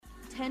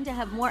tend to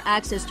have more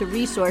access to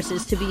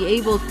resources to be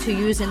able to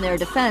use in their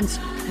defense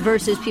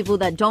versus people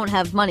that don't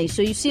have money.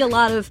 So you see a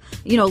lot of,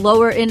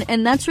 lower,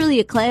 and that's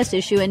really a class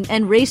issue,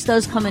 and race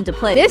does come into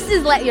play. This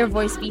is Let Your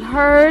Voice Be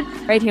Heard,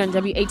 right here on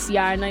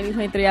WHCR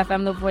 90.3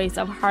 FM, the voice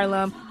of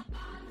Harlem.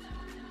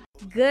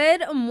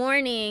 Good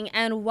morning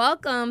and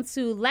welcome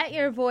to Let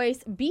Your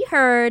Voice Be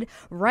Heard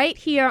right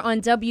here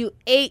on WHCR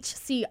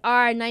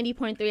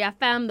 90.3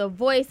 FM, the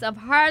voice of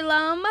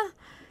Harlem.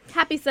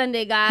 Happy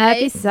Sunday, guys.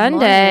 Happy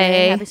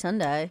Sunday. Happy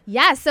Sunday.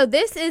 Yeah, so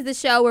this is the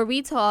show where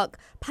we talk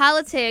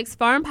politics,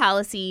 foreign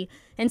policy,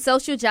 and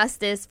social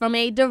justice from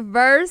a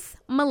diverse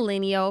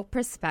millennial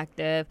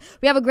perspective.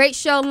 We have a great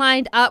show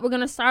lined up. We're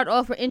going to start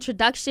off with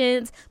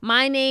introductions.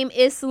 My name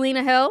is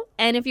Selena Hill,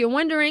 and if you're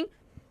wondering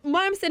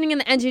why I'm sitting in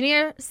the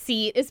engineer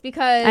seat, it's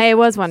because I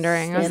was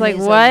wondering. I was like,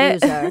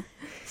 what?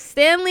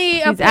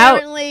 Stanley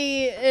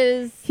apparently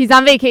is... He's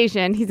on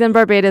vacation. He's in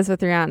Barbados with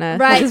Rihanna.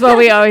 Right. This is what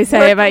we always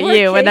say about you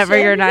workcation. whenever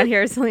you're not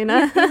here,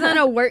 Selena. He's on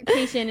a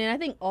workcation in, I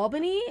think,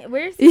 Albany.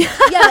 Where's he?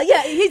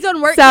 Yeah, he's on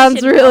workcation.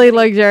 Sounds really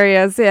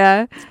luxurious,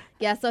 yeah.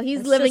 Yeah, so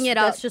he's living it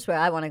up. That's just where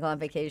I want to go on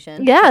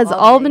vacation. Yeah, it's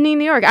Albany,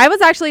 New York.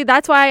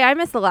 That's why I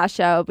missed the last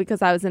show,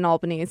 because I was in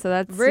Albany. So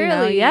that's,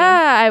 really?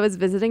 I was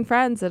visiting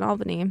friends in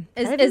Albany.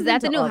 Is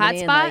that the new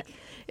hotspot?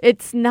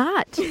 It's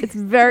not. It's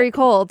very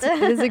cold.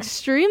 It is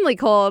extremely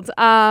cold.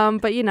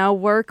 But,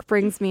 work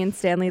brings me and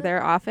Stanley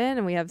there often,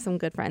 and we have some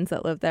good friends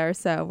that live there.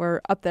 So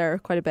we're up there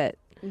quite a bit.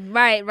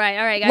 Right. All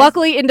right, guys.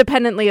 Luckily,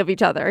 independently of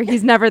each other.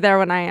 He's never there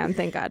when I am,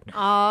 thank God.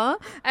 Aw. All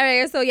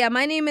right, so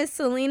my name is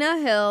Selena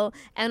Hill,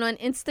 and on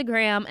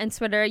Instagram and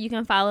Twitter, you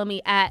can follow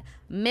me at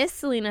Miss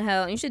Selena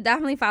Hill. You should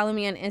definitely follow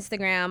me on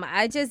Instagram.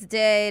 I just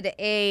did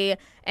a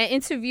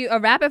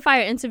rapid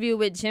fire interview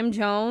with Jim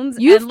Jones.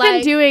 You've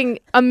been doing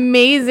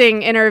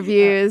amazing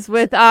interviews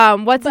with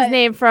what's his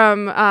name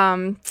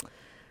from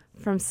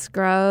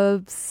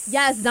Scrubs?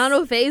 Yes,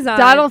 Donald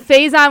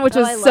Faison, which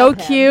was so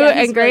cute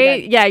and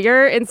great. Yeah,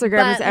 your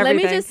Instagram is everything. Let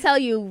me just tell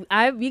you,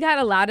 we got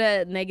a lot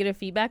of negative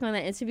feedback on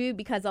that interview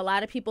because a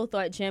lot of people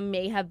thought Jim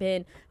may have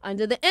been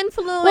under the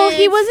influence. Well,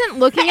 he wasn't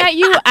looking at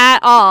you at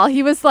all.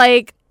 He was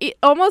like, it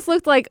almost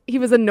looked like he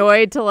was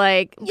annoyed to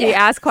be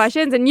asked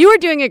questions, and you were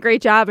doing a great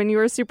job, and you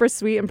were super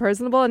sweet and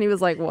personable, and he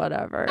was like,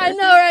 whatever. I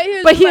know, right?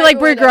 But he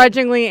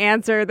begrudgingly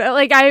answered that.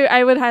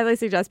 I would highly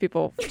suggest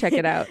people check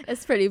it out.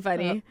 It's pretty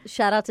funny.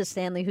 Shout out to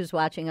Stanley who's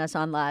watching us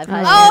on live.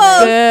 Shout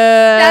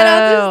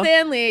out to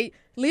Stanley.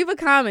 Leave a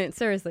comment,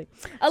 seriously.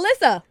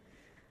 Alyssa.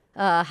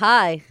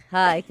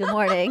 Hi, good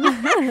morning.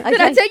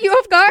 Did I take you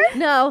off guard?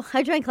 No,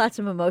 I drank lots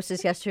of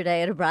mimosas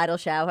yesterday at a bridal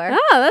shower.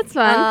 Oh, that's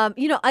fun.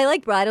 I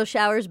like bridal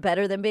showers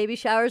better than baby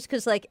showers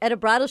because, at a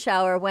bridal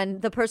shower,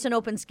 when the person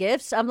opens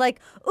gifts, I'm like,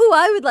 ooh,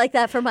 I would like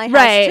that for my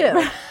house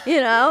too.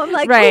 I'm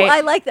like, ooh,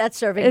 I like that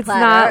serving platter.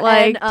 It's not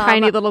like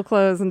tiny little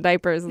clothes and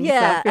diapers and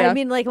stuff. Yeah, I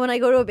mean, when I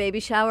go to a baby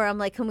shower, I'm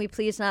like, can we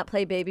please not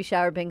play baby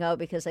shower bingo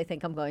because I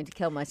think I'm going to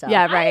kill myself.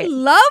 Yeah, right. I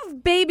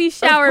love baby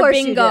shower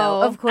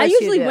bingo. Of course, I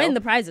usually you do. win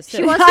the prizes too.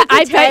 She wants to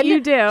I bet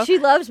you do. She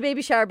loves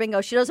baby shower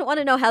bingo. She doesn't want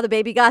to know how the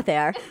baby got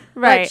there.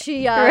 Right. But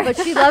she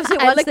loves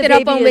it I once looked the it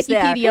baby up on is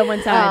Wikipedia there.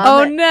 one time.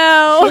 Oh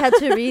no! She had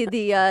to read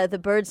the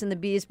Birds and the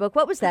Bees book.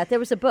 What was that? There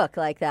was a book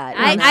like that.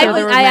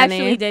 I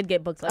actually did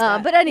get books like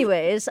that. But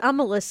anyways, I'm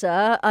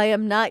Alyssa. I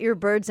am not your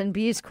Birds and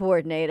Bees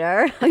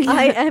coordinator.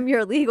 I am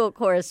your legal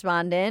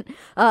correspondent.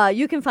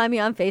 You can find me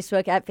on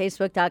Facebook at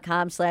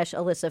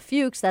facebook.com/Ilyssa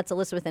Fuchs. That's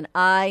Alyssa with an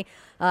I.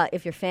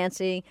 If you're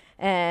fancy,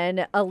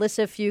 and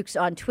Ilyssa Fuchs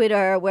on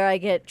Twitter, where I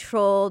get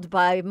trolled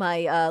by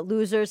my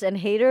losers and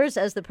haters,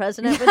 as the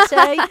president would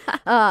say,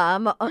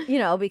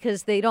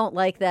 because they don't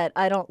like that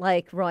I don't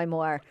like Roy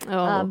Moore,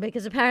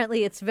 because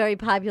apparently it's very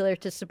popular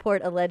to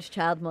support alleged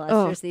child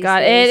molesters these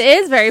days. It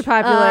is very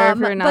popular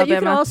for But Alabama. you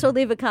can also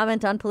leave a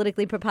comment on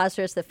Politically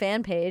Preposterous, the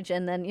fan page,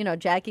 and then,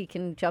 Jaqi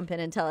can jump in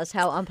and tell us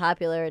how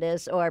unpopular it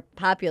is, or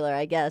popular,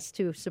 I guess,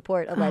 to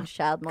support alleged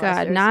child molesters.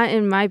 God, not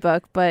in my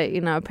book, but,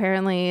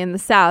 apparently in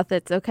the South,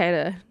 it's okay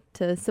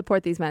to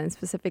support these men,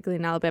 specifically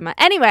in Alabama.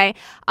 Anyway,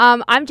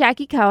 I'm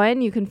Jaqi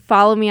Cohen. You can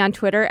follow me on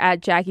Twitter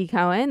at Jaqi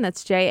Cohen.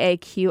 That's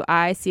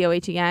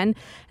JaqiCohen. And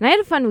I had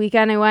a fun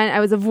weekend. I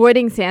was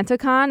avoiding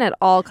SantaCon at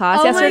all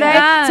costs yesterday. My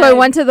God. So I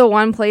went to the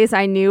one place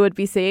I knew would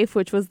be safe,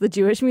 which was the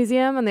Jewish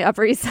Museum on the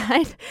Upper East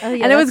Side. Oh,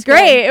 yeah, and it was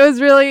great. It was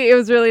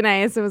really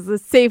nice. It was a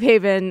safe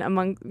haven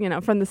among,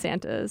 from the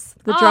Santas,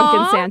 the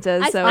drunken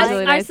Santas. So it was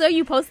really nice. I saw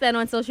you post that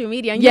on social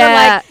media. And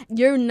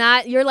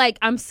you're like,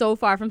 I'm so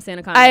far from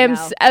SantaCon. I am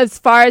as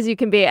far as you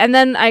can be. And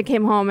then I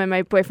came home and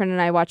my boyfriend and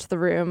I watched The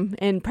Room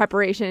in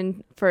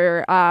preparation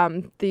for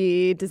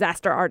the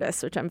Disaster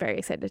Artist, which I'm very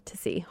excited to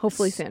see,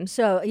 hopefully soon.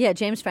 So, yeah,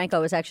 James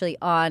Franco was actually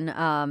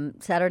on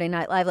Saturday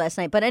Night Live last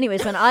night. But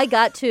anyways, when I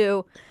got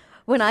to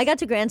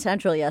Grand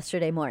Central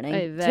yesterday morning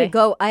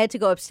I had to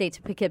go upstate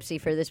to Poughkeepsie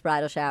for this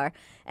bridal shower.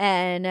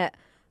 And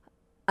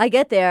I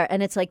get there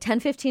and it's like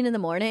 10:15 in the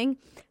morning.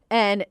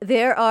 And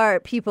there are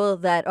people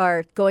that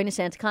are going to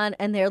SantaCon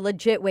and they're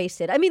legit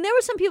wasted. I mean, there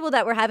were some people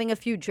that were having a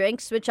few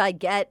drinks, which I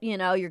get,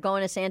 you're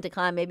going to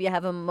SantaCon, maybe you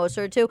have a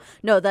mimosa or two.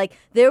 No, like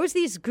there was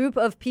these group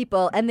of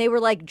people and they were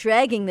like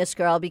dragging this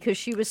girl because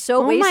she was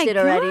so wasted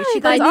already.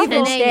 She couldn't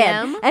even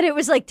stand. And it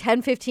was like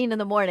 10:15 in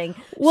the morning.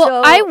 Well,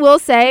 so, I will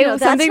say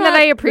something that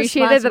I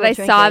appreciated that I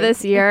saw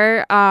this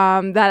year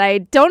that I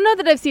don't know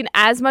that I've seen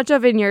as much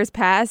of in years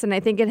past. And I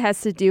think it has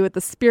to do with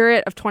the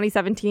spirit of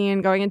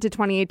 2017 going into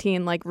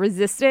 2018, like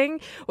resisting,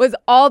 was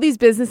all these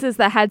businesses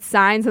that had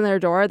signs on their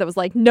door that was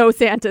like, no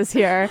Santas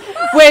here,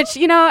 which,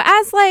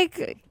 as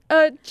like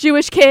a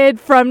Jewish kid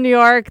from New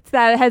York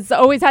that has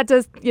always had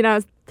to,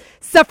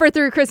 suffer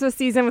through Christmas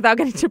season without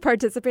getting to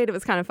participate, it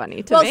was kind of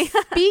funny to me.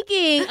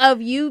 Speaking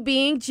of you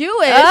being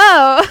Jewish,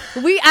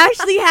 we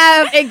actually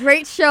have a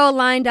great show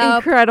lined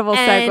up. Incredible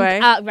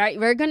segue. Right,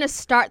 we're going to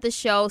start the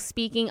show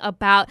speaking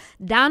about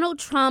Donald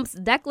Trump's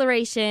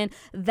declaration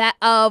that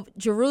of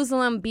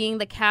Jerusalem being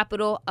the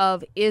capital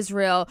of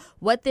Israel,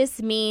 what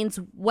this means,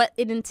 what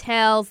it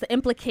entails, the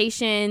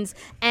implications,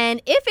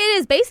 and if it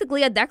is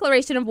basically a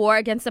declaration of war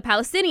against the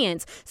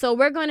Palestinians. So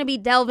we're going to be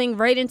delving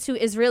right into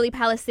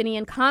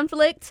Israeli-Palestinian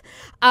conflict.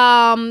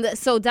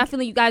 So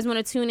definitely you guys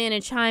want to tune in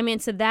and chime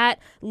into that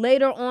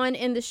later on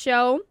in the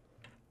show.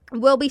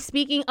 We'll be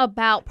speaking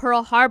about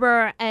Pearl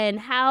Harbor and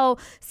how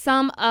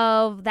some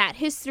of that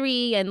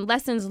history and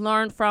lessons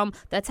learned from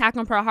the attack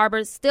on Pearl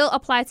Harbor still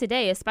apply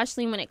today,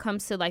 especially when it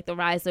comes to like the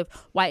rise of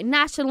white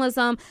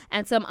nationalism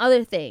and some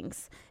other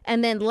things.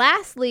 And then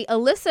lastly,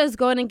 Ilyssa is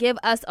going to give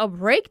us a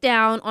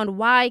breakdown on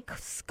why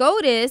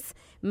SCOTUS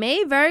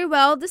may very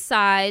well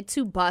decide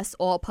to bust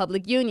all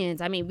public unions.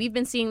 I mean, we've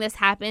been seeing this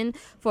happen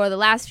for the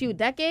last few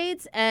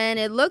decades, and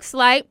it looks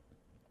like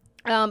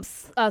the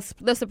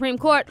Supreme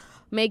Court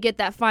may get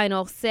that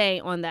final say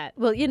on that.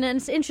 Well, and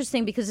it's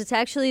interesting because it's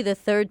actually the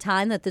third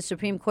time that the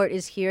Supreme Court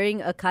is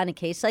hearing a kind of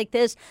case like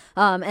this.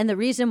 And the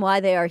reason why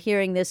they are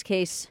hearing this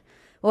case,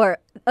 or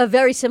a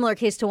very similar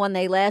case to one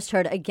they last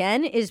heard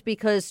again, is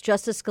because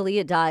Justice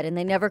Scalia died and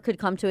they never could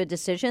come to a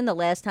decision the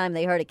last time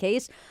they heard a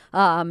case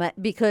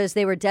because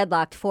they were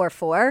deadlocked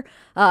 4-4.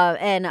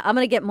 And I'm going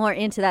to get more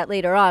into that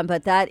later on,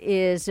 but that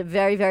is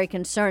very, very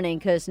concerning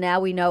because now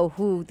we know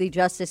who the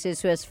justice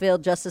is who has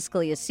filled Justice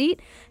Scalia's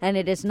seat, and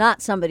it is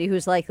not somebody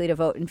who's likely to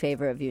vote in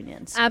favor of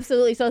unions.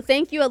 Absolutely. So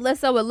thank you,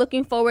 Ilyssa. We're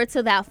looking forward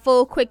to that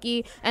full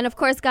quickie. And of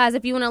course, guys,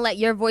 if you want to let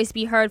your voice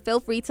be heard, feel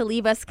free to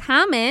leave us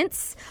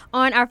comments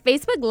on our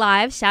Facebook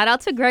Live. Shout out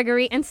to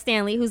Gregory and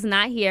Stanley, who's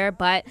not here,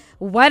 but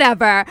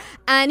whatever.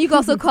 And you can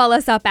also call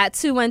us up at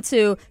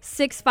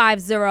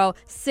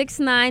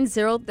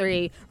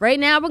 212-650-6903. Right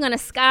now, we're going to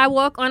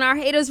skywalk on our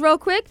haters real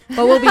quick,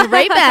 but we'll be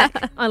right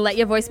back on Let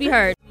Your Voice Be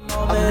Heard.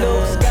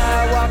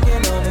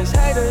 Skywalking on his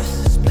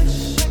haters.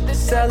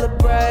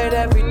 Celebrate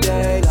every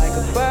day like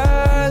a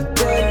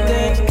birthday.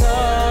 Things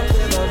come to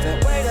those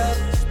that wait up.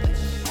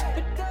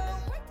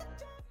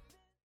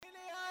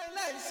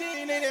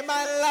 Seen it in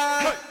my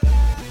life.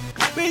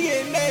 We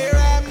getting there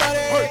right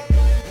money.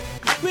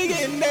 We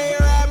getting there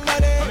right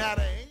money.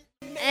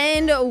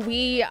 And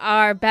we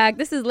are back.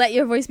 This is Let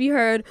Your Voice Be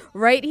Heard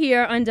right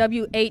here on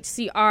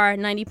WHCR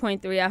 90.3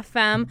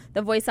 FM,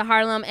 the voice of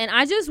Harlem. And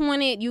I just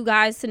wanted you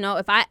guys to know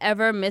if I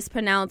ever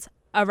mispronounce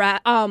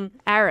Arab,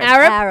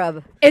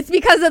 it's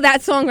because of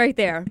that song right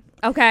there.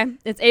 Okay,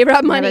 it's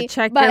A-Rap Money.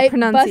 Check your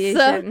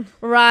pronunciation.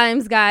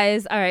 Rhymes,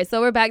 guys. All right, so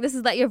we're back. This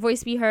is Let Your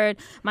Voice Be Heard.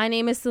 My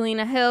name is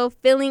Selena Hill,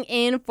 filling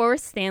in for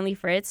Stanley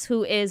Fritz,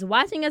 who is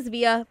watching us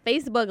via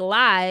Facebook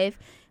Live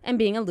and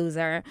being a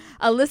loser.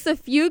 Ilyssa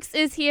Fuchs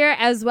is here,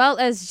 as well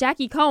as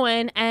Jaqi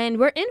Cohen, and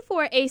we're in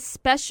for a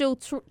special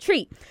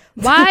treat.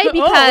 Why?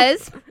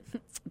 Because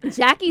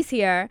Jackie's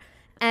here.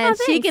 And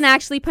she can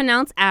actually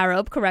pronounce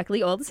Arab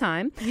correctly all the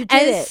time. You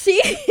did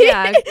it.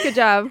 Yeah, good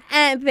job.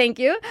 And thank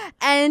you.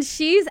 And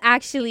she's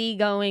actually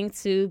going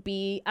to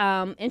be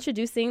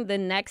introducing the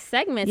next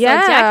segment.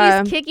 Yeah. So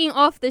Jackie's kicking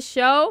off the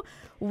show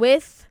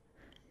with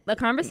the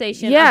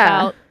conversation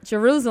about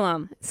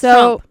Jerusalem.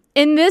 So Trump.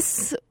 In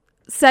this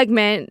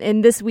segment,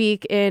 in this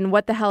week, in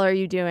What the Hell Are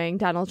You Doing,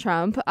 Donald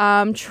Trump,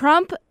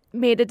 Trump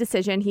made a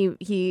decision.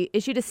 He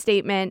issued a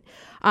statement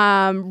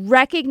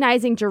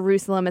recognizing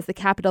Jerusalem as the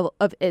capital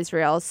of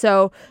Israel.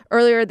 So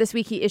earlier this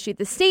week, he issued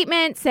the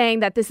statement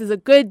saying that this is a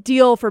good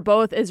deal for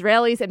both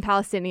Israelis and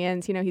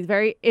Palestinians. You know, he's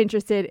very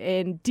interested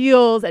in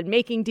deals and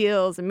making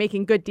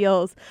good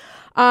deals,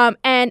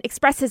 and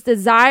expressed his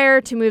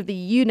desire to move the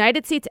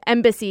United States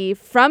Embassy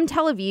from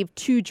Tel Aviv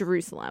to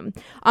Jerusalem.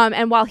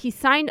 And while he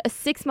signed a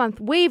 6-month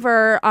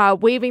waiver,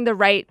 waiving the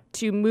right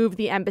to move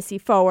the embassy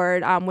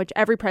forward, which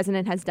every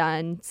president has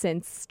done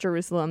since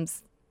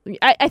Jerusalem's,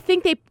 I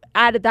think they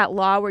added that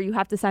law where you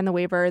have to sign the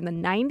waiver in the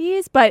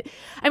 90s. But,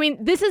 I mean,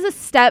 this is a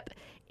step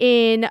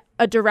in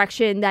a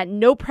direction that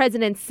no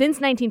president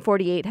since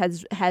 1948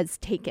 has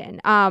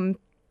taken.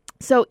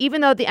 So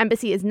even though the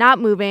embassy is not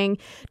moving,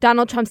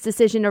 Donald Trump's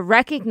decision to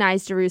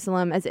recognize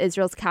Jerusalem as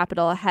Israel's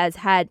capital has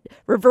had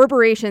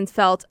reverberations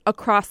felt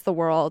across the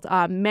world.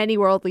 Many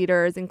world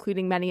leaders,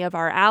 including many of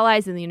our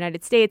allies in the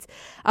United States,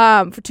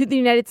 to the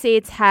United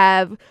States,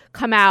 have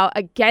come out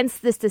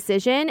against this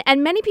decision.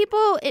 And many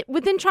people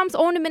within Trump's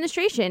own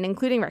administration,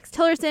 including Rex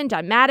Tillerson,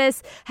 John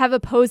Mattis, have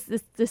opposed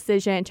this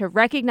decision to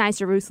recognize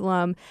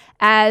Jerusalem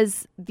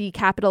as the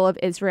capital of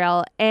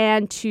Israel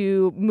and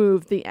to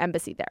move the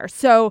embassy there.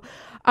 So,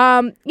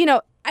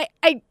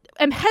 I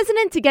am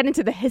hesitant to get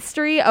into the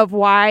history of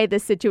why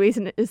this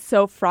situation is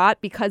so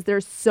fraught because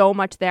there's so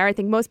much there. I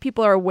think most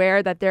people are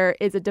aware that there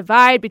is a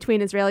divide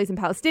between Israelis and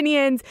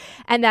Palestinians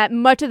and that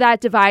much of that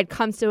divide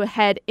comes to a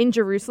head in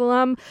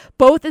Jerusalem.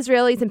 Both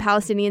Israelis and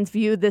Palestinians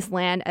view this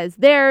land as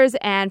theirs,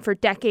 and for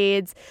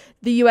decades,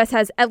 the U.S.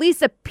 has at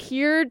least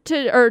appeared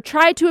to or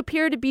tried to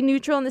appear to be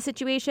neutral in the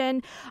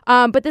situation.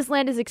 But this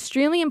land is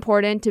extremely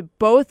important to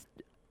both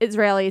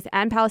Israelis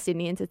and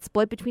Palestinians. It's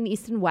split between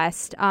East and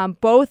West.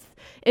 Both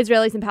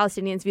Israelis and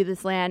Palestinians view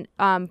this land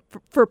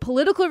for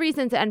political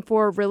reasons and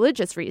for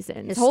religious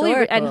reasons,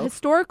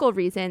 historical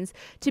reasons,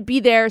 to be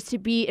theirs, to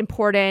be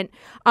important.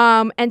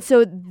 And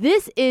so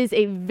this is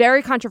a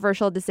very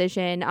controversial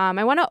decision.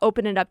 I want to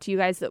open it up to you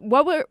guys.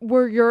 What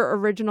were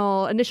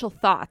your initial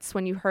thoughts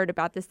when you heard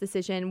about this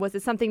decision? Was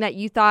it something that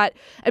you thought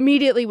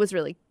immediately was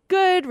really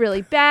good,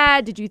 really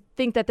bad? Did you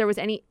think that there was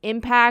any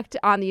impact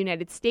on the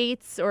United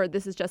States, or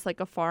this is just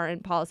like a foreign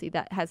policy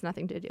that has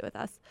nothing to do with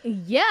us?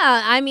 Yeah,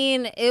 I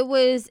mean, it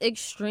was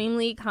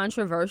extremely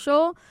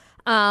controversial.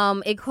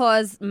 It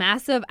caused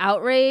massive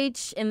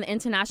outrage in the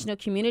international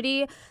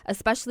community,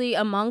 especially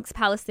amongst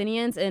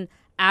Palestinians and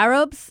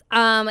Arabs.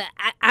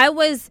 I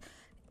was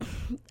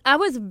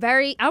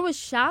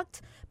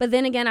shocked, but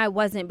then again, I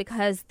wasn't,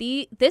 because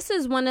this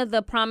is one of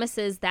the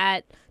promises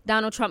that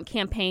Donald Trump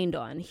campaigned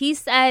on. He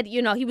said,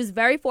 he was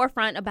very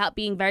forefront about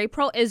being very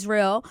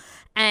pro-Israel.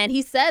 And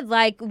he said,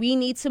 we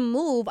need to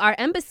move our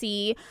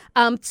embassy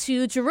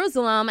to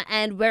Jerusalem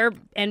and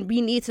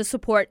we need to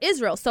support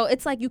Israel. So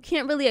it's you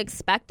can't really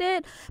expect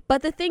it.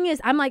 But the thing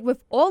is, I'm with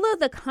all of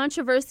the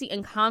controversy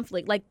and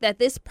conflict that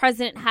this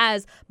president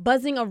has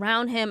buzzing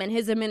around him and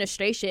his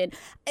administration,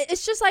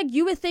 it's just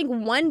you would think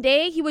one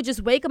day he would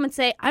just wake up and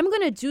say, I'm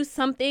going to do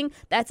something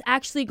that's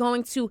actually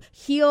going to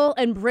heal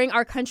and bring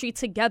our country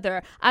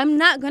together. I'm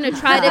not going to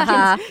try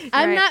to.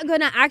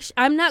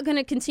 I'm not going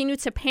to continue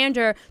to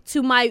pander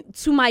to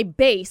my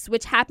base,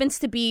 which happens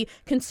to be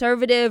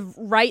conservative,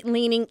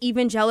 right-leaning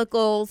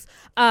evangelicals,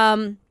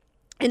 and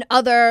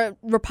other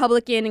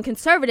Republican and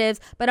conservatives,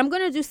 but I'm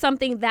going to do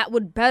something that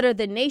would better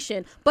the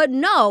nation. But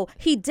no,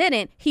 he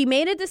didn't. He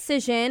made a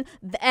decision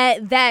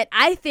that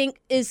I think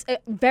is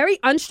very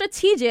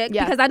unstrategic,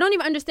 because I don't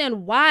even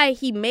understand why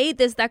he made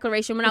this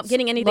declaration without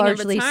getting anything in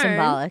return. Largely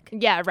symbolic.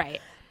 Yeah, right.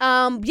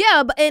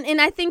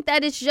 And I think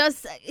that it's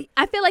just,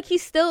 I feel like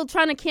he's still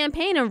trying to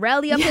campagn and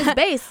rally up his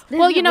base.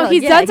 Well,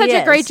 he's done such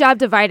a great job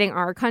dividing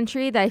our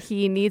country that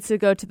he needs to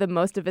go to the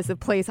most divisive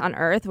place on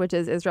earth, which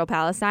is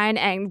Israel-Palestine,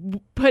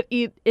 and put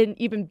an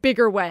even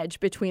bigger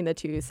wedge between the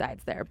two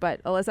sides there.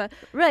 But Ilyssa?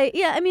 Right.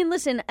 Yeah. I mean,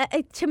 listen,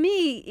 to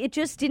me, it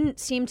just didn't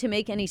seem to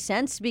make any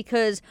sense,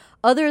 because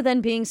other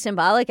than being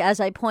symbolic, as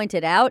I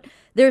pointed out,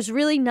 there's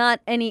really not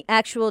any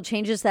actual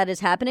changes that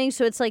is happening.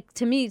 So it's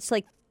to me, it's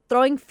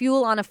throwing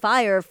fuel on a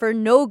fire for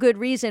no good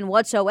reason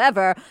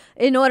whatsoever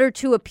in order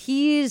to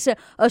appease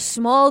a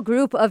small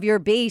group of your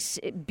base,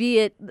 be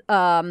it,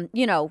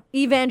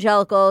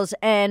 evangelicals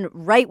and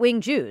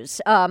right-wing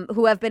Jews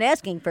who have been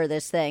asking for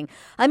this thing.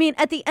 I mean,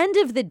 at the end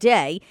of the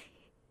day,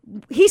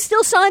 he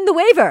still signed the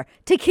waiver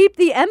to keep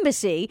the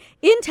embassy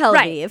in Tel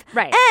Aviv.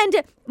 Right.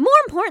 And more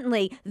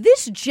importantly,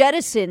 this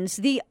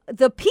jettisons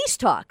the peace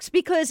talks,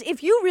 because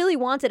if you really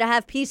wanted to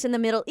have peace in the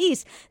Middle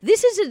East,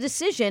 this is a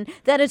decision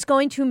that is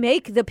going to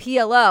make the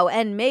PLO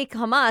and make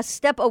Hamas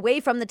step away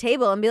from the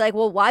table and be like,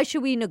 well, why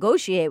should we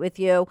negotiate with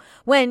you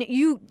when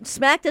you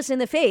smacked us in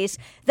the face?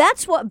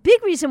 That's what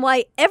big reason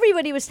why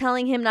everybody was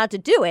telling him not to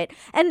do it.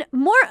 And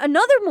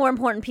another more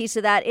important piece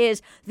of that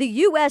is the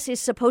U.S. is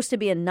supposed to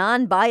be a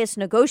non-biased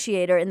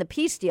negotiator in the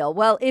peace deal.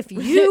 Well, if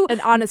you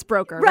an honest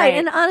broker, right,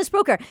 an honest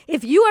broker.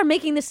 If you are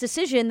making this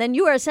decision, then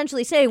you are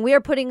essentially saying we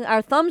are putting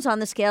our thumbs on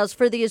the scales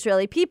for the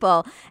Israeli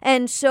people.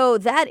 And so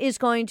that is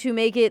going to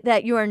make it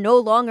that you are no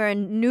longer a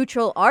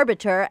neutral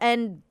arbiter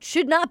and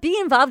should not be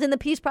involved in the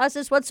peace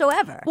process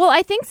whatsoever. Well,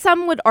 I think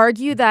some would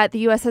argue that the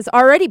U.S. has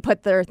already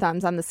put their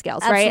thumbs on the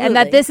scales, Absolutely. Right? And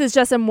that this is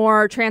just a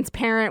more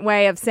transparent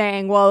way of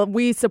saying, well,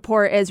 we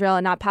support Israel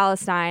and not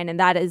Palestine, and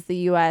that is the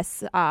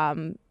U.S.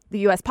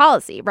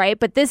 Policy, right?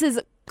 But this is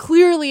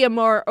clearly a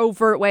more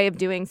overt way of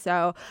doing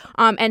so,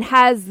 and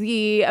has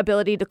the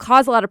ability to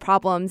cause a lot of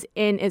problems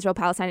in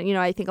Israel-Palestine.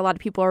 I think a lot of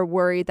people are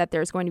worried that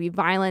there's going to be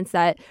violence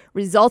that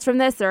results from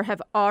this. There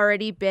have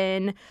already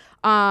been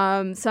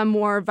some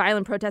more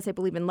violent protests, I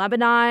believe, in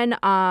Lebanon.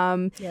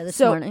 This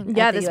morning.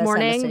 Yeah, this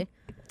morning.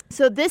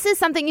 So this is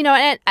something,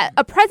 and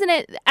a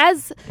president,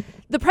 as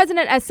the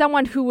president, as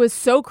someone who was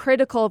so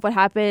critical of what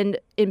happened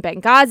in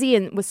Benghazi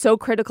and was so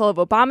critical of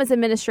Obama's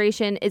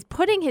administration, is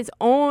putting his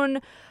own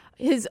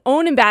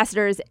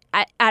ambassadors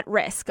at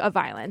risk of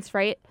violence,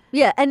 right?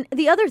 Yeah, and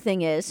the other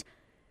thing is,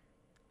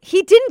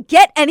 he didn't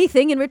get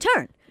anything in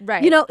return.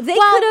 Right. You know, they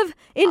could have,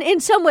 in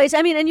some ways,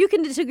 I mean, and you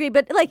can disagree,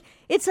 but like,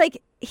 it's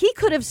like he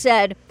could have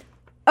said,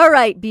 all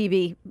right,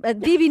 Bibi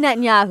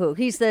Netanyahu,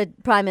 he's the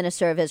prime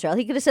minister of Israel.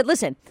 He could have said,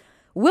 listen,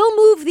 we'll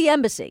move the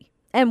embassy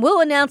and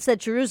we'll announce that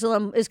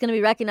Jerusalem is going to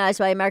be recognized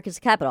by America's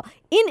capital.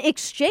 In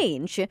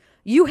exchange,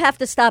 you have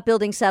to stop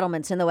building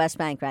settlements in the West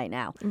Bank right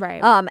now.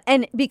 Right.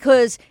 And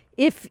because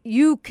if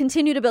you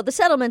continue to build the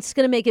settlements, it's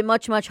going to make it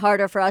much, much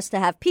harder for us to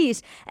have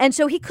peace. And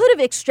so he could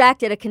have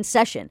extracted a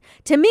concession.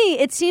 To me,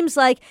 it seems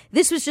like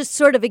this was just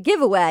sort of a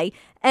giveaway.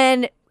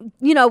 And,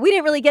 you know, we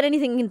didn't really get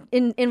anything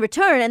in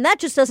return. And that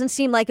just doesn't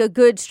seem like a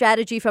good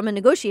strategy from a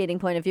negotiating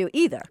point of view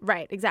either.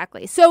 Right,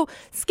 exactly. So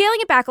scaling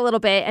it back a little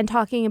bit and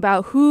talking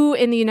about who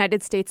in the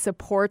United States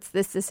supports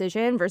this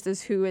decision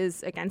versus who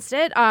is against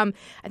it. I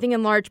think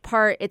in large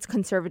part it's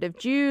conservative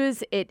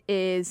Jews. It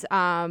is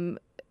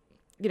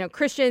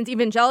Christians,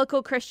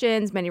 evangelical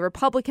Christians, many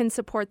Republicans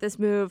support this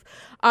move.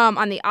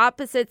 On the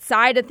opposite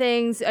side of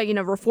things,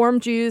 Reform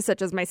Jews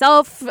such as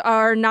myself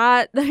are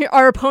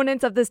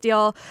opponents of this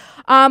deal.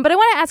 But I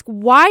want to ask,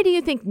 why do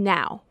you think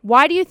now?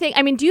 Do you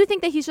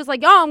think that he's just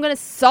like, I'm going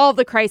to solve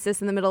the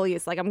crisis in the Middle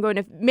East? Like, I'm going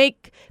to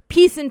make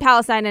peace in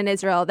Palestine and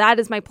Israel. That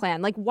is my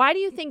plan. Like, why do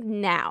you think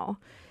now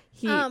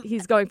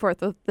he's going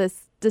forth with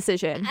this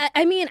decision?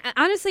 I mean,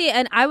 honestly,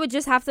 and I would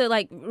just have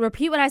to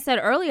repeat what I said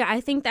earlier.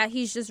 I think that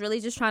he's just really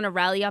just trying to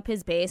rally up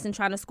his base and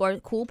trying to score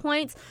cool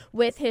points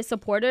with his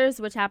supporters,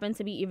 which happen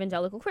to be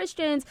evangelical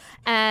Christians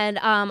and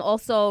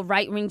also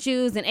right-wing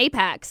Jews and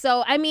AIPAC.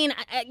 So, I mean,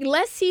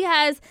 unless he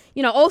has,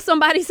 owe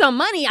somebody some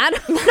money, I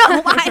don't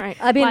know why. Right.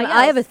 I mean,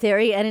 I have a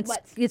theory, and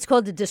it's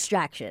called the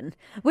distraction,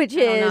 which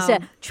is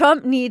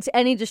Trump needs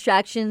any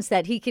distractions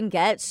that he can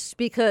get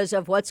because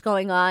of what's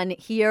going on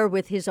here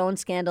with his own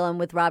scandal and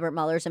with Robert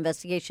Mueller's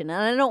investigation. And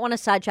I don't want to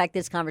sidetrack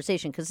this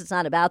conversation because it's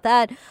not about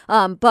that.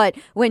 But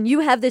when you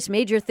have this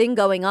major thing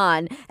going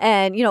on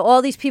and,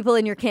 all these people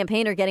in your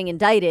campaign are getting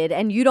indicted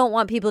and you don't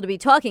want people to be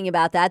talking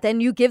about that, then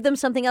you give them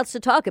something else to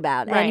talk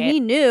about. Right. And he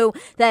knew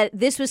that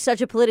this was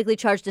such a politically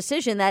charged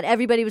decision that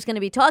everybody was going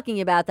to be talking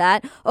about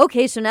that.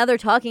 Okay, so now they're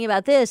talking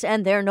about this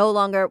and they're no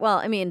longer,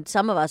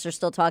 some of us are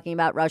still talking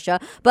about Russia,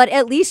 but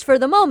at least for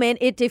the moment,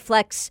 it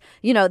deflects,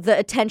 the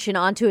attention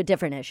onto a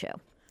different issue.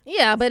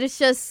 Yeah, but it's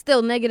just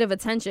still negative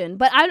attention.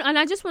 But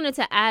I just wanted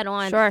to add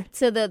on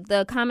to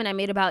the comment I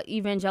made about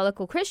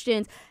evangelical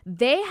Christians.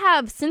 They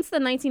have, since the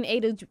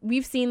 1980s,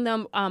 we've seen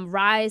them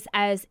rise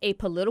as a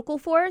political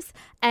force.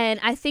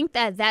 And I think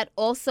that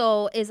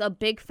also is a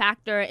big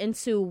factor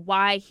into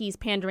why he's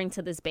pandering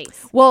to this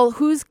base. Well,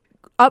 who's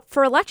up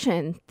for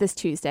election this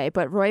Tuesday,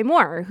 but Roy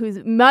Moore,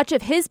 who's much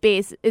of his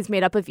base is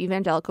made up of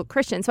evangelical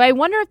Christians. So I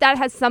wonder if that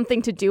has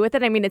something to do with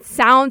it. I mean, it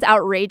sounds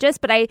outrageous,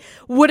 but I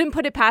wouldn't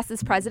put it past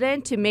this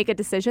president to make a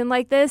decision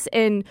like this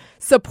in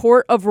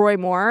support of Roy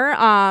Moore,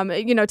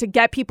 to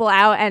get people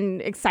out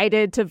and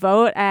excited to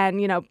vote and,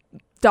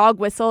 dog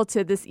whistle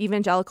to this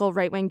evangelical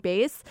right-wing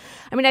base.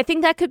 I mean, I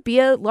think that could be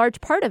a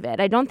large part of it.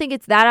 I don't think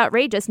it's that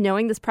outrageous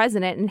knowing this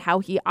president and how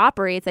he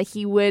operates that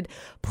he would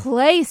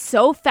play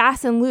so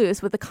fast and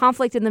loose with the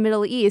conflict in the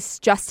Middle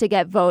East just to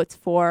get votes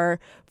for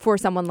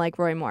someone like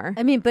Roy Moore.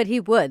 I mean, but he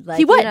would.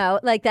 He would.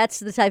 That's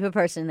the type of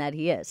person that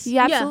he is. He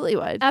absolutely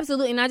would.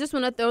 Absolutely. And I just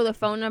want to throw the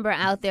phone number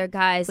out there,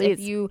 guys. Please.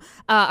 If you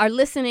are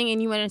listening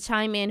and you want to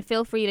chime in,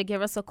 feel free to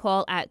give us a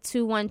call at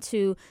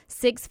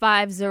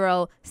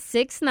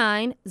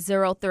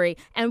 212-650-6903.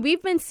 And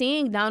we've been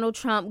seeing Donald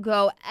Trump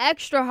go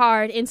extra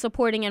hard in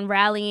supporting and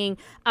rallying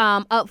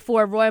up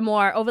for Roy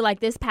Moore over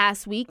this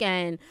past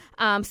weekend.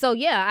 So,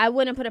 yeah, I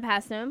wouldn't put it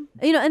past him.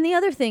 And the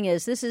other thing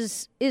is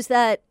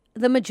that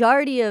the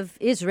majority of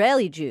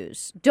Israeli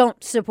Jews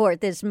don't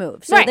support this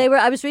move. So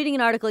I was reading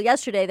an article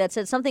yesterday that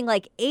said something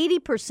like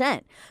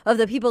 80% of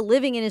the people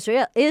living in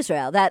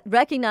Israel that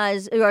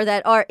recognize or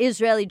that are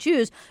Israeli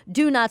Jews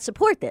do not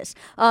support this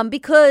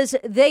because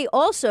they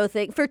also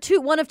think for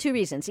one of two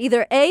reasons.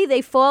 Either A,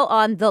 they fall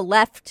on the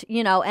left,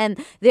 and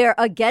they're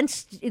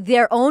against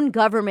their own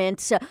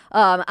government's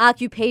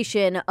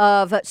occupation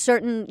of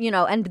certain,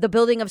 and the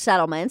building of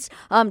settlements,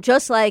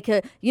 just like,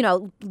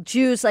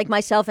 Jews like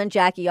myself and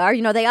Jaqi are.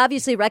 They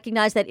obviously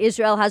recognize that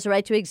Israel has a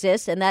right to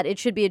exist and that it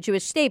should be a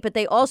Jewish state, but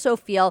they also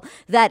feel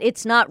that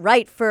it's not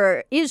right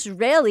for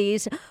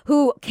Israelis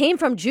who came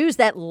from Jews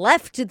that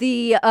left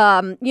the,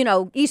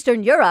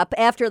 Eastern Europe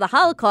after the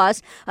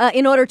Holocaust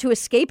in order to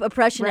escape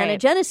oppression and a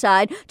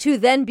genocide to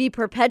then be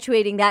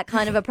perpetuating that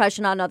kind of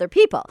oppression on other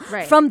people.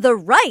 Right. From the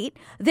right,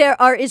 there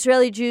are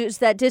Israeli Jews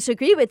that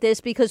disagree with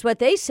this because what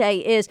they say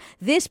is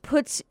this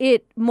makes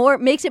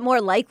it more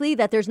likely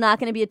that there's not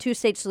going to be a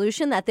two-state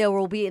solution, that there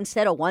will be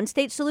instead a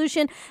one-state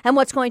solution. And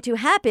what's going to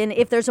happen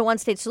if there's a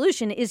one-state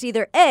solution is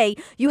either A,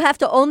 you have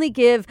to only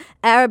give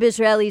Arab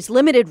Israelis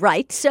limited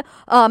rights,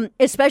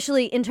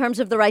 especially in terms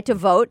of the right to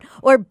vote,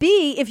 or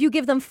B, if you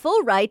give them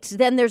full rights,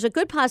 then there's a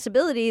good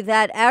possibility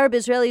that Arab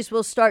Israelis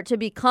will start to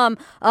become,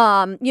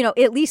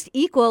 at least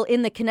equal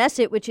in the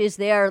Knesset, which is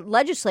their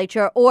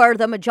legislature, or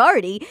the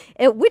majority,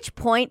 at which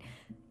point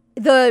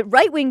the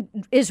right-wing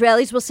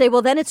Israelis will say,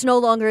 well, then it's no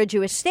longer a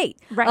Jewish state.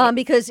 Right.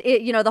 Because,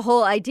 the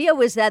whole idea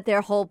was that their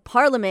whole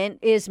parliament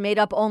is made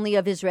up only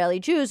of Israeli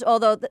Jews,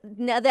 although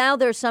now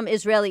there's some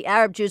Israeli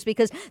Arab Jews,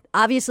 because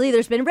obviously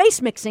there's been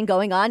race mixing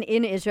going on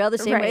in Israel the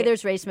same way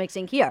there's race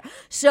mixing here.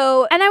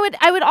 So, and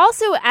I would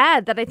also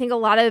add that I think a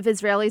lot of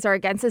Israelis are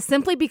against this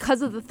simply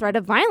because of the threat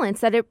of violence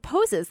that it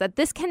poses, that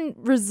this can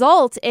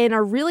result in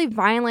a really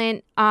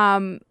violent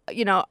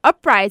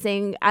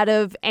uprising out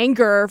of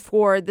anger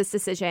for this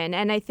decision.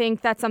 And I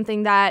think that's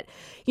something that,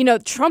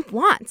 Trump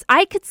wants.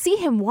 I could see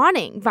him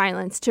wanting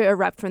violence to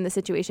erupt from the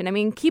situation. I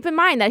mean, keep in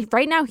mind that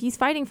right now he's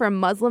fighting for a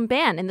Muslim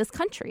ban in this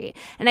country.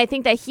 And I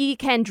think that he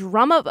can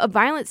drum up a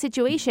violent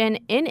situation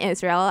in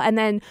Israel and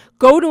then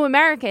go to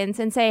Americans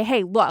and say,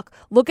 hey, look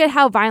at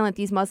how violent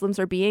these Muslims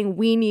are being.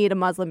 We need a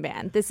Muslim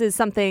ban. This is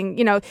something,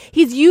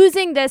 he's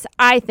using this,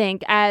 I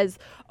think, as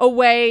a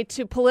way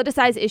to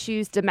politicize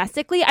issues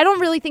domestically. I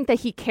don't really think that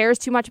he cares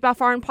too much about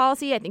foreign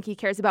policy. I think he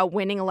cares about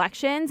winning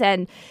elections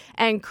and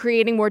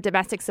creating more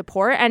domestic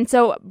support. And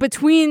so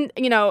between,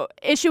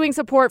 issuing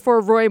support for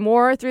Roy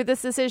Moore through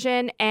this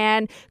decision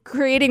and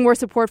creating more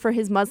support for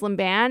his Muslim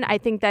ban, I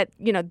think that,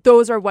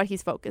 those are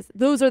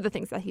the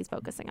things that he's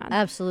focusing on.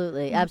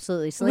 Absolutely.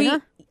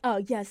 Selena?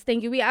 Yes,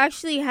 thank you. We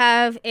actually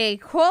have a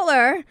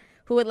caller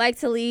who would like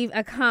to leave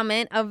a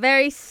comment, a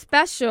very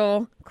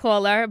special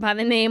caller by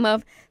the name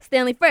of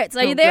Stanley Fritz.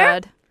 Are you there?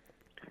 God.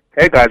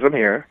 Hey guys, I'm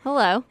here.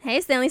 Hello.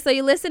 Hey, Stanley. So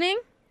you listening?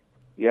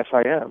 Yes,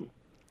 I am.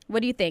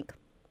 What do you think?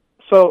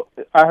 So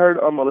I heard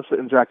Ilyssa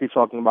and Jaqi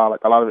talking about like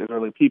a lot of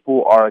Israeli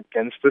people are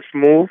against this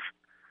move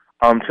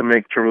to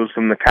make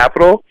Jerusalem the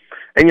capital,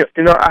 and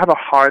I have a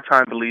hard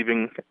time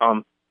believing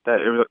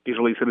that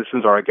Israeli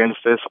citizens are against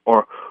this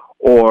or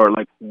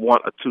like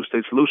want a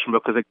two-state solution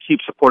because they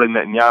keep supporting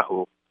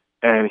Netanyahu,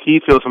 and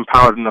he feels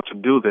empowered enough to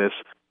do this.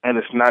 And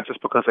it's not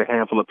just because a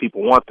handful of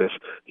people want this.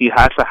 He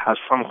has to have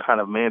some kind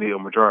of mandate or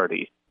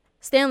majority.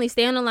 Stanley,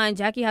 stay on the line.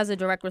 Jaqi has a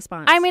direct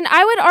response. I mean,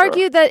 I would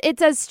argue that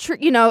it's as true,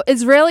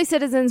 Israeli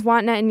citizens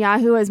want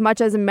Netanyahu as much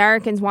as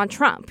Americans want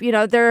Trump.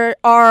 There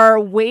are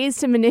ways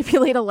to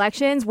manipulate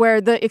elections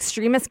where the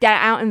extremists get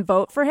out and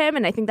vote for him.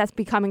 And I think that's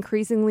become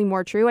increasingly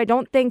more true. I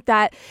don't think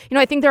that,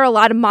 I think there are a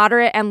lot of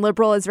moderate and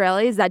liberal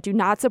Israelis that do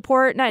not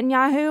support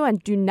Netanyahu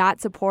and do not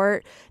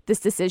support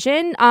this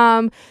decision.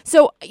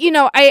 So,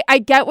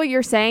 I get what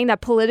you're saying,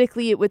 that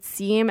politically it would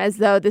seem as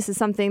though this is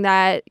something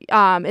that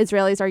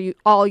Israelis are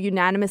all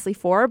unanimously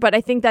for, but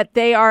I think that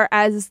they are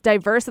as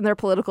diverse in their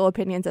political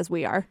opinions as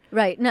we are.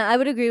 Right. No, I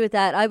would agree with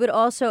that. I would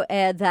also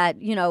add that,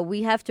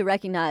 we have to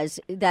recognize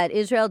that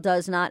Israel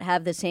does not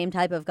have the same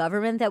type of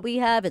government that we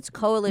have. It's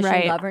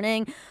coalition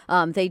governing.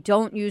 They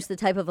don't use the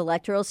type of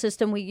electoral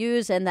system we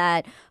use, and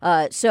that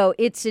so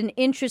it's an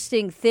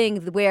interesting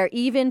thing where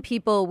even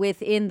people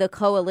within the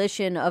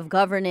coalition of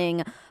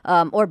governing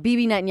or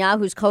Bibi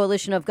Netanyahu's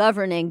coalition of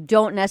governing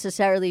don't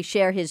necessarily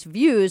share his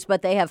views,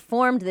 but they have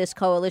formed this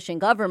coalition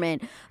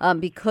government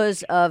because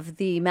of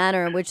the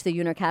manner in which the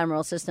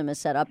unicameral system is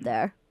set up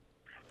there.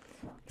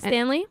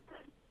 Stanley?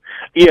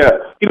 Yeah,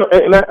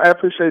 and I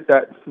appreciate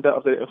that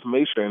updated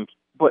information,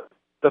 but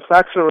the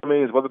fact still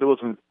remains, whether there was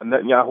a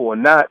Netanyahu or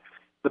not,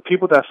 the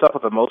people that suffer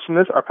the most from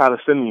this are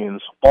Palestinians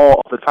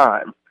all the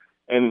time.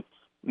 And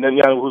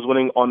Netanyahu, who's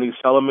winning on these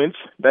elements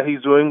that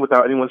he's doing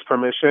without anyone's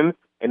permission,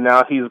 and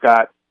now he's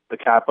got the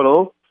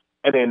capital,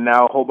 and then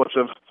now a whole bunch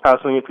of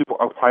Palestinian people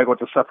are probably going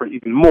to suffer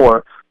even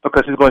more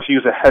because he's going to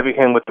use a heavy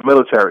hand with the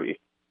military.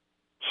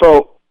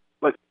 So,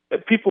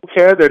 if people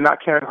care, they're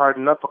not caring hard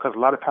enough because a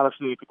lot of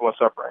Palestinian people are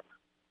suffering.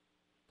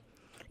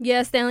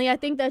 Yeah, Stanley, I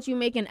think that you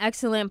make an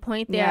excellent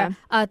point there.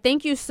 Yeah.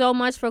 Thank you so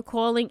much for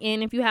calling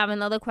in. If you have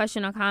another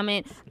question or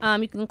comment,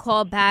 you can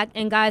call back.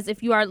 And guys,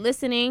 if you are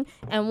listening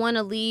and want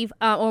to leave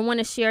or want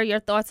to share your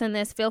thoughts on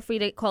this, feel free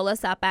to call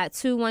us up at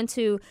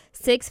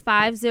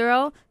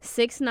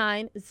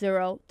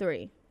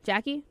 212-650-6903.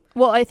 Jaqi?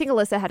 Well, I think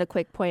Ilyssa had a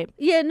quick point.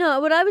 Yeah, no,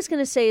 what I was going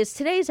to say is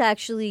today's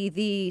actually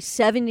the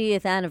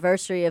 70th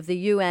anniversary of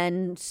the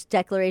UN's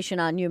Declaration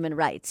on Human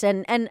Rights.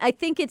 And I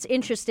think it's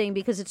interesting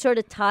because it sort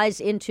of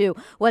ties into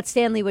what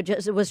Stanley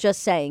was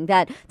just saying,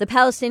 that the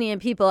Palestinian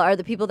people are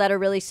the people that are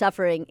really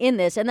suffering in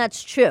this. And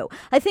that's true.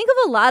 I think of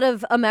a lot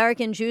of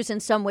American Jews in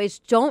some ways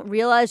don't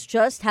realize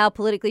just how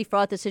politically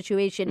fraught the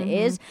situation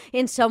is.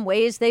 In some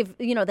ways, they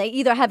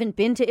either haven't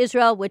been to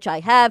Israel, which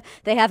I have.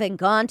 They haven't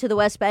gone to the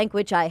West Bank,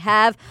 which I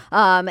have.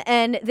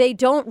 and they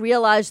don't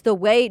realize the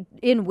way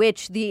in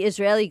which the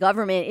Israeli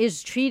government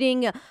is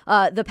treating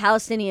the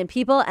Palestinian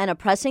people and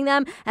oppressing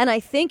them. And I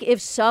think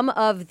if some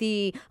of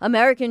the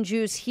American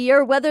Jews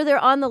here, whether they're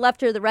on the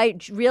left or the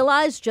right,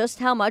 realize just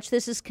how much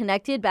this is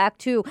connected back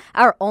to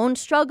our own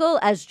struggle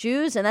as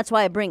Jews, and that's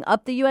why I bring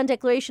up the UN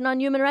Declaration on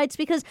Human Rights,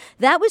 because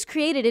that was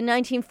created in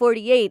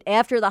 1948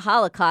 after the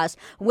Holocaust,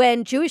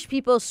 when Jewish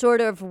people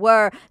sort of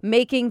were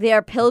making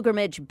their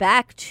pilgrimage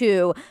back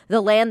to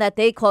the land that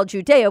they call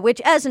Judea,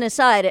 which, as an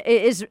aside,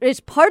 is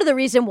part of the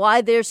reason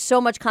why there's so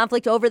much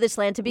conflict over this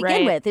land to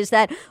begin with, is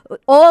that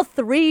all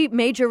three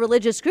major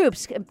religious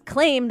groups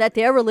claim that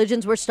their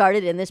religions were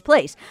started in this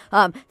place.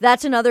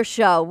 That's another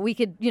show. We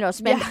could,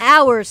 spend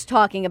hours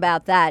talking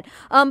about that.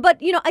 But,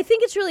 I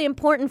think it's really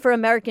important for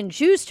American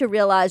Jews to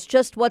realize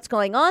just what's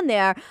going on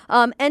there,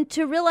 and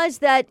to realize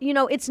that,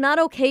 it's not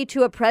okay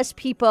to oppress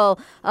people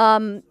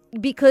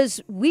because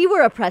we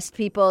were oppressed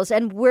peoples,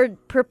 and we're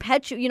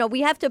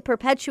we have to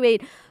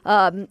perpetuate,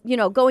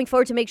 going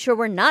forward to make sure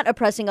we're not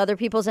oppressing other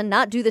peoples and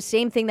not do the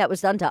same thing that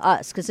was done to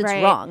us, because it's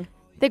wrong.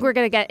 I think we're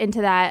going to get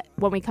into that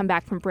when we come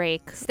back from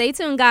break. Stay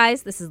tuned,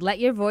 guys. This is Let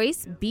Your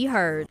Voice Be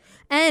Heard.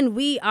 And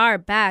we are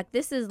back.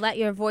 This is Let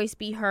Your Voice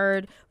Be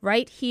Heard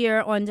right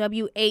here on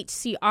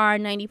WHCR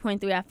 90.3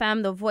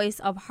 FM, the voice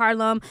of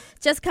Harlem.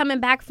 Just coming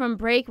back from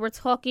break, we're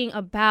talking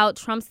about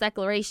Trump's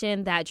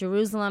declaration that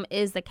Jerusalem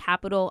is the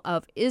capital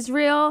of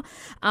Israel,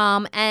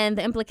 and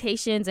the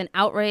implications and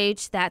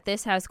outrage that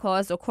this has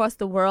caused across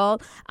the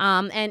world.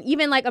 And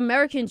even like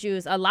American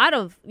Jews, a lot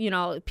of,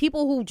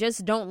 people who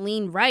just don't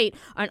lean right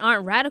and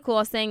aren't radical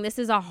are saying this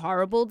is a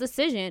horrible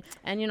decision.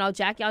 And,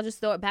 Jackie, I'll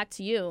just throw it back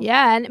to you.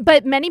 Yeah,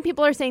 but many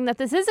people are saying that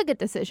this is a good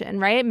decision,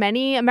 right?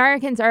 Many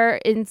Americans are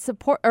in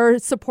support or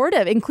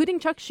supportive, including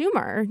Chuck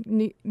Schumer,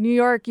 New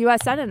York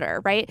U.S.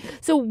 Senator, right?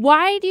 So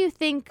why do you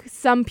think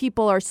some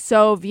people are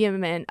so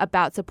vehement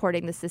about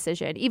supporting this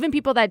decision, even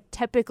people that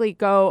typically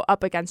go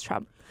up against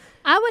Trump?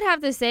 I would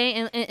have to say,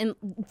 and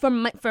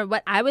for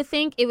what I would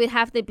think, it would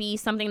have to be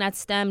something that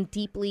stemmed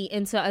deeply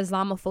into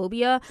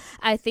Islamophobia.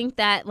 I think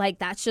that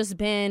that's just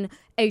been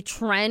a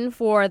trend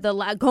for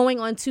going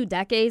on 2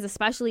 decades,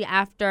 especially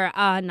after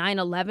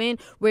 9/11,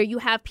 where you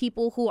have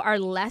people who are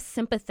less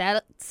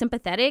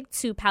sympathetic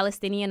to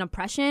Palestinian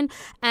oppression,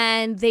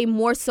 and they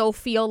more so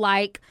feel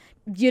like,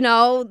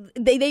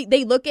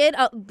 they look at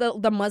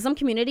the Muslim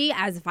community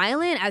as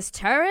violent, as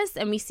terrorists,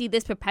 and we see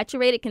this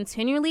perpetuated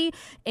continually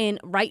in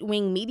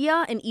right-wing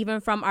media and even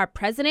from our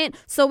president.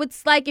 So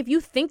it's like, if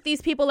you think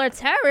these people are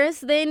terrorists,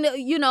 then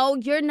you're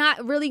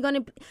not really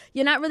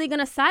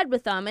gonna side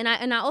with them.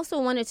 And I also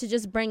wanted to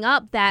just bring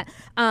up that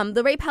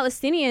the way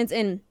Palestinians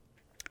and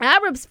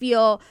Arabs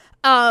feel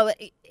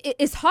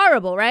is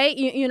horrible, right?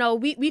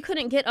 We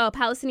couldn't get a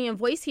Palestinian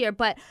voice here,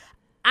 but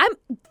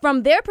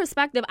from their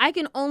perspective, I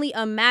can only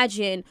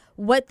imagine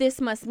what this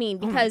must mean,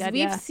 because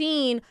we've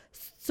seen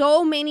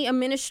so many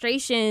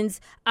administrations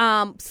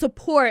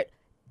support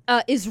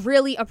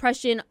Israeli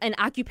oppression and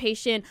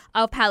occupation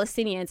of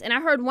Palestinians. And I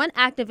heard one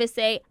activist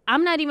say,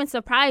 I'm not even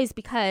surprised,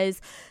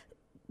 because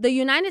the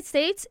United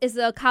States is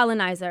a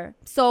colonizer.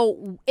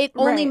 So it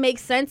only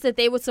makes sense that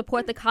they would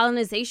support the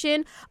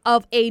colonization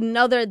of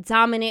another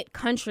dominant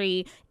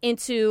country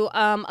into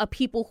a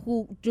people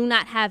who do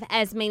not have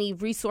as many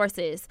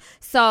resources.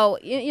 So,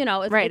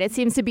 it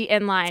seems to be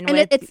in line and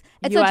with it's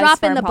a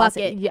drop in the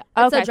bucket. Yeah.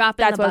 It's a drop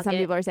in the bucket. That's what some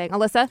people are saying.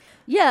 Alyssa?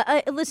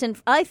 Yeah, listen,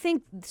 I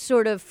think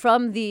sort of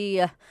from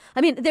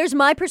there's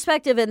my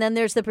perspective, and then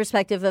there's the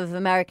perspective of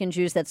American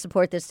Jews that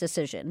support this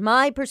decision.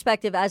 My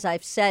perspective, as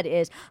I've said,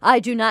 is I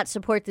do not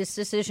support this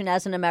decision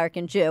as an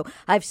American Jew.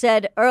 I've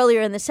said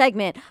earlier in the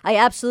segment, I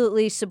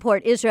absolutely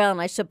support Israel,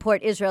 and I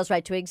support Israel's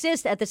right to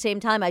exist. At the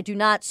same time, I do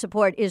not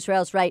support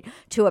Israel's right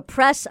to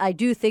oppress. I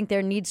do think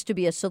there needs to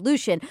be a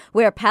solution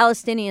where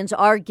Palestinians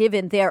are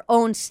given their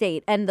own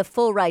state and the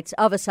full rights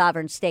of a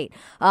sovereign state.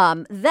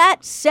 That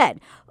said,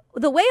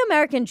 the way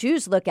American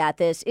Jews look at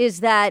this is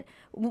that,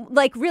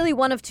 really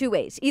one of two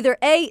ways. Either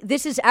A,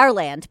 this is our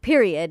land,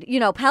 period.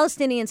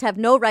 Palestinians have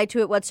no right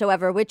to it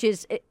whatsoever, which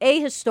is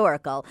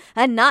ahistorical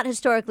and not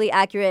historically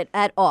accurate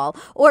at all.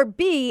 Or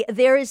B,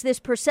 there is this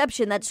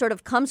perception that sort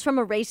of comes from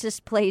a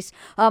racist place,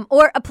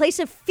 or a place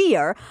of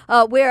fear,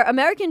 where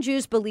American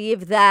Jews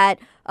believe that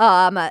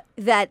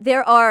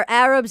there are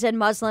Arabs and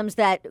Muslims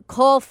that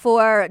call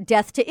for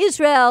death to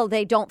Israel.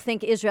 They don't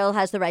think Israel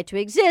has the right to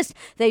exist.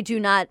 They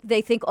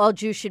think all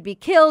Jews should be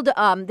killed.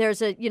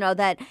 There's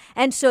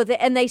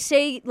and they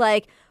say,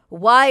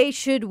 why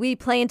should we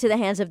play into the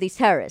hands of these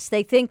terrorists?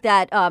 They think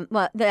that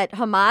that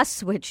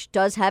Hamas, which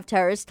does have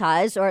terrorist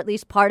ties, or at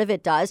least part of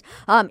it does,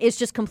 is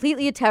just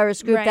completely a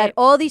terrorist group, that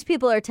all these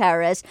people are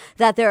terrorists,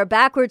 that they're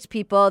backwards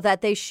people,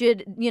 that they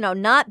should,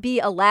 not be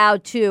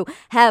allowed to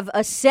have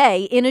a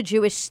say in a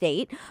Jewish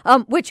state,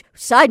 which,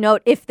 side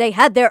note, if they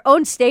had their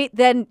own state,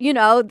 then,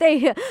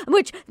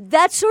 which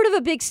that's sort of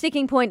a big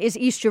sticking point is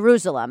East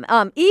Jerusalem.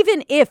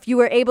 Even if you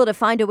were able to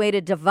find a way to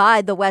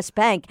divide the West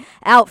Bank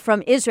out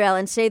from Israel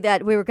and say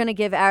that we were going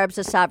to give Arabs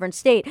a sovereign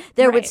state.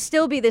 There would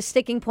still be this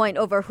sticking point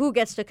over who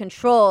gets to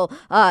control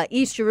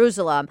East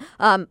Jerusalem.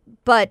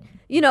 But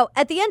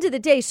at the end of the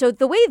day, so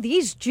the way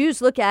these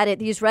Jews look at it,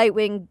 these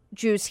right-wing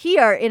Jews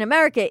here in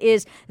America,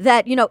 is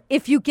that,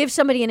 if you give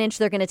somebody an inch,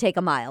 they're going to take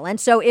a mile. And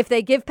so if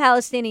they give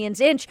Palestinians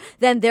inch,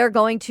 then they're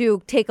going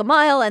to take a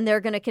mile and they're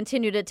going to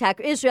continue to attack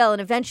Israel.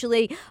 And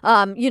eventually,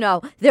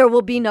 there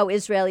will be no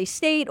Israeli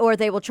state, or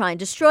they will try and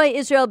destroy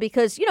Israel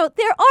because,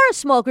 there are a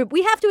small group.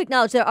 We have to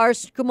acknowledge there are a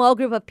small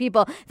group of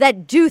people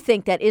that do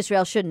think that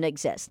Israel shouldn't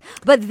exist.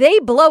 But they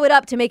blow it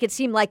up to make it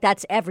seem like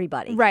that's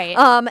everybody. Right.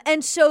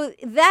 And so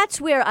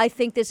that's where I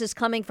think this is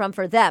coming from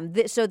for them.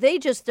 So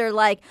they're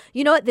like,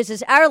 you know what, this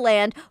is our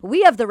land.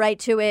 We have the right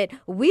to it.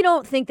 We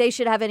don't think they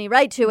should have any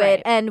right to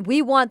it. And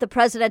we want the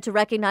president to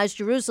recognize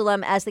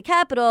Jerusalem as the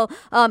capital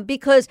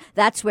because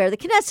that's where the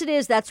Knesset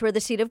is. That's where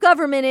the seat of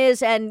government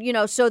is. And,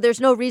 so there's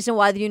no reason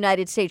why the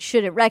United States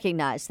shouldn't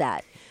recognize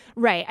that.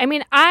 Right. I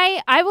mean,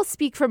 I will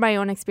speak from my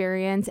own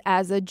experience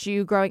as a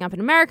Jew growing up in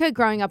America,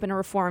 growing up in a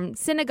Reform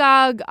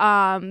synagogue,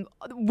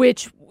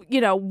 which,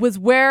 was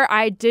where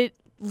I did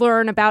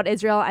learn about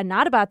Israel and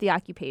not about the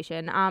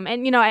occupation.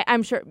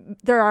 I'm sure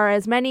there are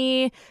as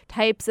many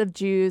types of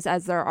Jews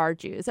as there are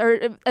Jews, or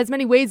as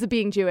many ways of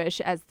being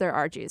Jewish as there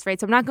are Jews, right?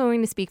 So I'm not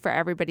going to speak for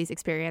everybody's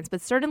experience,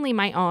 but certainly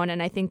my own.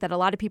 And I think that a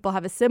lot of people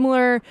have a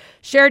similar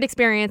shared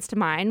experience to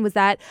mine, was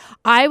that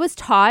I was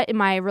taught in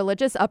my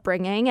religious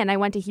upbringing, and I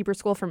went to Hebrew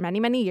school for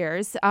many, many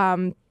years,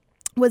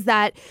 was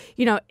that,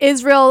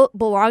 Israel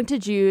belonged to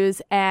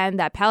Jews and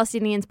that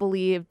Palestinians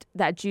believed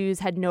that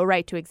Jews had no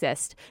right to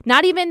exist.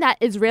 Not even that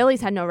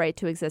Israelis had no right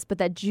to exist, but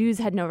that Jews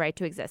had no right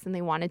to exist. And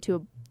they wanted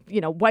to,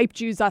 wipe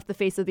Jews off the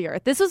face of the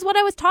earth. This was what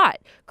I was taught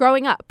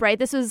growing up, right?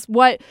 This is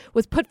what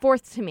was put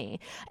forth to me.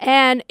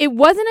 And it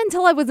wasn't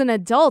until I was an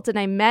adult and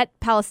I met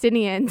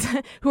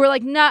Palestinians who were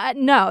like,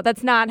 no,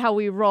 that's not how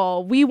we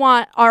roll. We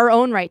want our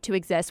own right to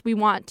exist. We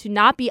want to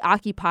not be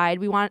occupied.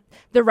 We want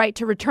the right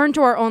to return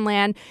to our own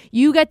land.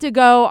 You get to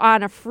go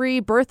on a free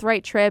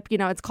birthright trip.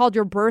 It's called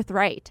your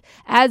birthright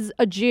as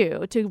a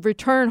Jew to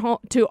return home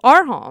to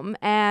our home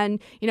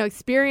and,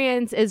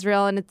 experience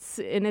Israel in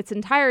its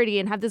entirety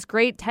and have this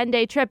great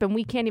 10-day trip. And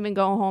we can't even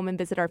go home and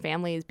visit our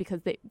families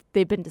because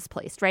they've been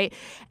displaced, right?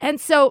 And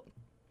so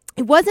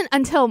it wasn't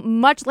until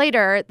much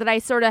later that I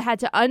sort of had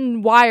to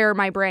unwire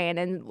my brain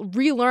and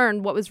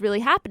relearn what was really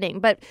happening.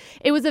 But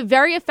it was a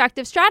very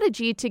effective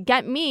strategy to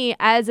get me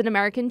as an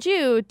American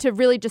Jew to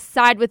really just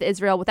side with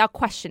Israel without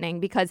questioning,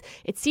 because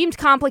it seemed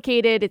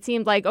complicated. It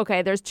seemed like,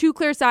 okay, there's two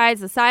clear sides,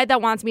 the side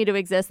that wants me to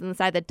exist and the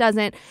side that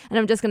doesn't. And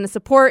I'm just going to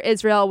support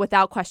Israel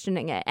without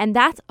questioning it. And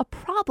that's a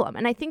problem.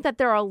 And I think that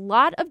there are a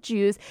lot of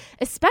Jews,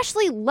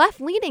 especially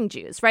left-leaning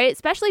Jews, right?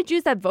 Especially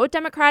Jews that vote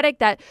Democratic,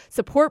 that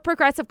support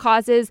progressive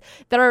causes,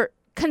 that are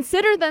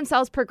consider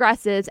themselves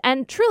progressives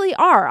and truly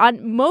are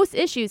on most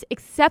issues,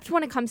 except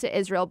when it comes to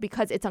Israel,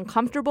 because it's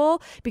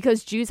uncomfortable,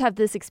 because Jews have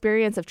this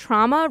experience of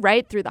trauma,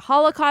 right, through the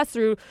Holocaust,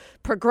 through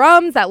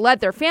pogroms that led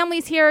their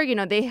families here.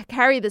 They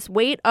carry this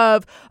weight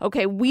of,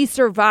 okay, we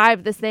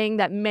survived this thing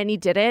that many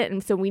didn't,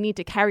 and so we need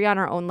to carry on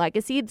our own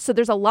legacy. So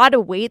there's a lot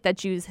of weight that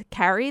Jews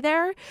carry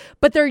there,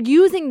 but they're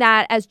using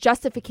that as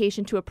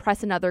justification to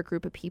oppress another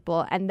group of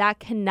people, and that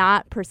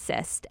cannot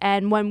persist.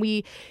 And when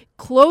we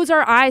close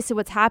our eyes to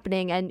what's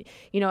happening and,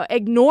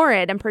 ignore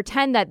it and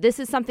pretend that this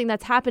is something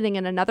that's happening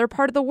in another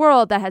part of the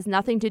world that has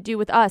nothing to do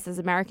with us as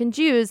American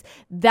Jews,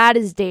 that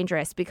is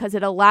dangerous, because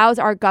it allows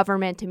our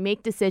government to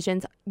make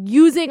decisions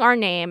using our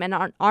name and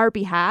on our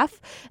behalf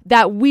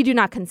that we do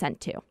not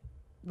consent to.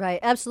 Right.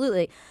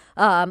 Absolutely.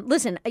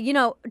 Listen,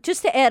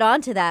 just to add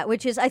on to that,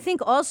 which is, I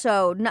think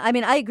also,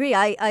 I agree.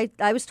 I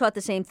was taught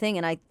the same thing,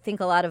 and I think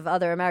a lot of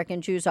other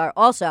American Jews are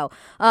also.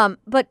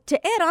 But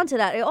to add on to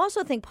that, I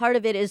also think part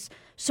of it is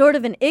sort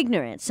of an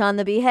ignorance on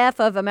the behalf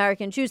of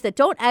American Jews that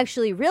don't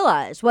actually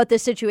realize what the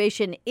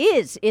situation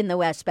is in the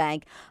West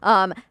Bank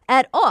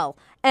at all.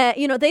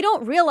 They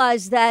don't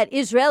realize that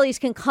Israelis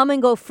can come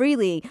and go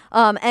freely,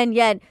 and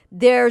yet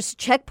there's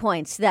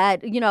checkpoints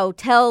that,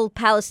 tell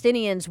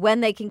Palestinians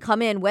when they can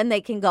come in, when they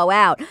can go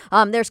out.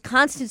 There's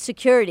constant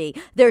security.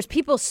 There's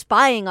people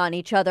spying on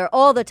each other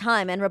all the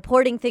time and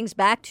reporting things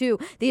back to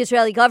the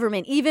Israeli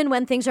government, even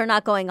when things are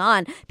not going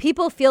on.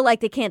 People feel like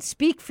they can't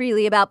speak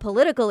freely about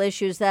political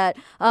issues that,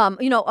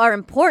 are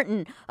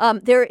important.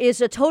 There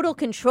is a total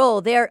control.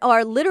 There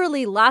are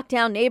literally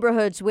lockdown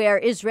neighborhoods where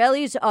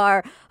Israelis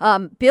are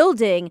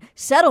building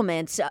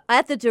settlements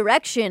at the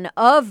direction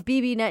of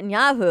Bibi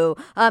Netanyahu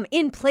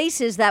in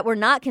places that were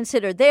not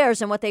considered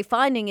theirs. And what they're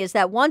finding is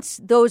that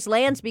once those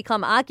lands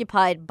become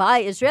occupied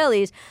by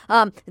Israelis,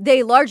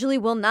 they largely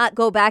will not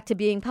go back to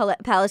being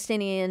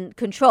Palestinian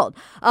controlled.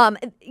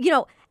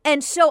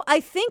 And so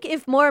I think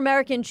if more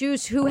American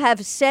Jews who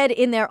have said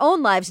in their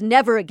own lives,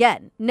 never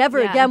again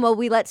will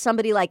we let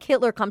somebody like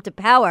Hitler come to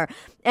power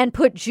and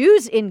put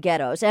Jews in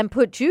ghettos and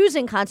put Jews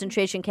in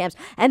concentration camps,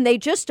 and they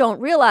just don't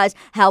realize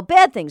how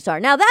bad things are.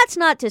 Now, that's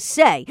not to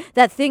say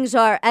that things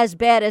are as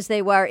bad as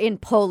they were in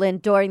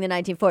Poland during the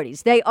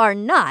 1940s. They are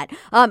not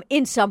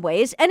in some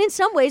ways, and in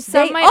some ways they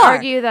are. Some might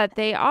argue that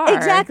they are.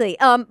 Exactly.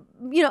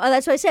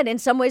 that's what I said. In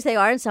some ways they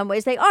are, in some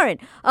ways they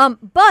aren't.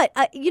 But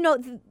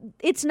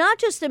it's not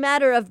just a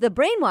matter of the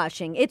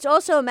brainwashing. It's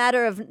also a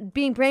matter of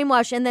being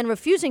brainwashed and then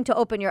refusing to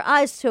open your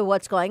eyes to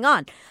what's going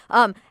on.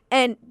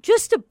 And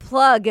just to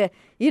plug, I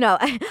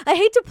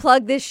hate to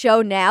plug this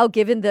show now,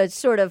 given the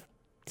sort of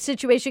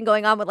situation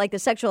going on with like the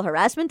sexual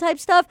harassment type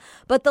stuff,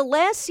 but the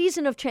last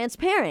season of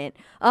Transparent,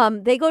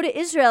 they go to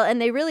Israel and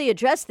they really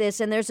address this,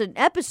 and there's an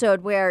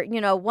episode where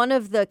one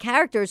of the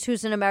characters,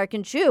 who's an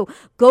American Jew,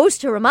 goes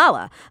to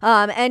Ramallah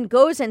and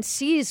goes and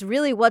sees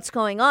really what's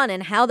going on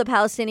and how the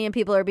Palestinian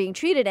people are being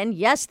treated. And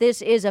yes,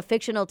 this is a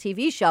fictional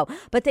TV show,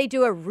 but they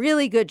do a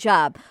really good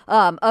job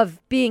of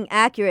being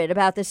accurate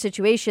about the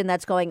situation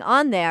that's going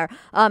on there.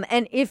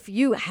 And if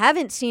you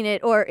haven't seen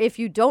it, or if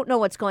you don't know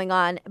what's going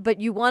on,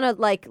 but you want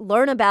to like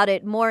learn about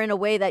it more in a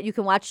way that you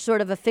can watch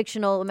sort of a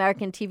fictional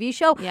American TV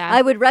show,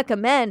 I would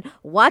recommend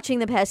watching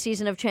the past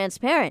season of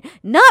Transparent,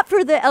 not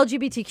for the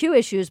LGBTQ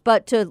issues,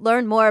 but to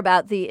learn more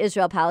about the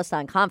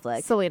Israel-Palestine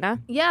conflict.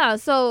 Selena? Yeah,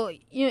 so,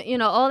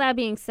 all that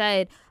being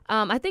said,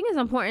 I think it's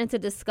important to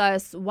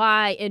discuss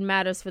why it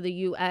matters for the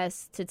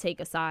U.S. to take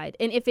a side,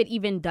 and if it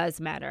even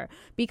does matter.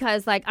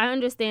 Because, I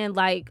understand,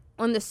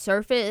 on the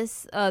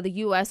surface, the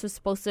U.S. was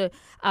supposed to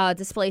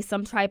display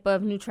some type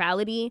of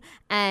neutrality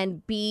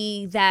and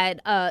be that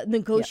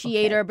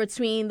negotiator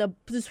between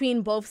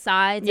both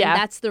sides. Yeah. And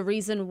that's the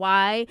reason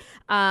why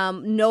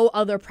no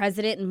other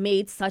president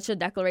made such a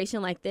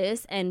declaration like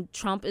this. And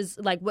Trump is,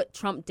 what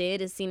Trump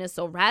did is seen as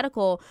so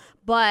radical.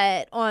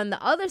 But on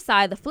the other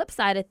side, the flip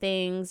side of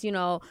things,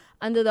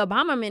 under the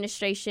Obama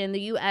administration,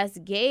 the U.S.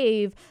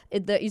 gave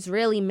the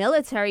Israeli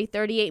military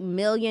 $38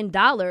 million.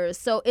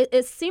 So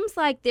it seems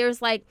like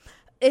there's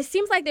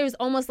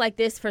almost like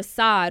this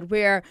facade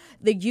where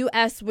the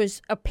U.S.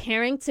 was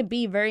appearing to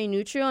be very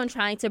neutral and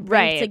trying to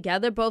bring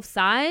together both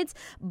sides.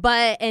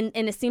 But and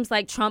it seems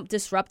like Trump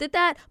disrupted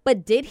that.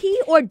 But did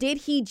he, or did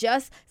he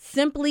just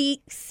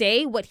simply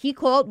say what he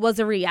called was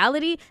a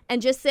reality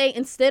and just say,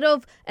 instead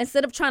of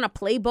trying to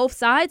play both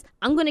sides,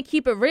 I'm going to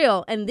keep it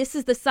real. And this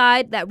is the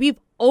side that we've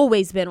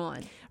always been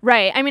on.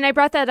 Right. I mean, I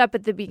brought that up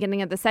at the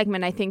beginning of the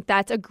segment. I think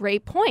that's a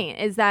great point,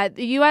 is that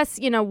the U.S.,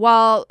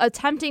 while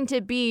attempting to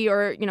be,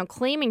 or,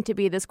 claiming to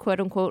be this quote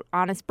unquote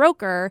honest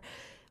broker,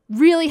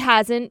 really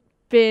hasn't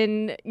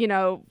been,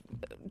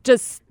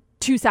 just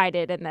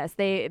two-sided in this.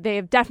 They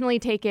have definitely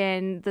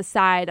taken the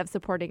side of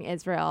supporting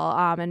Israel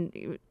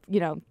and,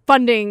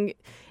 funding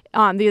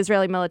the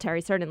Israeli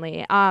military,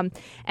 certainly.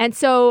 And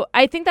so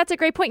I think that's a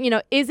great point.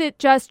 Is it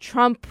just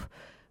Trump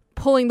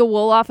pulling the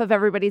wool off of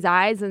everybody's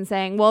eyes and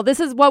saying, well, this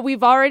is what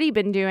we've already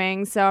been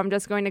doing, so I'm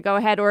just going to go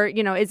ahead? Or,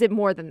 is it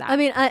more than that? I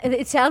mean,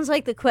 it sounds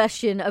like the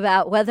question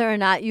about whether or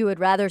not you would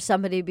rather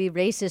somebody be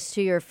racist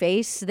to your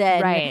face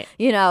than,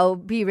 be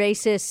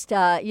racist,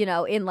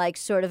 in like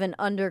sort of an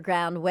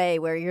underground way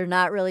where you're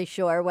not really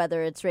sure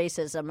whether it's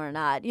racism or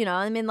not.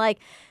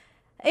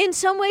 In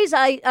some ways,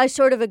 I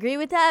sort of agree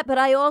with that, but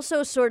I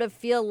also sort of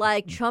feel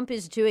like Trump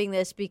is doing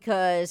this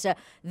because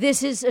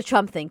this is a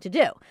Trump thing to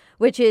do,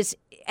 which is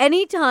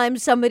anytime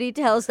somebody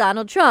tells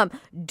Donald Trump,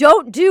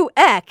 don't do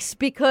X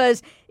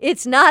because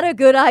it's not a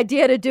good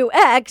idea to do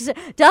X,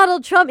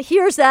 Donald Trump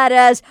hears that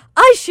as,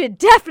 I should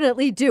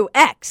definitely do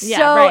X. Yeah,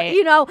 so,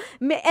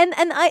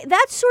 right.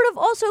 That sort of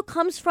also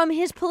comes from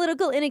his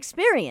political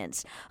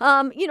inexperience.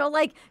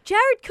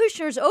 Jared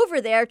Kushner's over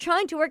there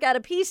trying to work out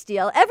a peace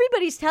deal.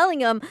 Everybody's telling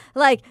him,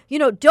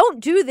 don't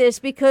do this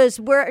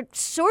because we're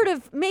sort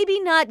of maybe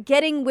not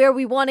getting where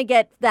we want to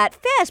get that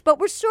fast, but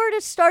we're sort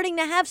of starting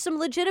to have some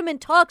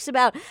legitimate talks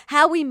about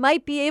how we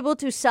might be able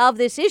to solve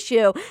this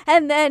issue.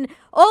 And then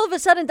all of a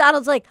sudden,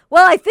 Donald's like,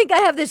 well, I think I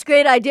have this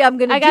great idea. I'm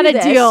going to do this. I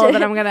got a deal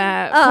that I'm going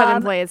to put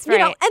in place.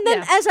 Right. And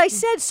then, as I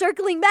said,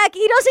 circling back,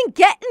 he doesn't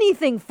get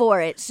anything for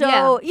it.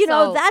 So,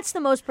 that's the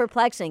most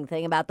perplexing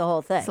thing about the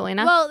whole thing.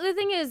 Selena? Well, the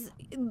thing is,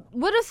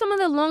 what are some of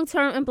the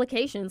long-term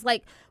implications?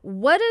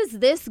 What is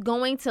this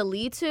going to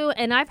lead to?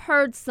 And I've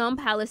heard some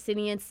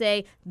Palestinians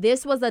say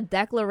this was a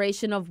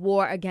declaration of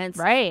war against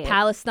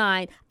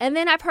Palestine. And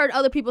then I've heard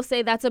other people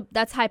say that's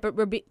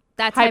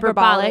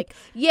hyperbolic.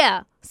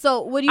 Yeah.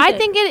 So what do you think? I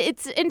think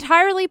it's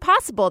entirely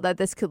possible that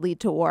this could lead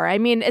to war. I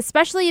mean,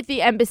 especially if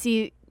the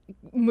embassy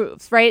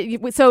moves,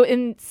 right? So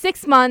in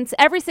 6 months,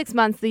 every 6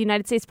 months, the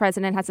United States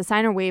president has to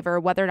sign a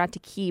waiver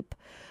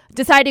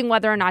deciding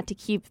whether or not to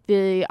keep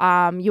the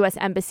U.S.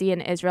 embassy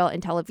in Israel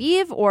in Tel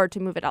Aviv or to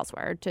move it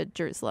elsewhere to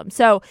Jerusalem.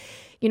 So,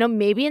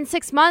 maybe in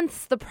 6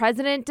 months, the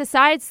president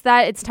decides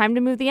that it's time to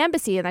move the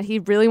embassy and that he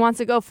really wants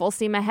to go full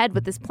steam ahead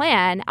with this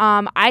plan.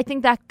 I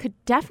think that could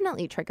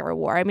definitely trigger a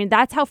war. I mean,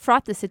 that's how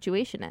fraught the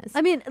situation is.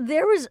 I mean,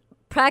 there was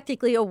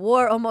practically a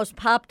war almost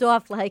popped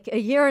off like a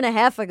year and a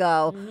half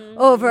ago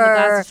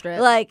over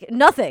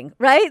nothing,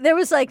 right? There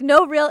was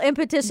no real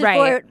impetus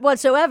for it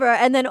whatsoever.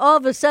 And then all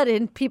of a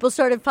sudden people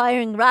started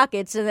firing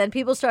rockets, and then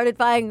people started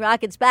firing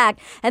rockets back.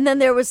 And then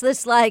there was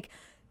this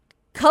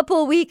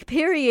couple week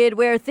period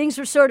where things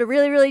were sort of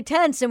really, really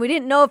tense, and we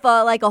didn't know if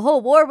a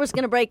whole war was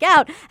going to break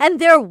out, and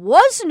there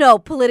was no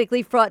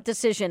politically fraught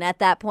decision at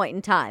that point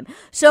in time.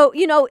 So,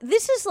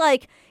 this is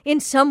in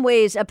some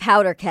ways a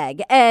powder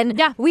keg,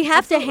 and we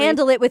have to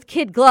handle it with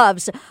kid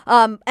gloves.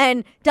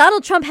 And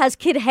Donald Trump has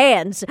kid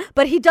hands,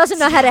 but he doesn't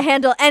know how to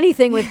handle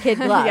anything with kid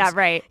gloves. Yeah,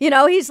 right. You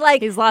know, he's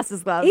lost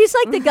his gloves. He's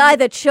like the guy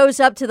that shows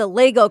up to the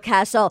Lego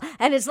castle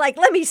and is like,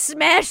 let me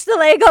smash the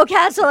Lego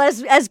castle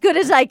as good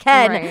as I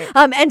can,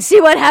 and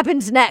see what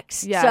happens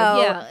next.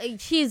 Yeah.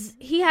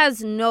 He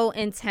has no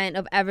intent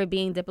of ever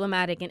being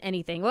diplomatic in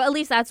anything. Well, at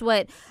least that's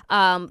what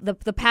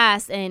the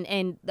past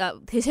and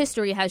his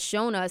history has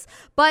shown us.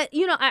 But,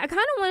 you know, I kind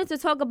of wanted to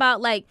talk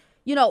about, like,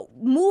 you know,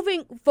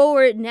 moving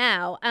forward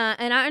now,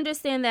 and I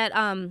understand that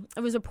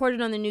it was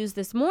reported on the news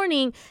this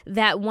morning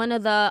that one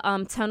of the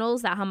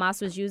tunnels that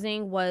Hamas was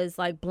using was,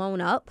 like,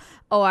 blown up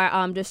or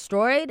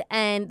destroyed.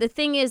 And the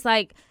thing is,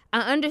 like,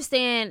 I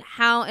understand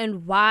how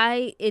and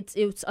why it's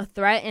a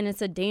threat and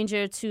it's a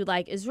danger to,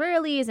 like,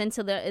 Israelis and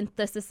to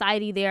the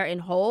society there in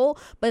whole.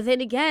 But then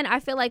again, I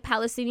feel like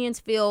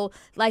Palestinians feel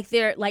like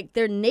they're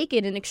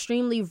naked and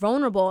extremely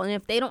vulnerable. And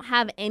if they don't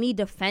have any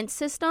defense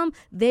system,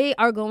 they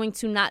are going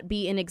to not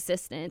be in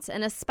existence.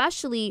 And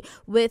especially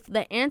with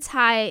the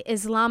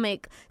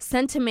anti-Islamic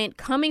sentiment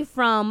coming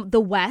from the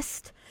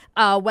West,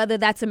 whether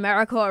that's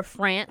America or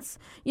France,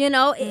 you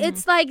know,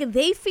 it's like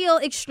they feel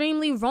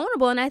extremely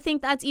vulnerable. And I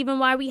think that's even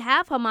why we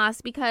have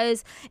Hamas,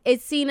 because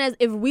it's seen as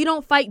if we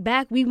don't fight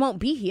back, we won't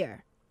be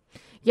here.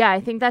 Yeah,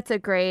 I think that's a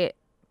great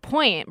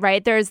point,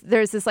 right? There's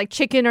this like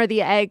chicken or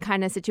the egg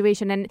kind of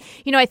situation. And,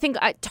 you know, I think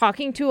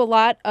talking to a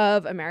lot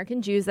of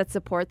American Jews that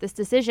support this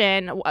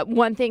decision,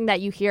 one thing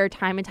that you hear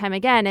time and time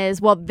again is,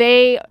 well,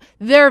 they're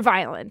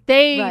violent.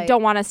 They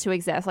don't want us to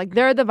exist. Like,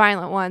 they're the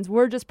violent ones.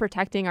 We're just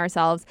protecting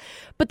ourselves.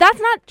 But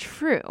that's not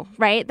true,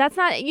 right? That's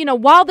not, you know,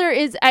 while there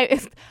is,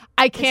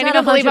 I can't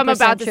even believe I'm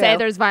about to say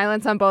there's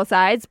violence on both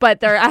sides, but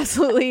they're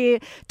absolutely,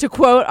 to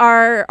quote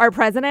our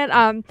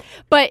president.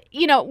 But,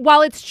 you know,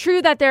 while it's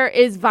true that there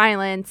is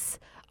violence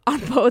on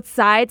both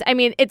sides, I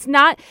mean, it's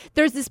not,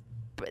 there's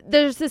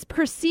this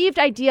perceived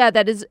idea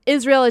that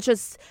Israel is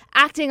just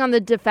acting on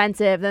the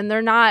defensive and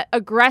they're not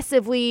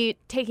aggressively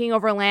taking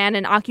over land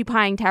and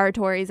occupying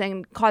territories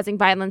and causing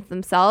violence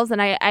themselves.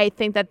 And I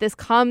think that this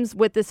comes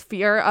with this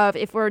fear of,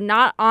 if we're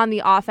not on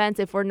the offense,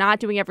 if we're not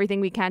doing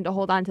everything we can to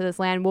hold on to this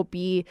land, we'll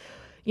be,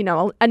 you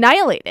know,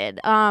 annihilated.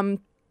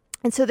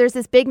 And so there's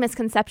this big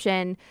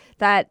misconception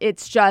that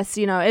it's just,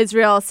 you know,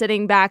 Israel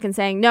sitting back and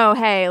saying, no,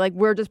 hey, like,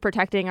 we're just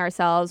protecting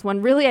ourselves,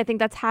 when really I think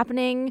that's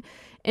happening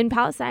in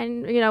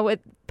Palestine, you know, with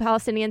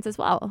Palestinians as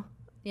well.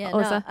 Yeah,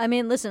 no, I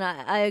mean, listen,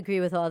 I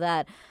agree with all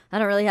that. I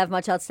don't really have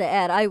much else to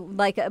add.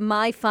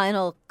 My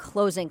final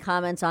closing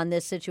comments on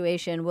this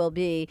situation will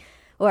be,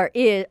 are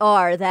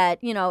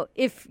that, you know,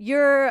 if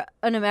you're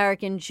an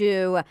American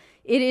Jew,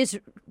 it is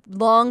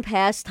long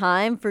past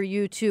time for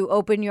you to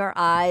open your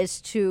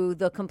eyes to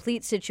the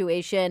complete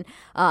situation.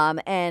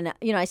 And,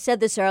 you know, I said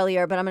this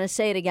earlier, but I'm going to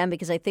say it again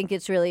because I think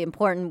it's really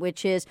important,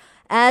 which is,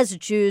 as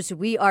Jews,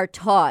 we are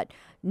taught,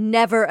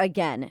 never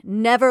again.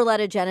 Never let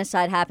a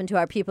genocide happen to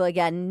our people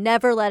again.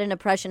 Never let an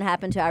oppression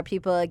happen to our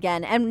people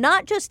again. And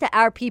not just to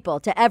our people,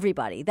 to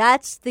everybody.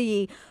 That's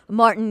the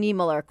Martin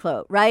Niemöller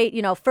quote, right?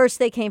 You know, first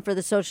they came for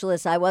the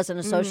socialists. I wasn't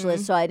a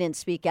socialist, so I didn't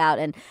speak out.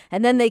 And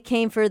then they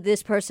came for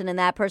this person and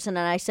that person,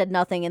 and I said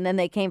nothing. And then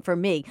they came for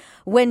me.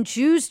 When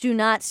Jews do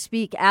not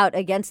speak out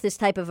against this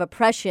type of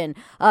oppression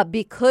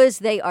because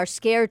they are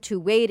scared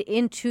to wade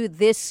into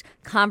this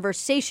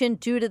conversation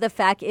due to the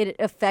fact it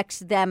affects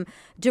them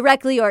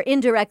directly or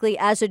indirectly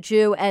as a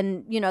Jew,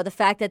 and, you know, the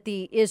fact that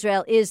the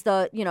Israel is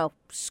the, you know,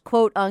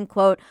 quote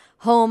unquote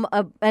home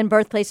and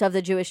birthplace of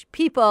the Jewish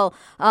people,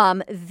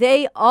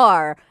 they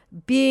are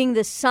being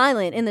the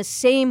silent in the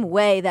same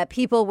way that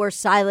people were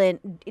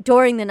silent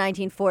during the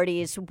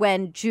 1940s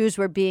when Jews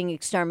were being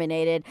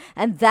exterminated,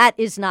 and that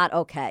is not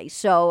okay.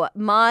 So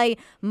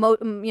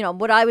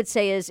what I would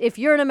say is, if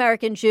you're an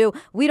American Jew,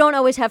 we don't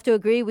always have to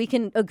agree. We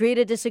can agree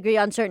to disagree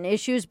on certain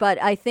issues, but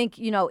I think,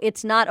 you know,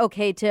 it's not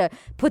okay to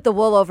put the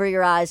wool over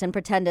your eyes and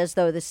pretend as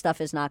though this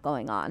stuff is not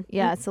going on.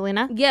 Yeah,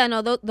 Selena? Yeah,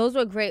 no, those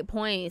were great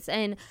points.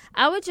 And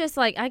I would just,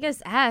 like, I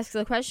guess ask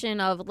the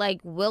question of,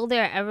 like, will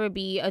there ever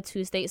be a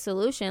two-state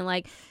solution?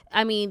 Like,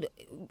 I mean,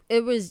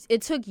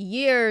 it took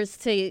years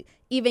to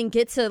even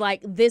get to,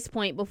 like, this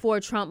point before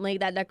Trump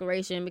made that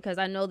declaration, because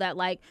I know that,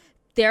 like,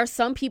 there are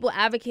some people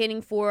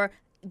advocating for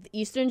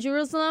Eastern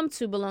Jerusalem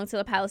to belong to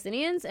the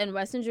Palestinians and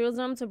Western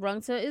Jerusalem to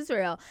belong to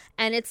Israel.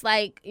 And it's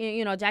like,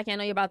 you know, Jaqi, I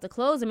know you're about to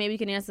close, and maybe you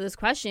can answer this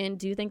question.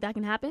 Do you think that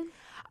can happen?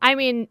 I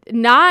mean,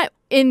 not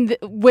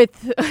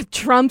with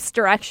Trump's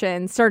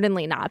direction,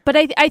 certainly not. But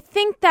I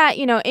think that,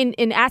 you know,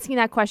 in asking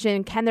that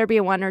question, can there be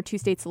a one or two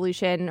state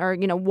solution, or,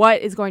 you know,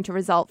 what is going to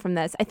result from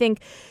this? I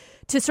think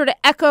to sort of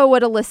echo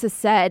what Ilyssa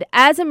said,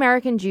 as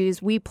American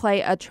Jews, we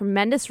play a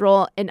tremendous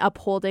role in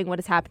upholding what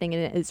is happening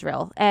in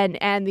Israel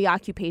and the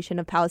occupation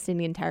of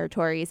Palestinian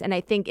territories. And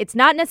I think it's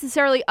not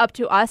necessarily up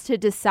to us to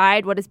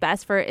decide what is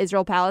best for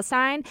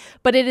Israel-Palestine,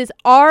 but it is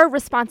our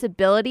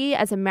responsibility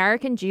as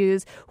American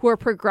Jews who are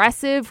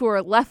progressive, who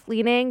are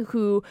left-leaning,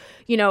 who,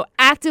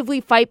 actively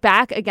fight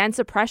back against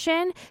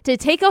oppression, to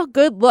take a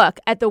good look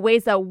at the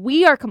ways that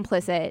we are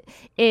complicit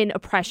in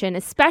oppression,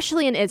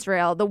 especially in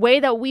Israel, the way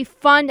that we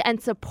fund and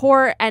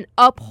support and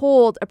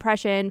uphold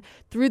oppression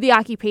through the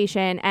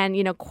occupation, and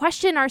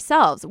question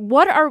ourselves.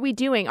 What are we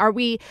doing? Are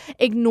we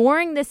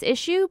ignoring this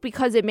issue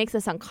because it makes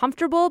us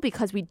uncomfortable,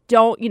 because we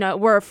don't,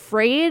 we're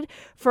afraid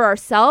for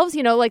ourselves?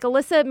 Like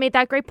Ilyssa made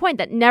that great point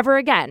that never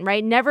again,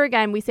 right? Never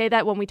again. We say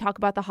that when we talk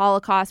about the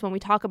Holocaust, when we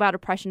talk about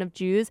oppression of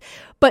Jews,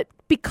 but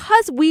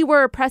because we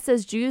were oppressed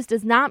as Jews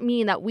does not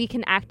mean that we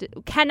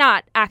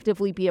cannot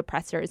actively be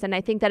oppressors. And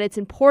I think that it's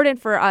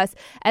important for us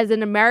as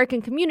an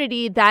American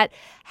community that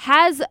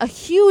has a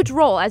huge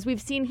role, as we've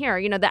seen here.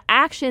 The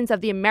actions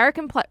of the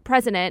American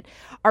president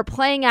are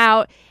playing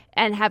out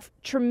and have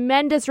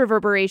tremendous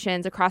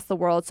reverberations across the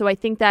world. So I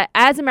think that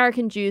as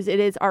American Jews,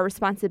 it is our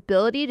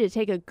responsibility to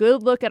take a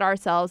good look at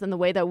ourselves and the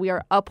way that we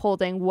are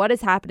upholding what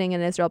is happening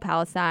in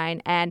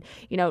Israel-Palestine and,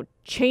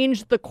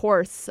 change the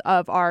course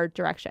of our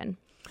direction.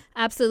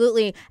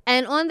 Absolutely.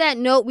 And on that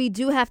note, we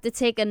do have to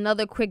take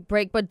another quick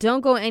break, but don't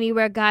go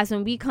anywhere, guys.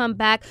 When we come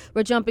back,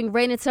 we're jumping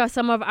right into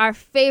some of our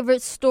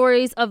favorite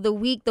stories of the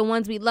week, the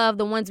ones we love,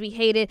 the ones we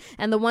hated,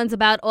 and the ones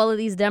about all of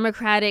these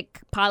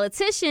Democratic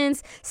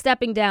politicians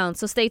stepping down.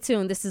 So stay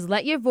tuned. This is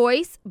Let Your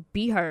Voice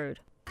Be Heard.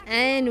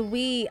 And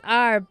we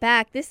are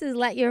back. This is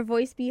Let Your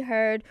Voice Be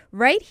Heard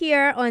right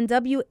here on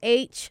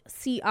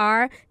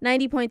WHCR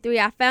 90.3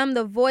 FM,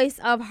 the voice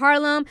of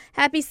Harlem.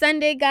 Happy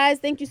Sunday, guys.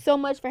 Thank you so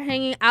much for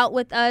hanging out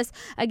with us.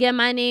 Again,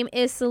 my name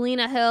is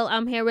Selena Hill.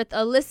 I'm here with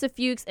Ilyssa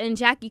Fuchs and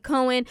Jaqi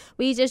Cohen.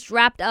 We just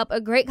wrapped up a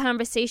great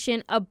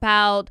conversation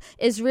about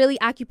Israeli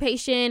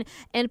occupation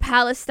in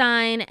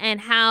Palestine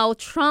and how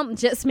Trump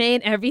just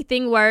made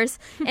everything worse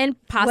and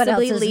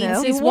possibly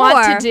lead to war.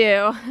 What to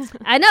do.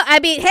 I know.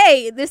 I mean,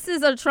 hey, this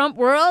is a Trump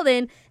world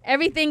and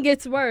everything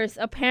gets worse,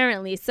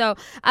 apparently. So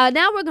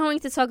now we're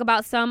going to talk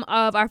about some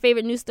of our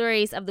favorite news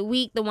stories of the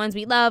week, the ones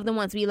we love, the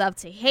ones we love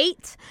to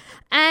hate.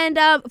 And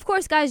of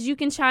course, guys, you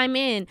can chime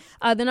in.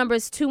 The number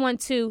is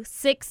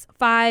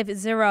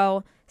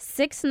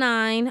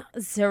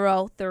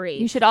 212-650-6903.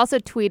 You should also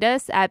tweet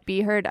us at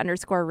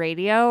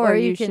BeHeard_radio, or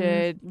you can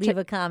should leave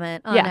a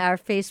comment on our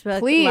Facebook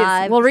Please,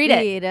 Live we'll read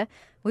feed.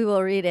 We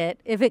will read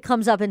it. If it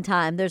comes up in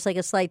time, there's like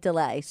a slight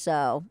delay.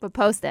 But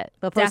post it.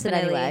 But post it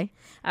anyway.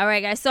 All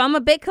right, guys. So I'm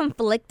a bit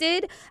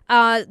conflicted.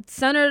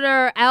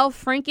 Senator Al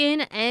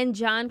Franken and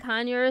John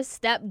Conyers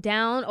stepped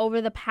down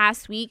over the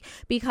past week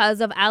because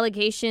of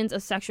allegations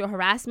of sexual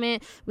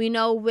harassment. We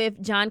know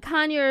with John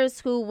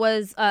Conyers, who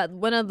was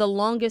one of the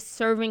longest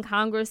serving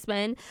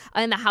congressmen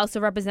in the House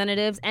of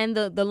Representatives and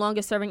the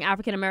longest serving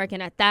African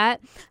American at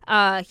that.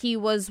 He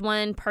was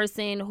one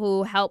person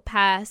who helped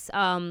pass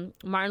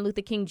Martin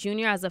Luther King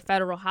Jr. as a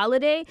federal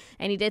holiday,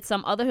 and he did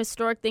some other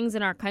historic things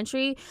in our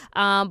country.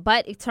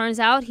 But it turns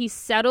out he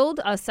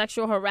settled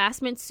sexual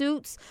harassment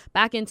suits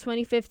back in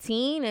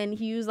 2015, and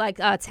he used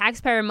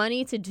taxpayer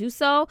money to do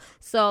so.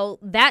 So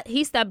that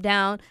he stepped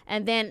down,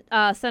 and then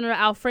Senator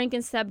Al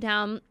Franken stepped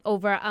down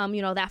over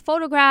that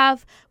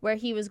photograph where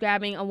he was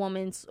grabbing a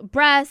woman's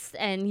breast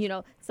and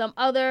some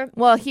other.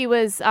 Well, he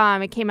was.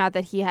 It came out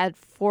that he had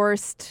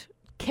forcibly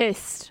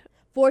kissed.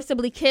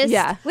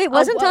 Yeah. Wait,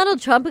 wasn't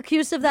Donald Trump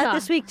accused of that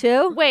this week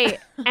too? Wait,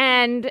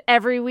 and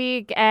every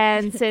week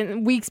and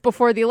since weeks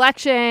before the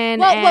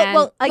election.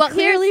 I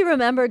clearly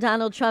remember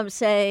Donald Trump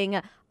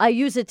saying, I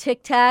use a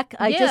Tic Tac.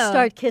 I just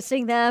start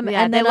kissing them.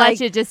 Yeah, and then they let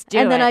you just do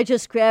it. And then I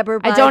just grab her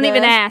by I don't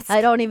even ask. I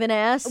don't even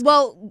ask.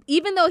 Well,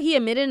 even though he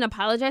admitted and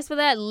apologized for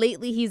that,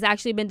 lately he's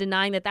actually been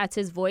denying that that's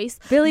his voice.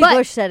 Billy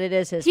Bush said it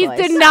is his voice.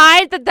 He's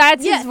denied that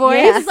that's his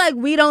voice? He's like,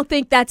 we don't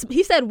think that's...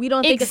 He said, we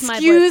don't think it's my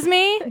voice. Excuse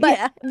me?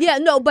 But,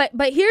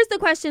 but here's the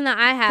question that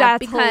I have.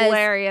 That's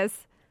hilarious.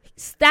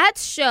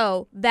 Stats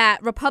show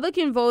that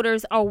Republican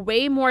voters are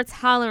way more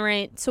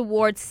tolerant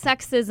towards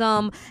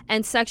sexism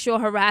and sexual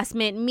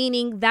harassment,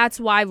 meaning that's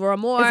why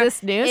Ramore is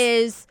this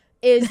news?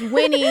 Is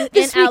winning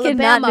in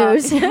Alabama. Not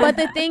news. But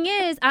the thing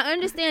is, I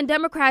understand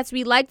Democrats,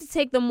 we like to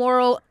take the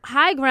moral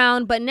high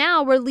ground, but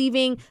now we're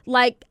leaving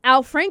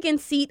Al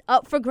Franken's seat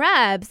up for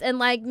grabs. And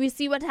we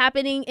see what's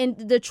happening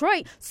in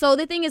Detroit. So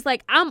the thing is,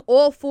 I'm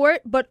all for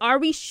it, but are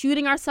we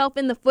shooting ourselves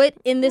in the foot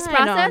in this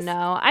process? I don't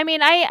know. I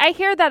mean, I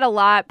hear that a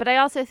lot, but I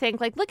also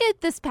think look at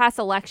this past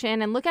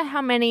election and look at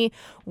how many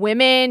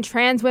women,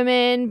 trans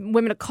women,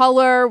 women of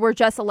color were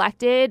just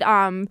elected.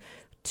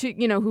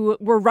 who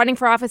were running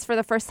for office for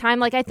the first time.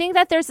 Like, I think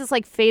that there's this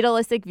like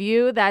fatalistic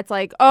view that's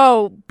like,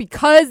 oh,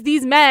 because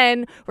these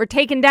men were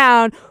taken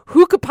down,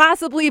 who could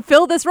possibly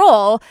fill this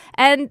role?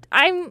 And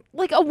I'm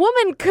like, a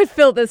woman could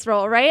fill this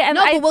role, right? And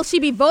but will she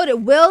be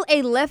voted? Will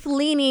a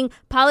left-leaning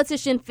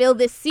politician fill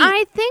this seat?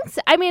 I think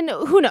so. I mean,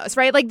 who knows,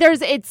 right? Like,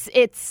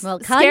 it's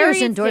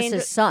Conyers endorsed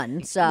his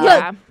son, so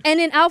Look, and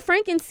in Al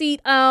Franken's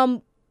seat,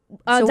 Donald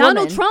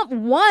Trump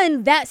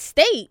won that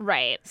state,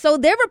 right? So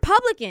they're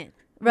Republican.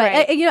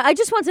 Right. I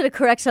just wanted to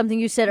correct something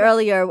you said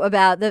earlier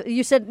about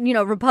you said,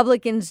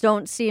 Republicans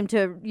don't seem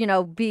to,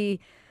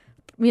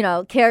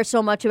 care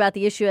so much about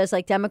the issue as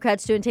like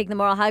Democrats do and take the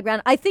moral high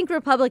ground. I think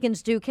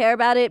Republicans do care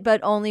about it,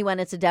 but only when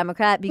it's a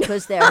Democrat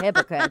because they're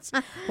hypocrites.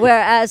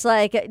 Whereas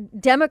like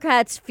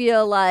Democrats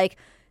feel like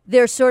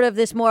there's sort of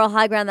this moral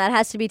high ground that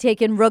has to be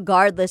taken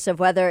regardless of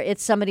whether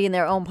it's somebody in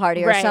their own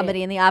party or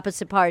somebody in the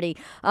opposite party.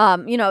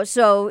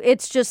 So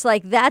it's just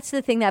like that's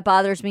the thing that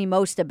bothers me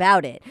most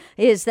about it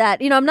is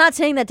that, I'm not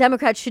saying that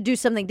Democrats should do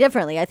something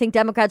differently. I think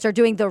Democrats are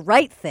doing the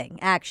right thing,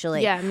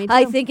 actually. Yeah, me too.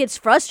 I think it's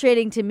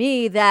frustrating to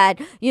me that,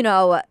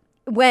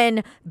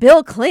 when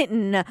Bill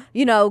Clinton,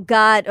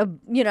 got a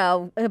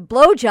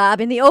blowjob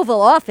in the Oval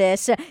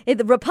Office,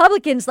 the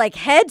Republicans' like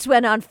heads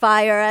went on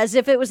fire as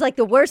if it was like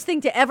the worst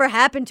thing to ever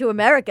happen to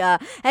America.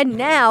 And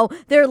now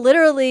they're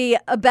literally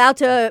about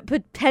to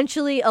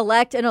potentially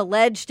elect an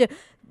alleged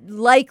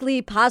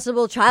likely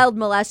possible child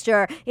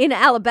molester in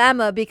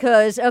Alabama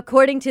because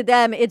according to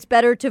them it's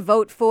better to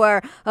vote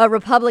for a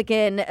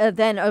Republican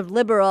than a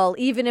liberal,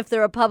 even if the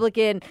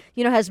Republican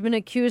has been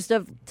accused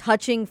of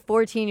touching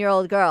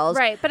 14-year-old girls.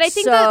 Right, but I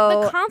think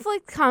the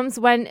conflict comes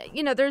when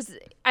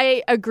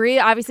I agree,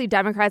 obviously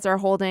Democrats are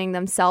holding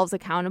themselves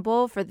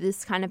accountable for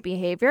this kind of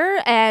behavior,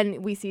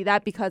 and we see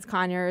that because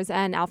Conyers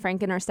and Al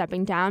Franken are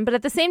stepping down. But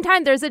at the same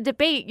time, there's a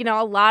debate.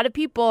 A lot of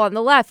people on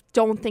the left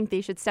don't think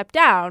they should step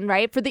down,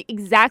 right? For the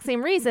exact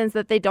same reasons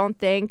that they don't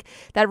think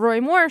that Roy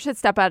Moore should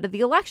step out of the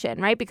election,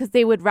 right? Because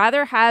they would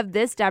rather have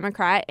this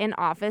Democrat in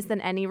office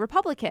than any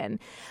Republican.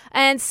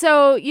 And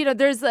so,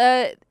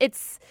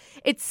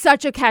 it's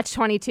such a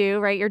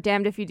catch-22, right? You're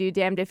damned if you do,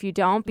 damned if you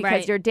don't,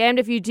 because you're damned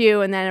if you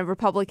do, and then a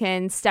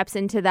Republican steps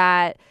into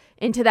that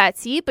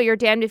seat, but you're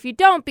damned if you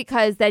don't,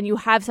 because then you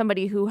have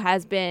somebody who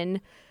has been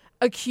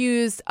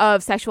accused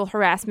of sexual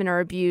harassment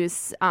or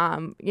abuse,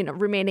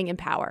 remaining in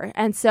power.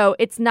 And so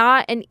it's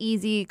not an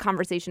easy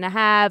conversation to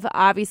have.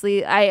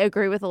 Obviously, I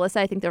agree with Ilyssa.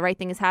 I think the right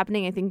thing is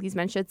happening. I think these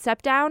men should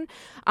step down.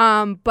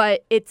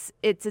 But it's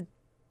a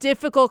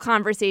difficult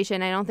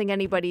conversation. I don't think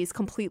anybody's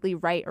completely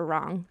right or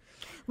wrong.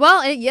 Well,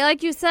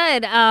 like you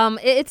said,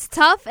 it's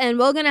tough, and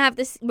we're gonna have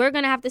to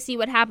see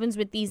what happens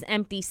with these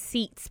empty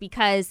seats,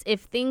 because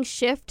if things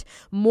shift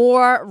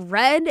more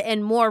red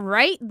and more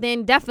right,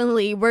 then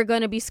definitely we're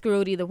gonna be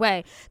screwed either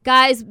way.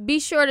 Guys, be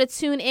sure to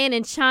tune in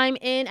and chime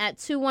in at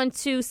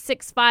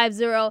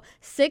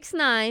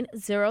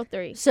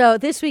 212-650-6903. So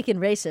this week in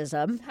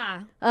racism,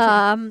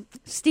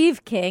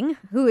 Steve King,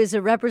 who is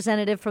a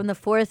representative from the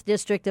 4th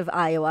District of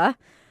Iowa,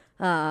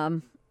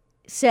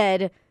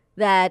 said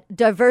that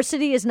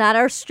diversity is not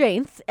our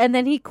strength. And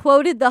then he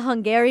quoted the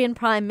Hungarian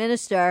prime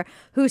minister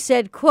who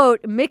said,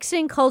 quote,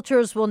 mixing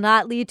cultures will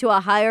not lead to a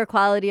higher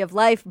quality of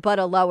life, but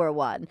a lower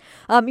one.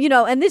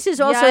 And this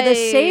is also the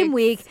same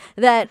week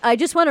that I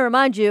just want to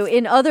remind you,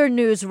 in other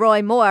news,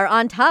 Roy Moore,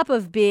 on top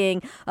of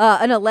being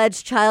an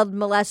alleged child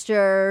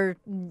molester,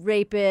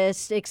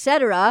 rapist,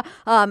 etc.,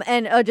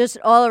 and just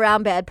all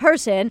around bad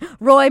person,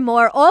 Roy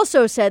Moore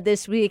also said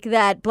this week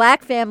that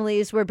black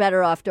families were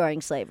better off during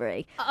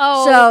slavery.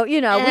 Oh, so,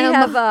 we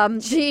have,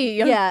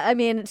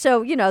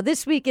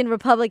 this week in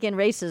Republican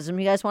racism,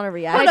 you guys want to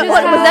react to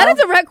that? Was that a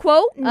direct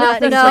quote? No,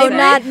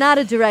 not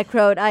a direct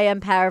quote. I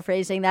am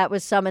paraphrasing. That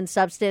was some in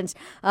substance.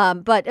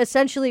 But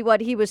essentially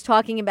what he was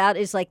talking about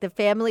is like the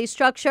family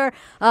structure,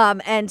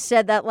 and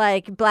said that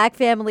like black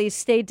families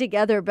stayed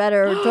together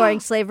better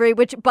during slavery,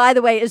 which, by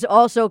the way, is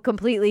also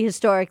completely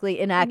historically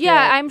inaccurate.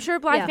 Yeah, I'm sure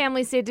black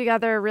families stayed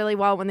together really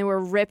well when they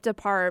were ripped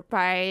apart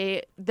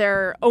by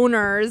their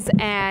owners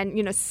and,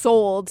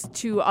 sold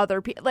to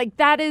other people. Like,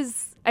 that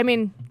is,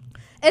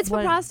 it's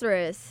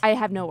preposterous. I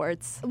have no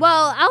words.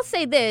 Well, I'll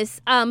say this.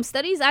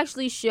 Studies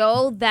actually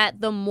show that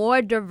the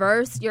more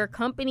diverse your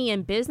company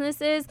and business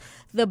is,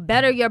 the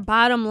better your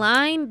bottom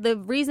line. The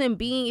reason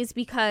being is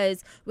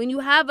because when you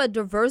have a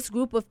diverse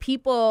group of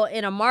people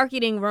in a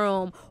marketing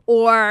room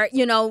or,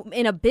 in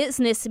a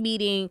business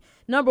meeting,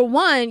 number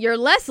one, you're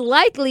less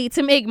likely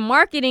to make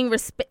marketing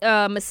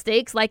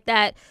mistakes like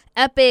that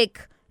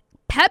epic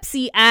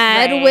Pepsi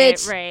ad,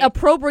 which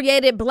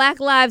appropriated Black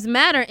Lives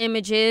Matter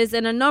images,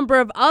 and a number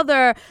of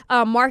other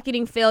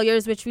marketing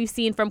failures, which we've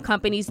seen from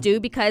companies do.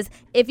 Because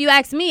if you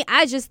ask me,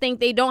 I just think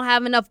they don't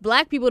have enough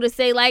black people to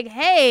say, like,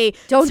 hey,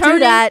 don't do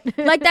that.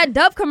 Like that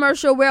Dove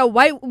commercial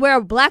where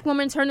a black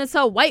woman turned into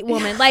a white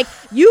woman. Like,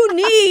 you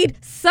need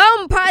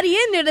somebody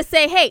in there to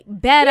say, hey,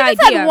 bad idea.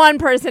 Just had one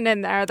person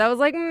in there that was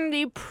like,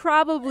 you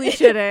probably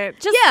shouldn't.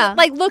 Just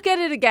look at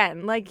it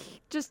again. Like,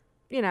 just,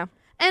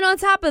 And on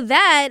top of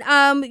that,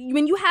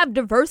 when you have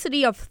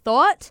diversity of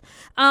thought,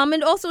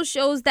 it also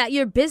shows that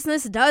your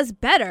business does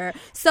better.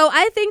 So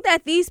I think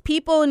that these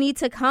people need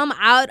to come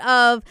out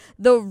of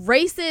the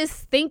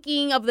racist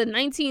thinking of the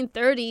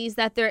 1930s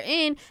that they're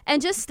in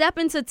and just step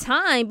into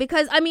time.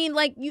 Because, I mean,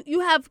 like, you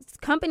have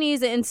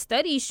companies and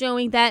studies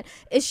showing that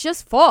it's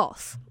just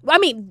false. I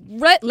mean,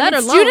 let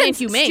alone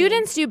inhumane.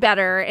 Students do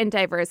better in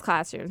diverse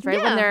classrooms, right?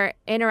 Yeah. When they're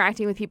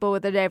interacting with people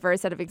with a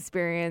diverse set of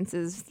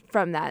experiences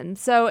from them.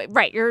 So,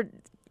 right,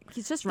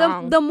 he's just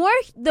wrong. The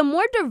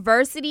more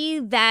diversity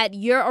that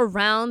you're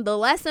around, the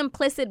less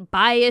implicit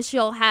bias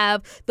you'll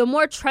have, the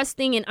more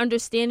trusting and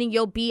understanding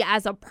you'll be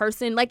as a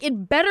person. Like,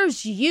 it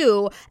betters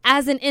you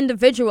as an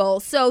individual.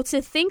 So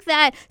to think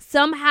that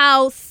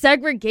somehow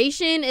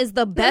segregation is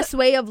the best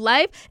way of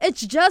life,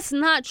 it's just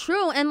not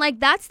true. And like,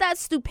 that's that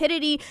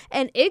stupidity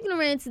and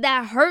ignorance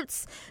that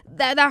hurts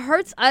that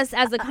hurts us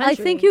as a country. I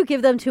think you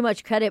give them too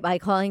much credit by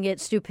calling it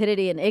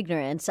stupidity and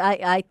ignorance.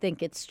 I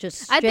think it's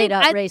just straight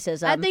up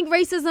racism. I think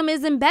racism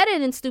is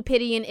embedded in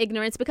stupidity and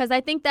ignorance, because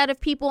I think that if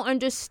people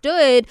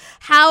understood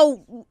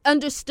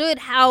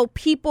how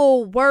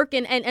people work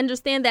and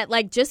understand that,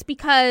 like, just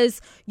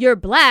because you're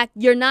black,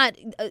 you're not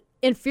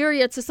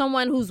inferior to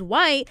someone who's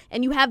white,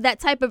 and you have that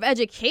type of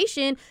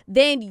education,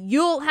 then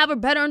you'll have a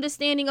better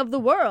understanding of the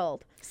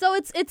world. So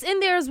it's in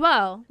there as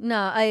well. No,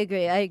 I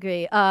agree.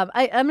 I'm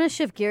going to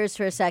shift gears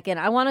for a second.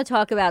 I want to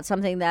talk about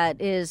something that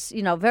is,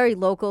 very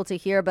local to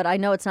here, but I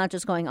know it's not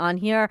just going on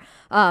here.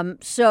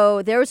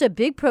 So there was a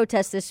big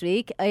protest this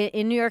week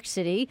in New York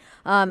City.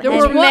 There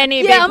were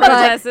many big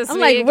protests this week. I'm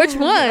like, which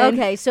one?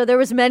 Okay, so there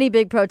was many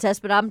big protests,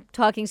 but I'm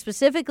talking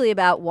specifically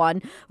about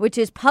one, which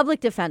is public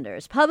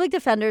defenders. Public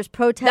defenders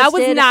protested. That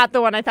was not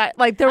the one I thought.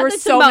 Like, there were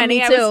so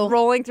many. I too. was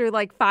rolling through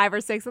like 5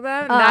 or 6 of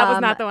them. That was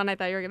not the one I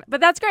thought you were going to.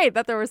 But that's great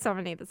that there were so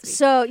many this week.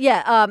 So,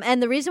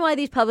 and the reason why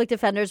these public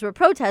defenders were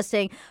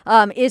protesting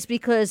is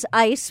because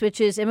ICE, which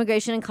is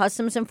Immigration and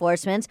Customs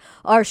Enforcement,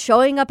 are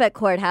showing up at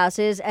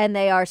courthouses, and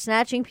they are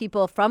snatching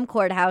people from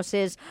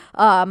courthouses,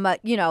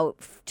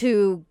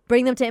 to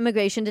bring them to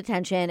immigration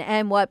detention.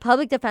 And what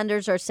public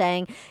defenders are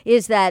saying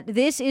is that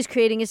this is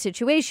creating a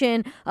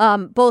situation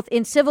both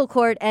in civil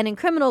court and in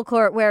criminal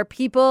court where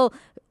people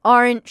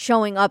aren't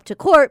showing up to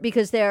court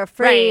because they're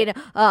afraid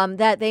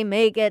that they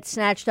may get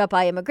snatched up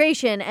by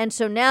immigration. And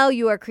so now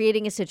you are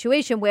creating a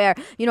situation where,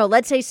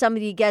 let's say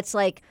somebody gets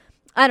like,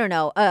 I don't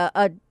know,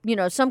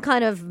 some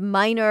kind of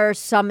minor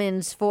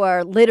summons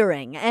for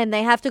littering, and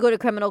they have to go to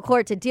criminal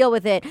court to deal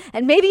with it.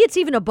 And maybe it's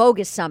even a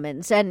bogus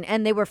summons,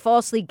 and they were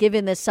falsely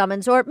given this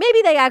summons, or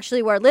maybe they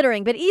actually were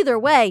littering. But either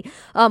way,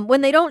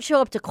 when they don't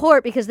show up to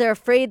court because they're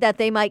afraid that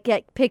they might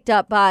get picked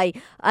up by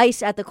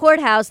ICE at the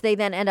courthouse, they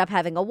then end up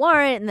having a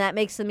warrant, and that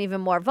makes them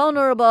even more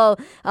vulnerable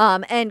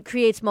and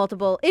creates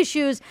multiple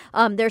issues.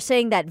 They're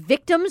saying that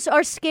victims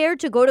are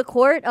scared to go to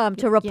court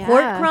to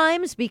report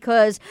crimes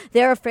because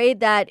they're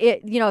afraid that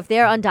if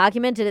they're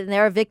undocumented and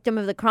they're a victim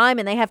of the crime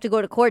and they have to go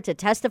to court to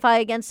testify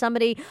against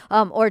somebody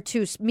or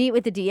to meet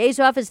with the DA's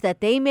office, that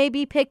they may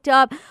be picked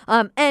up.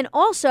 And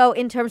also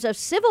in terms of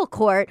civil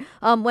court,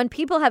 when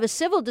people have a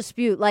civil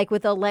dispute, like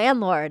with a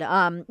landlord,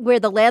 where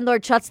the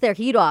landlord shuts their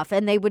heat off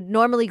and they would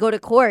normally go to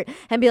court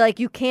and be like,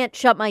 you can't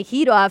shut my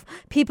heat off.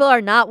 People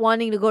are not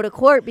wanting to go to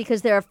court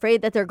because they're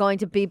afraid that they're going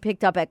to be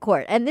picked up at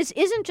court. And this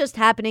isn't just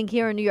happening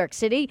here in New York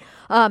City.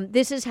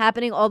 This is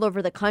happening all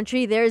over the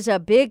country. There's a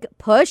big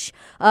push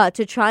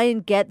to try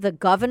and get the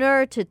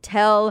governor to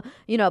tell,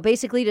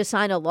 basically to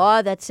sign a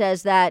law that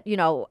says that,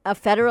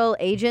 federal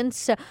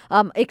agents,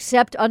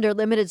 except under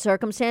limited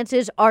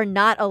circumstances, are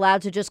not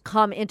allowed to just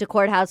come into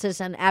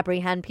courthouses and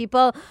apprehend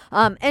people.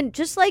 And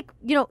just like,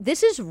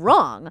 this is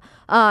wrong.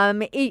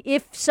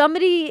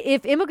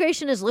 If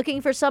immigration is looking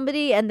for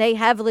somebody and they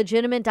have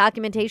legitimate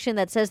documentation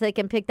that says they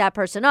can pick that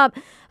person up,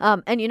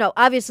 and,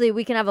 obviously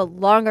we can have a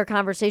longer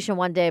conversation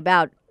one day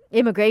about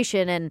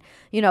immigration and,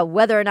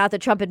 whether or not the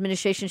Trump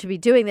administration should be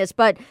doing this.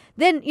 But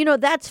then,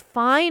 that's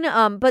fine.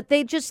 But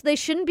they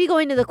shouldn't be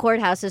going to the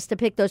courthouses to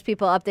pick those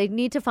people up. They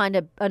need to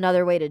find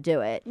another way to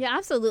do it. Yeah,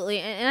 absolutely.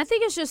 And I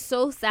think it's just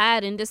so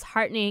sad and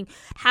disheartening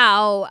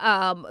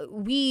how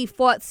we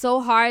fought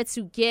so hard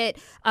to get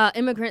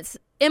immigrant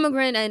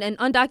and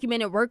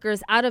undocumented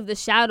workers out of the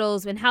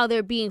shadows, and how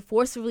they're being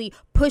forcibly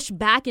pushed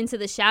back into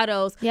the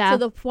shadows to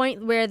the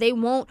point where they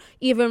won't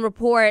even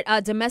report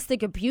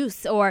domestic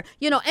abuse or,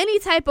 any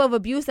type of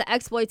abuse or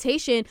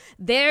exploitation.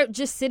 They're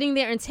just sitting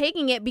there and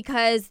taking it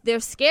because they're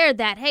scared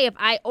that, hey, if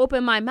I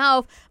open my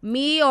mouth,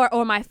 me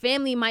or my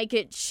family might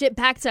get shipped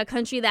back to a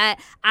country that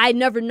I'd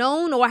never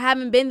known or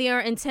haven't been there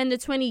in 10 to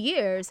 20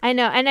 years. I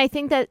know. And I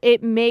think that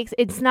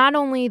it's not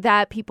only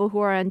that people who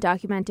are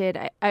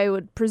undocumented, I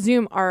would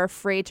presume, are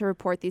afraid to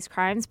report these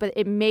crimes, but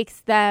it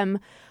makes them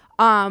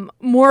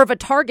more of a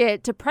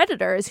target to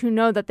predators who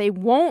know that they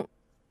won't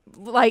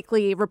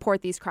likely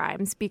report these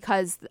crimes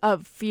because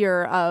of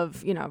fear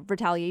of,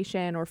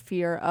 retaliation or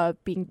fear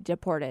of being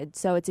deported.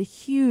 So it's a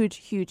huge,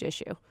 huge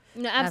issue.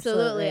 No,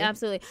 absolutely.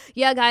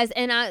 Yeah, guys,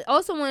 and I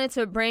also wanted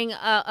to bring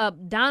up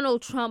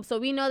Donald Trump. So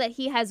we know that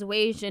he has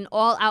waged an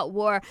all-out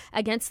war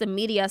against the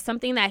media,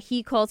 something that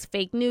he calls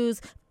fake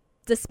news,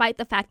 despite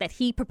the fact that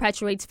he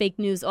perpetuates fake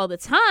news all the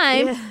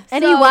time. Yeah.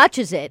 And he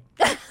watches it.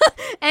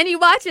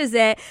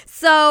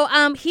 So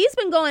he's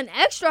been going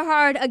extra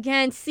hard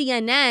against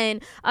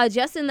CNN.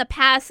 Just in the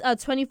past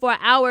 24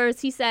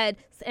 hours, he said,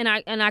 and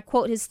I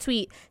quote his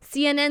tweet,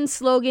 "CNN's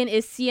slogan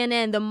is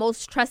CNN, the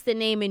most trusted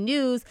name in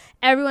news.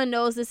 Everyone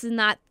knows this is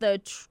not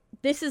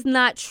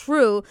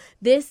true.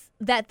 This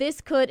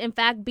could in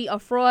fact be a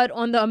fraud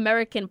on the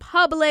American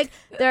public.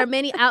 There are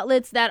many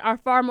outlets that are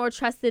far more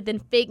trusted than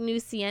fake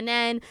news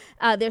CNN.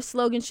 Their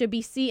slogan should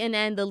be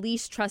CNN, the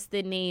least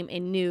trusted name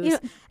in news."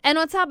 And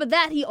on top of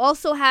that, he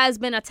also has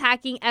been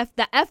attacking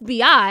the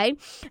FBI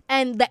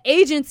and the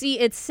agency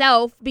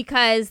itself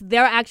because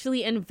they're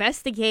actually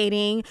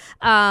investigating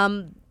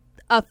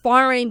a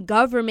foreign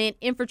government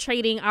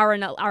infiltrating our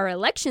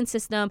election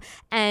system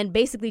and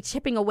basically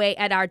chipping away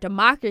at our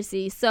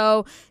democracy.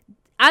 So,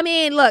 I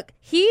mean, look,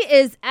 he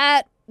is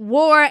at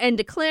war and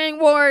declaring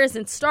wars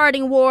and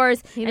starting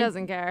wars. He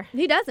doesn't care.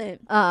 He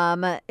doesn't.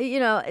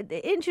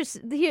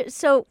 Interesting here.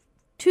 So,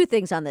 two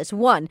things on this.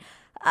 One,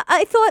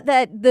 I thought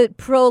that the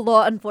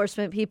pro-law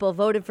enforcement people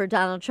voted for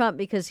Donald Trump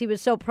because he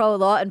was so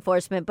pro-law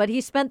enforcement, but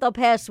he spent the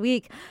past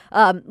week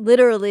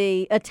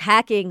literally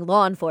attacking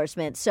law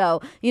enforcement. So,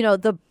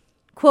 the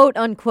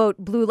quote-unquote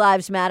Blue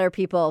Lives Matter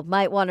people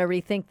might want to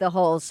rethink the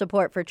whole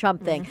support for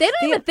Trump thing. They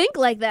don't even think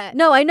like that.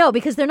 No, I know,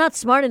 because they're not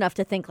smart enough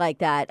to think like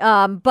that.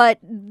 But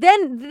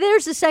then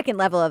there's the second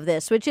level of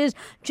this, which is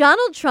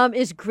Donald Trump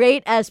is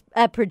great at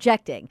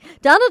projecting.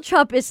 Donald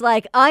Trump is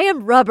like, I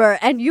am rubber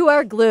and you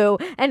are glue,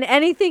 and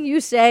anything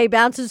you say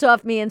bounces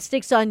off me and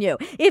sticks on you.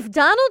 If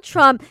Donald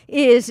Trump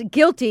is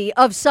guilty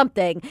of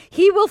something,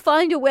 he will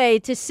find a way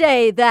to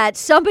say that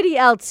somebody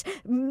else,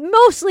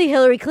 mostly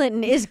Hillary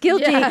Clinton, is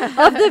guilty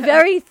of the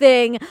very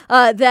thing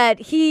that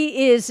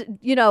he is,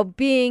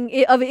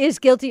 is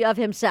guilty of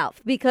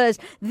himself, because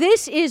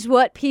this is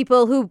what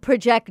people who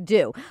project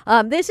do.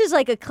 This is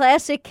like a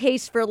classic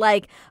case for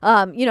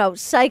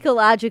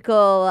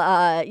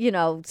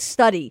psychological,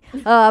 study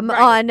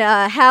on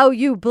how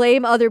you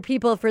blame other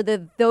people for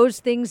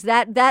those things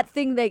that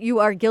thing that you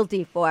are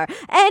guilty for.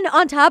 And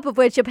on top of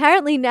which,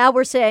 apparently now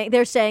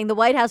they're saying the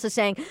White House is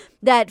saying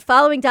that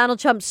following Donald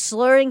Trump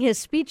slurring his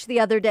speech the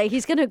other day,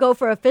 he's going to go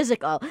for a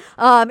physical.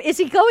 Is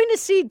he going to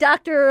see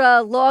Dr.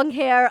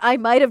 Longhair? I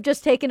might have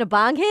just taken a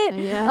bong hit.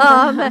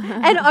 Yeah.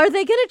 And are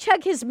they going to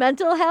check his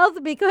mental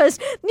health? Because,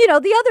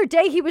 the other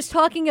day he was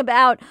talking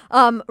about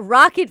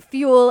rocket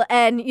fuel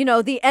and,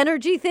 the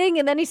energy thing.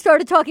 And then he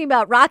started talking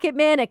about Rocket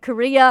Man at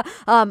Korea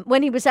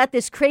when he was at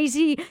this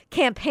crazy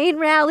campaign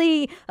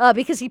rally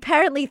because he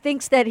apparently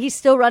thinks that he's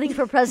still running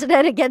for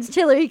president against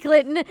Hillary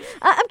Clinton.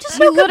 I'm just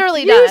so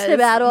confused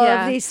about all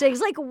of these things.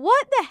 Like,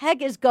 what the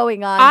heck is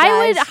going on, guys?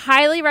 I would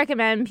highly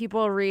recommend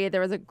people read.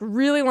 There was a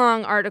really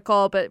long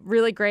article, but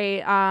really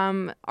great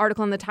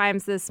article in the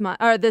Times this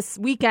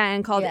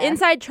weekend called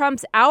 "Inside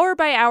Trump's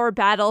Hour-by-Hour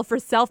Battle for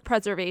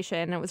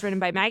Self-Preservation." It was written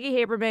by Maggie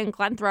Haberman,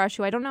 Glenn Thrush,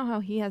 who I don't know how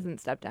he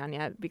hasn't stepped down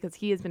yet because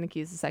he has been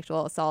accused of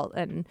sexual assault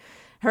and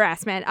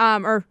harassment,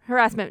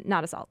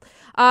 not assault,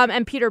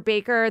 and Peter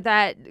Baker,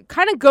 that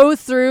kind of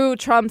goes through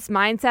Trump's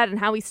mindset and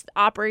how he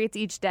operates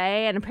each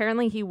day. And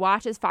apparently he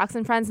watches Fox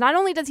and Friends. Not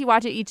only does he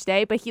watch it each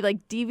day, but he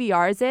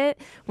DVRs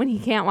it when he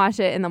can't watch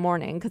it in the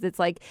morning because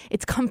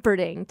it's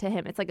comforting to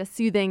him. It's like a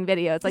soothing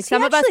video. It's like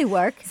some of us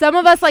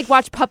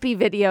watch puppy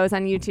videos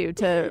on YouTube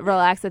to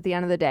relax at the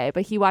end of the day,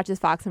 but he watches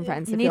Fox and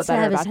Friends to feel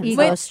better about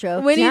himself. Ego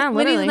stroke. When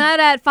he's not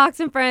at Fox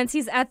and Friends,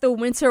 he's at the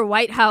Winter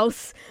White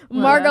House,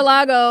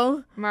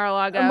 Mar-a-Lago.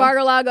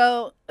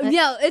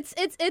 Yeah,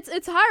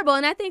 it's horrible,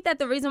 and I think that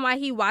the reason why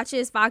he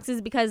watches Fox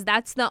is because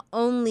that's the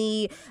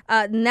only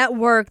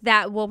network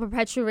that will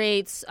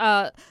perpetuate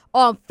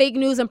fake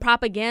news and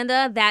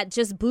propaganda that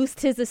just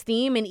boosts his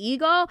esteem and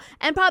ego,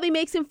 and probably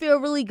makes him feel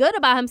really good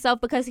about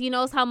himself because he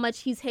knows how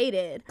much he's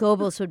hated.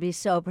 Goebbels would be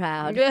so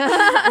proud.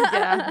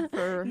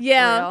 For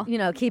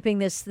real. Keeping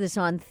this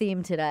on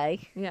theme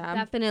today. Yeah,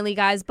 definitely,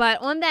 guys.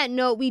 But on that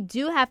note, we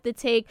do have to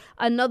take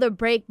another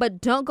break,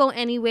 but don't go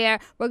anywhere.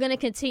 We're going to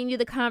continue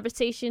the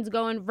conversations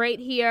going right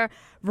here,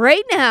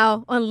 right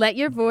now on Let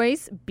Your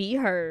Voice Be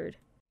Heard.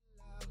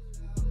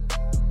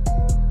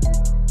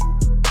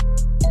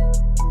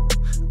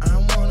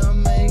 I wanna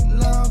make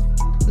love.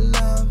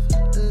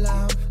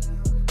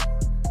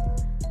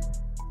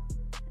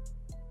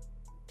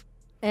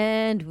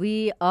 And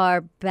we are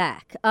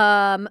back.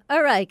 All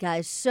right,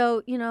 guys.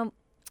 So,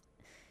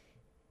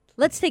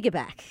 let's take it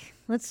back.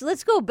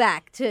 Let's go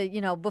back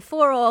to,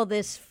 before all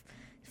this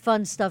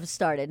fun stuff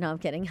started. No, I'm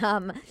kidding.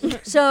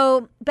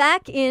 So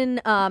back in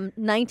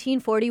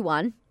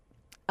 1941,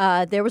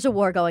 there was a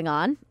war going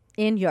on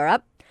in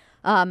Europe.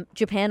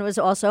 Japan was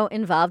also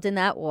involved in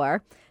that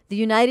war. The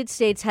United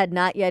States had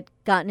not yet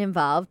gotten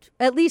involved,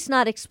 at least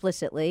not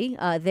explicitly.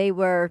 They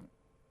were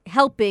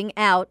helping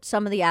out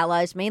some of the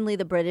allies, mainly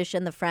the British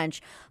and the French,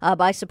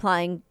 by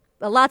supplying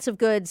lots of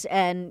goods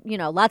and,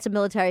 lots of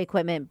military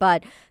equipment,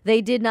 but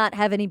they did not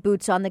have any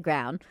boots on the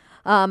ground.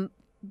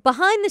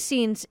 Behind the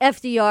scenes,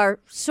 FDR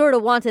sort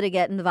of wanted to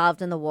get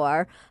involved in the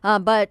war,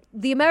 but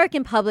the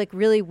American public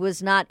really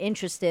was not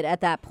interested at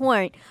that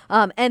point,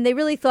 and they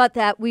really thought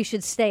that we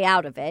should stay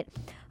out of it.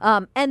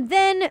 And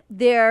then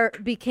there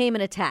became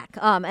an attack,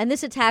 and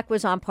this attack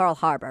was on Pearl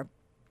Harbor.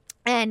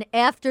 And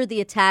after the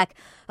attack,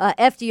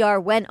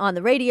 FDR went on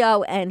the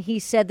radio and he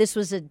said this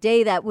was a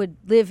day that would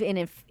live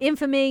in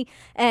infamy.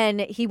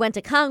 And he went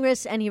to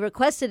Congress and he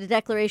requested a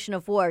declaration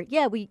of war.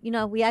 Yeah, we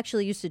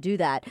actually used to do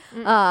that,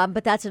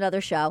 but that's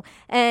another show.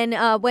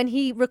 And when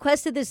he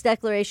requested this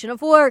declaration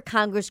of war,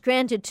 Congress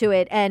granted to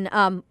it,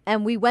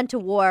 and we went to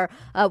war.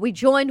 We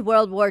joined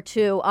World War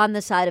II on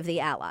the side of the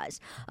Allies.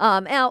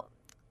 Now,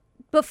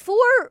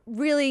 before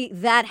really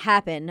that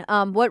happened,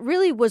 what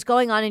really was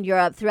going on in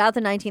Europe throughout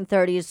the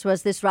 1930s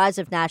was this rise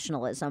of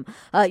nationalism.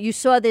 You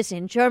saw this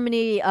in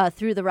Germany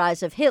through the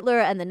rise of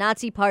Hitler and the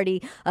Nazi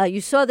Party. You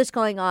saw this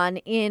going on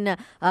in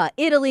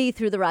Italy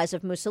through the rise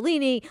of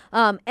Mussolini,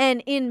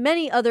 and in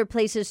many other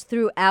places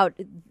throughout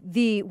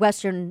the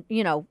Western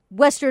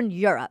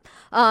Europe.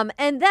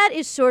 And that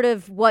is sort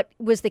of what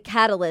was the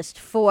catalyst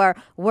for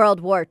World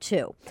War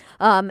II.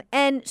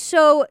 And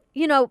so,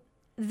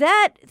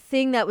 that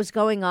thing that was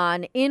going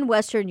on in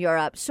Western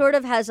Europe sort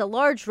of has a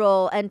large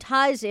role and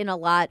ties in a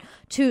lot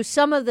to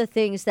some of the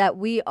things that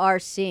we are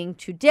seeing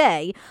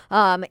today,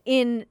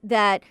 in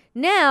that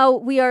now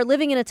we are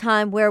living in a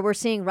time where we're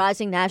seeing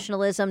rising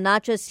nationalism,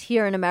 not just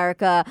here in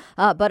America,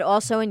 but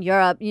also in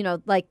Europe.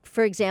 Like,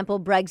 for example,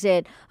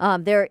 Brexit.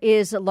 There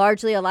is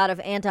largely a lot of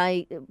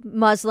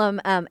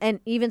anti-Muslim and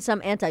even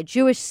some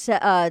anti-Jewish,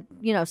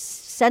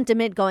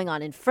 sentiment going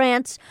on in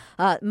France.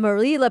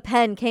 Marie Le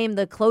Pen came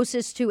the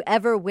closest to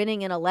ever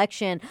winning an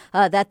election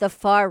that the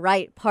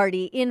far-right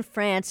party in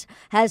France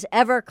has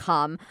ever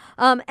come.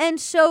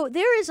 And so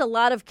there is a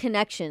lot of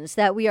connections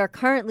that we are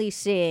currently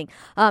seeing.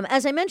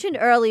 As I mentioned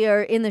earlier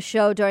in the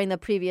show during the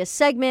previous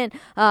segment,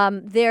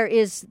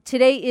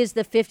 today is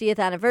the 50th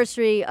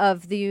anniversary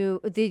of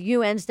the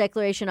UN's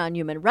Declaration on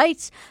Human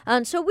Rights.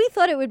 And so we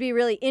thought it would be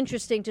really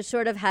interesting to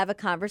sort of have a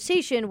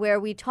conversation where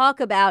we talk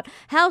about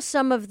how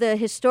some of the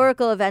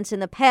historical events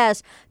in the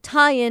past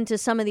tie into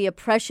some of the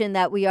oppression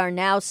that we are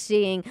now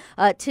seeing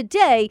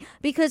today,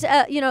 because,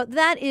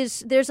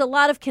 there's a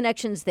lot of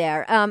connections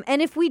there.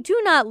 And if we do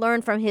not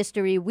learn from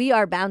history, we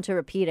are bound to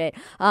repeat it.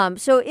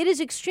 So it is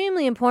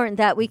extremely important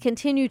that we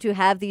continue to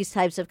have these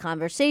types of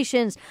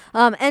conversations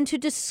and to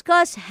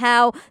discuss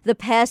how the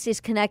past is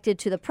connected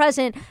to the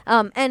present,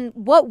 and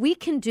what we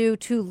can do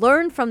to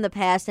learn from the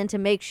past and to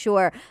make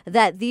sure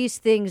that these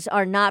things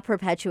are not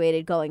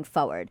perpetuated going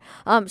forward.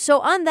 So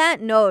on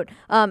that note,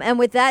 and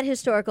with that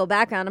historical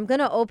background, I'm going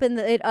to open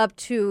it up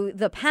to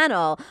the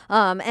panel,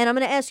 and I'm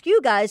going to ask you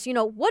guys,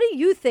 what do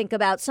you think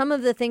about some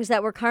of the things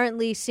that we're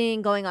currently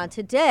seeing going on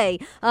today,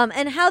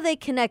 and how they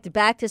connect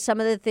back to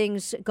some of the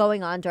things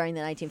going on during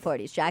the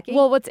 1940s? Jaqi?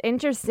 Well, what's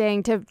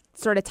interesting to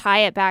sort of tie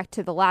it back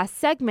to the last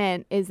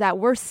segment is that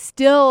we're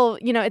still,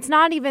 it's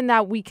not even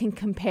that we can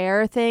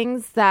compare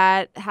things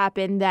that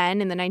happened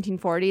then in the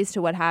 1940s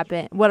to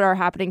what are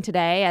happening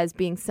today as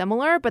being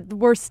similar, but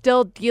we're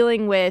still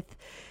dealing with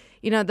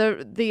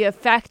the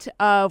effect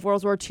of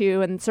World War II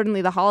and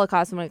certainly the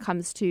Holocaust when it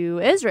comes to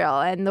Israel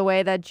and the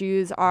way that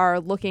Jews are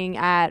looking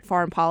at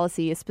foreign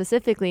policy,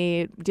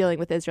 specifically dealing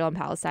with Israel and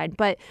Palestine.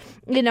 But,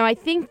 I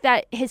think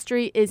that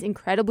history is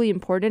incredibly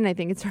important. I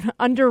think it's sort of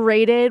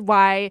underrated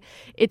why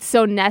it's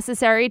so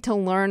necessary to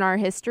learn our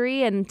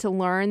history and to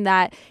learn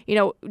that,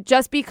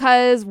 just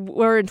because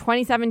we're in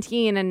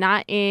 2017 and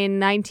not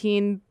in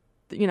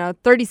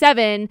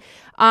 1937,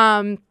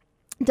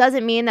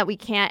 doesn't mean that we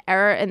can't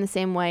err in the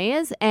same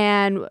ways.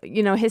 And,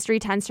 history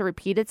tends to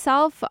repeat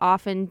itself,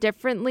 often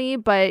differently.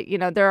 But,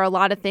 there are a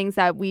lot of things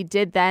that we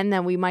did then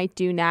that we might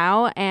do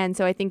now. And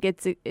so I think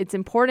it's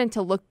important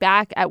to look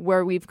back at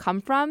where we've come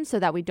from so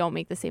that we don't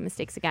make the same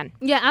mistakes again.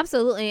 Yeah,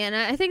 absolutely. And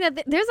I think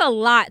that there's a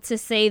lot to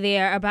say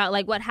there about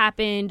like what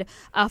happened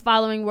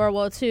following World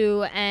War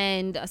II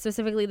and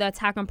specifically the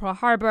attack on Pearl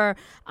Harbor,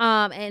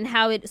 and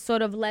how it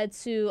sort of led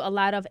to a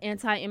lot of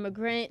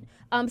anti-immigrant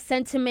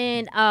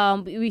sentiment.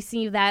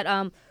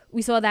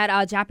 We saw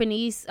that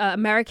Japanese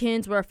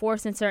Americans were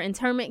forced into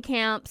internment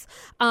camps.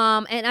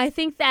 And I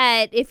think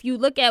that if you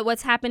look at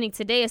what's happening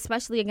today,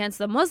 especially against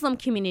the Muslim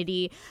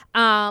community,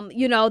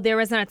 there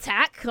was an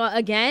attack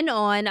again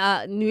on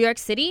New York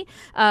City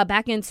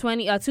back in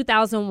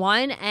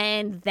 2001.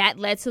 And that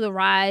led to the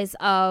rise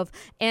of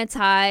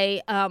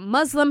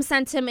anti-Muslim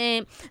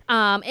sentiment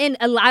and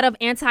a lot of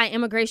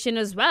anti-immigration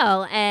as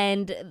well.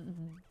 And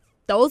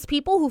those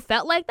people who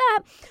felt like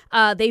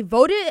that, they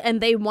voted and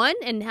they won.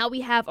 And now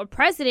we have a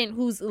president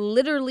who's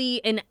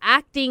literally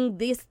enacting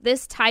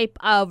this type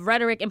of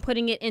rhetoric and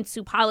putting it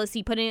into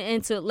policy, putting it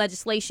into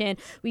legislation.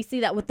 We see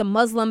that with the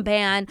Muslim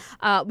ban.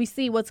 We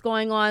see what's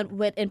going on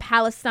in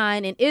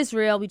Palestine and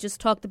Israel. We just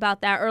talked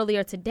about that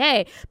earlier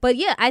today. But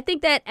yeah, I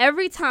think that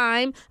every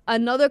time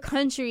another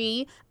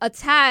country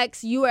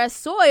attacks U.S.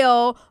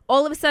 soil,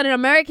 all of a sudden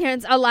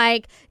Americans are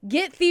like,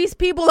 get these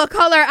people of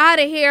color out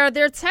of here.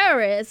 They're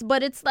terrorists.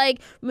 But it's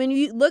like when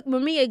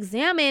we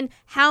examine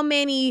how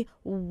many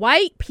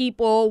white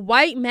people,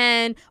 white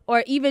men,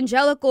 or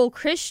evangelical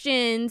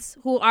Christians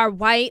who are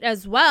white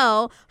as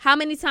well, how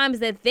many times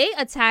that they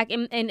attack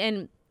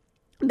and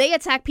they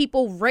attack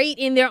people right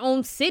in their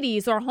own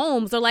cities or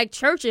homes or like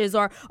churches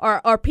or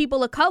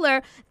people of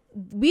color.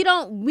 We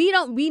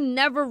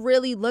never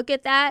really look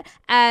at that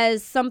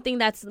as something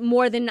that's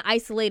more than an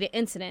isolated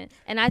incident.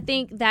 And I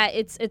think that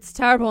it's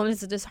terrible and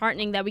it's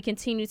disheartening that we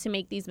continue to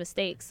make these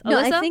mistakes. No,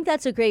 Ilyssa? I think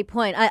that's a great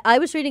point. I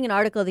was reading an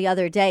article the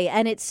other day,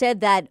 and it said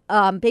that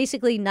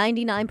basically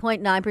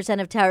 99.9%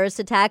 of terrorist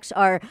attacks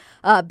are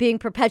being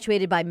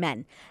perpetuated by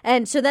men.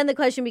 And so then the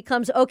question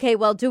becomes, okay,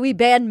 well, do we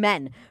ban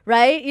men,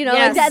 right? You know,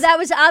 Yes. like that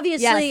was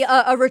obviously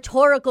Yes. a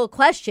rhetorical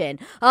question.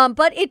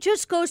 But it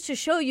just goes to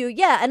show you,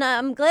 and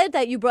I'm glad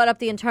that you brought up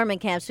the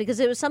internment camps because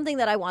it was something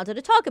that I wanted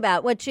to talk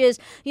about, which is,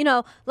 you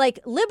know, like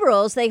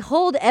liberals, they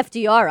hold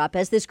FDR up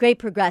as this great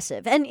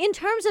progressive. And in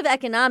terms of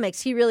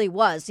economics, he really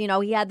was. You know,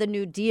 he had the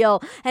New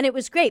Deal and it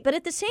was great. But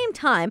at the same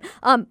time,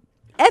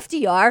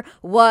 FDR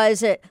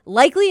was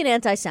likely an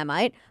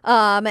anti-Semite.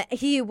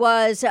 He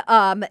was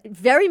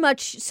very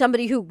much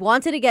somebody who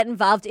wanted to get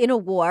involved in a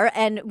war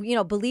and, you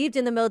know, believed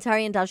in the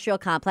military-industrial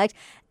complex.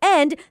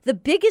 And the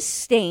biggest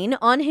stain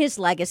on his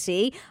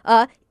legacy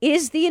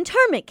is the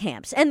internment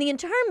camps. And the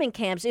internment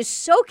camps is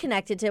so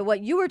connected to what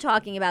you were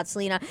talking about,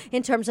 Selena,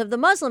 in terms of the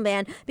Muslim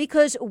ban,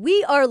 because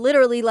we are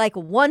literally like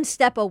one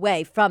step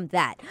away from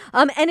that.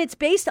 And it's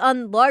based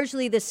on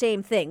largely the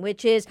same thing,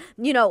 which is,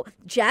 you know,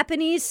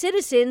 Japanese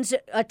citizens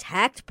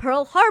attacked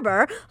Pearl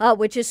Harbor,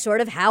 which is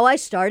sort of how I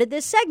started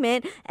this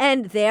segment.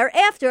 And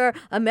thereafter,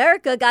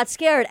 America got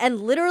scared and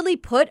literally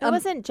put... It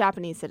wasn't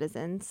Japanese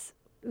citizens.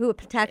 Who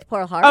attacked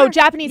Pearl Harbor? Oh,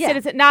 Japanese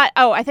citizens. I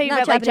thought you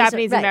meant like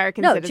Japanese right.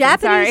 American no, citizens.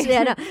 Japanese, Sorry.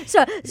 Yeah, no.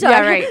 So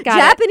Yeah, right. Got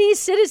Japanese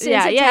citizens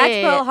attacked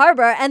yeah. Pearl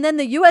Harbor, and then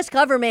the U.S.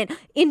 government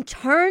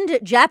interned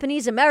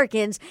Japanese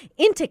Americans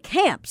into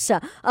camps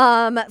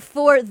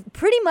for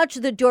pretty much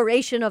the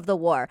duration of the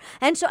war.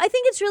 And so I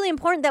think it's really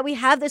important that we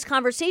have this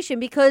conversation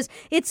because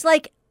it's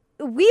like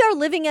we are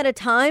living at a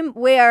time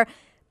where,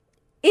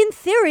 in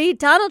theory,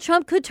 Donald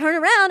Trump could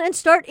turn around and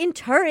start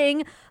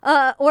interring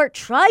or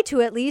try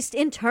to at least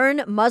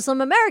intern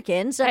Muslim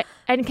Americans.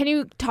 And can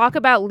you talk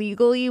about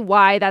legally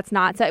why that's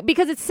not so?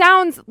 Because it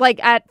sounds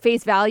like at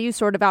face value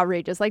sort of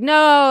outrageous. Like,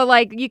 no,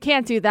 like you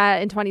can't do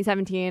that in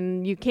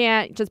 2017. You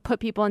can't just put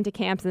people into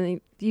camps in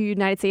the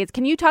United States.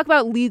 Can you talk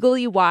about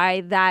legally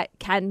why that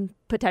can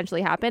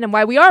potentially happen and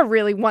why we are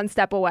really one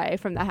step away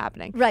from that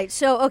happening? Right.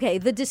 So, okay,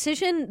 the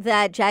decision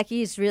that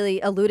Jaqi is really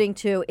alluding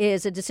to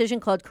is a decision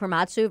called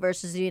Korematsu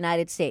versus the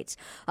United States.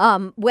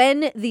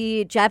 When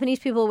the Japanese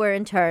people were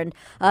interned,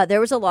 there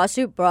was a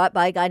lawsuit brought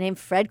by a guy named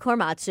Fred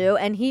Korematsu,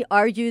 and he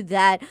argued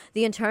that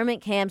the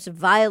internment camps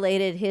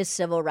violated his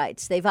civil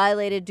rights. They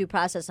violated due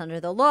process under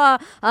the law,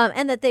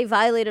 and that they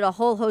violated a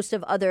whole host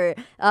of other,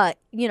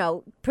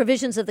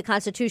 provisions of the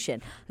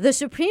Constitution. The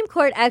Supreme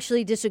Court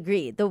actually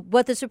disagreed.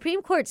 What the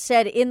Supreme Court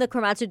said in the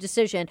Korematsu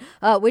decision,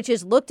 which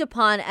is looked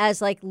upon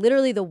as like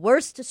literally the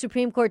worst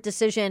Supreme Court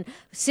decision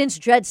since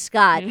Dred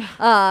Scott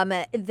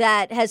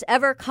that has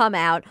ever come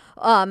out.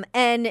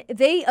 And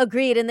they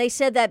agreed, and they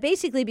said that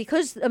basically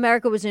because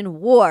America was in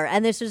war,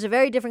 and this was a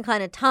very different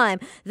kind of time,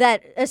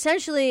 that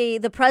essentially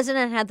the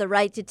president had the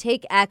right to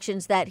take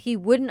actions that he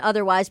wouldn't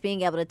otherwise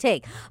being able to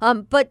take.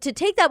 But to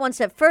take that one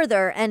step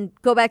further and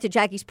go back to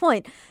Jackie's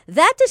point,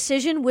 that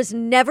decision was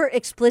never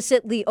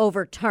explicitly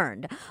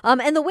overturned.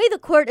 And the way the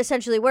court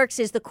essentially works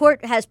is the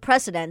court has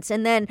precedents,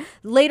 and then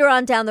later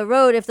on down the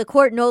road, if the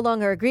court no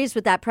longer agrees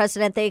with that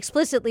precedent, they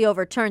explicitly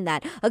overturn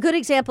that. A good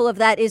example of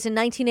that is in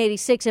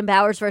 1986 in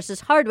Bowers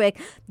versus Hardwick,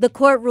 the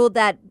court ruled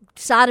that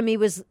sodomy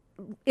was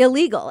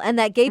illegal and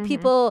that gay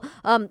people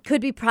could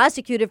be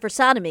prosecuted for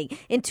sodomy.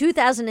 In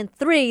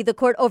 2003, the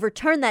court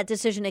overturned that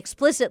decision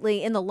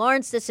explicitly in the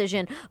Lawrence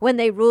decision when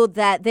they ruled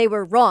that they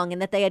were wrong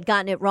and that they had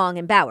gotten it wrong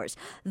in Bowers.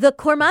 The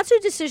Korematsu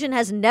decision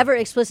has never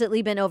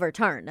explicitly been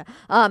overturned.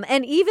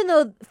 And even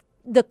though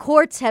the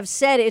courts have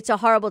said it's a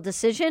horrible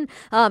decision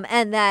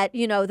and that,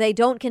 they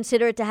don't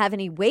consider it to have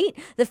any weight,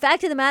 the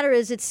fact of the matter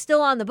is it's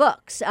still on the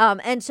books.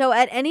 And so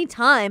at any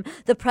time,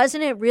 the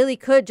president really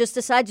could just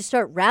decide to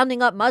start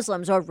rounding up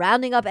Muslims or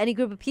rounding up any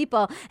group of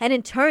people and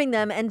interring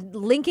them and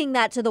linking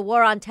that to the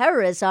war on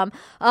terrorism.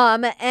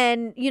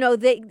 And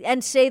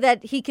say that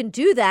he can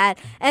do that.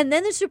 And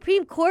then the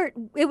Supreme Court,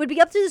 it would be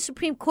up to the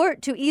Supreme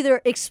Court to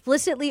either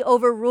explicitly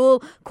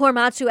overrule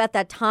Korematsu at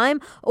that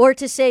time or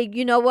to say,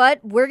 you know what,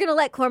 we're going to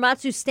let Korematsu not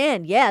to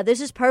stand. Yeah,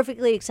 this is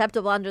perfectly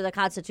acceptable under the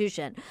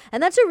Constitution.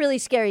 And that's a really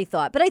scary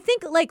thought. But I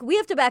think, like, we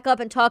have to back up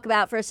and talk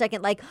about for a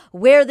second, like,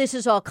 where this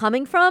is all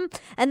coming from.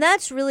 And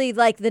that's really,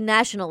 like, the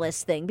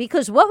nationalist thing.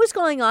 Because what was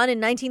going on in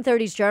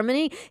 1930s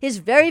Germany is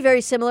very,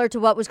 very similar to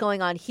what was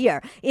going on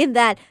here, in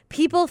that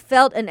people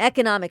felt an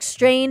economic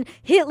strain.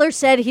 Hitler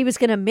said he was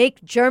going to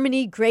make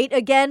Germany great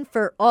again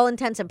for all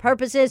intents and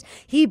purposes.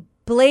 He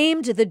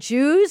blamed the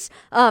Jews,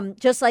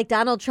 just like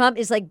Donald Trump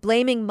is like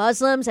blaming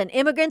Muslims and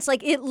immigrants.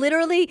 Like, it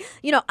literally,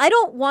 I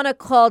don't want to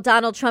call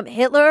Donald Trump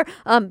Hitler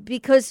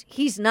because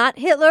he's not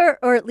Hitler,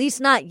 or at least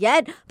not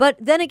yet. But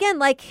then again,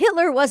 like,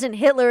 Hitler wasn't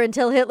Hitler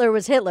until Hitler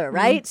was Hitler,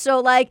 right? So,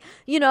 like,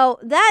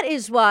 that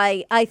is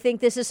why I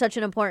think this is such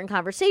an important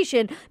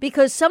conversation,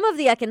 because some of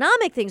the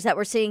economic things that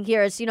we're seeing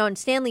here is, and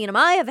Stanley and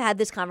I have had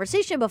this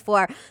conversation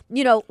before,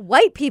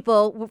 white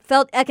people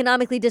felt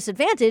economically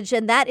disadvantaged,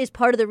 and that is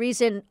part of the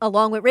reason,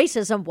 along with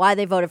racism, why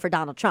they voted for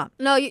Donald Trump.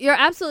 No, you're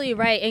absolutely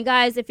right. And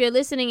guys, if you're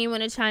listening and you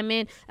want to chime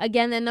in,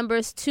 again, the number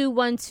is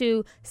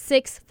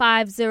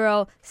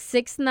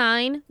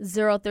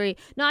 212-650-6903.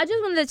 No, I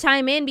just wanted to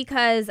chime in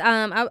because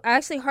I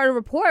actually heard a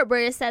report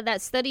where it said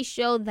that studies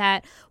show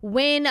that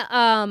when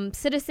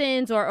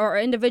citizens or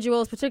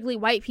individuals, particularly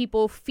white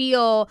people,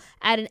 feel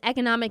at an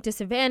economic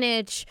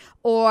disadvantage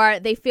or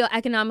they feel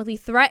economically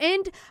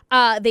threatened,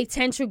 they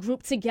tend to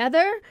group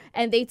together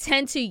and they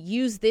tend to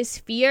use this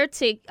fear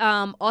to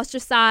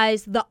ostracize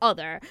the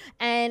other.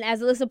 And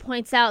as Ilyssa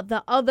points out,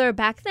 the other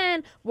back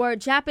then were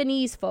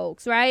Japanese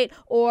folks, right?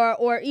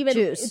 Or even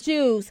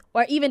Jews,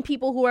 or even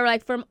people who were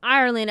like from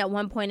Ireland at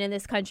one point in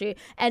this country.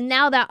 And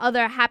now that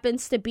other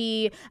happens to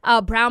be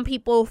brown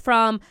people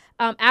from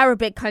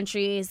Arabic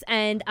countries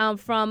and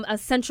from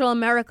Central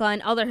America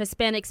and other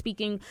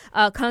Hispanic-speaking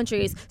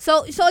countries.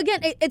 So again,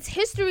 it's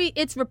history.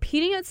 It's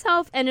repeating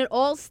itself, and it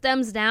all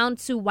stems down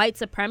to white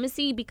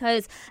supremacy,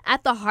 because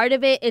at the heart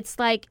of it, it's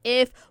like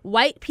if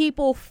white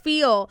people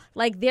feel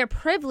like their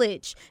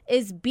privilege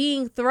is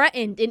being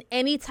threatened in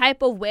any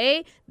type of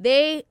way,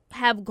 they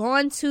have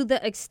gone to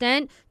the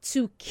extent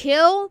to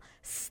kill,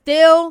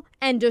 steal,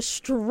 and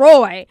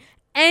destroy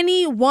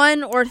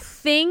anyone or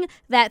thing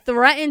that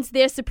threatens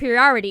their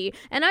superiority.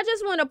 And I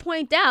just want to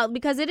point out,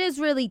 because it is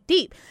really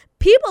deep,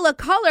 people of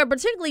color,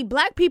 particularly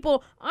black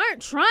people,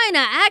 aren't trying to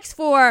ask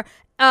for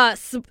we're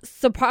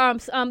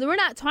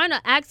not trying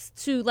to ask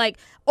to like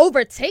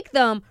overtake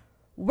them.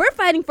 We're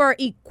fighting for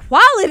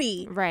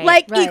equality.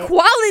 Right.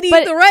 Equality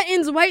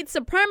threatens white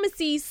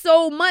supremacy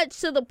so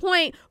much to the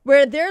point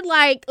where they're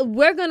like,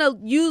 we're going to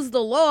use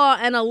the law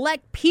and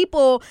elect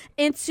people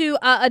into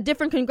a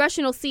different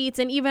congressional seats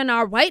and even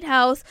our White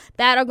House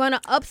that are going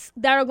to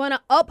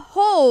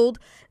uphold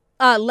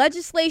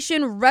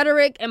legislation,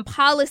 rhetoric, and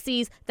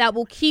policies that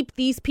will keep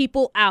these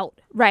people out.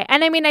 Right.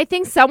 And I mean, I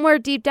think somewhere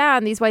deep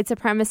down, these white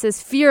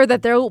supremacists fear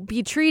that they'll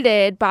be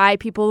treated by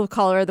people of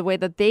color the way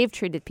that they've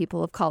treated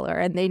people of color.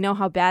 And they know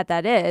how bad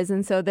that is.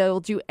 And so they'll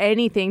do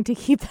anything to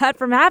keep that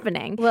from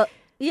happening. Well,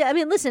 yeah, I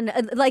mean, listen,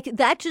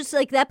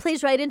 that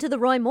plays right into the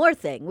Roy Moore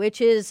thing, which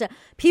is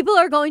people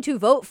are going to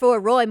vote for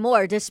Roy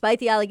Moore despite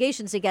the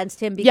allegations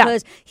against him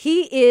because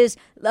he is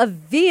a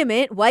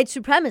vehement white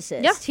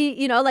supremacist. Yeah.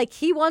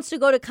 He wants to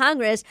go to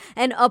Congress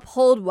and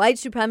uphold white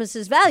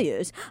supremacist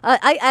values.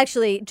 I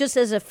actually, just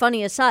as a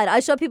funny aside,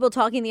 I saw people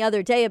talking the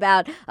other day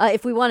about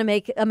if we want to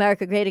make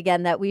America great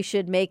again, that we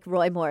should make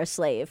Roy Moore a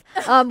slave,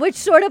 which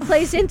sort of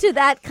plays into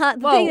that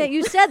thing that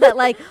you said, that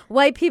like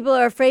white people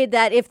are afraid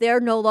that if they're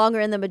no longer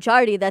in the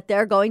majority, that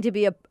they're going to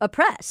be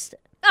oppressed.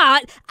 I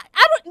don't.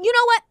 You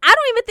know what? I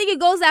don't even think it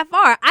goes that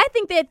far. I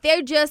think that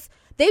they just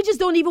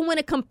don't even want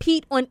to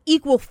compete on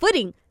equal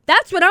footing.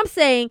 That's what I'm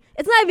saying.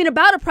 It's not even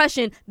about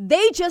oppression.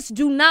 They just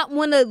do not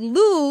want to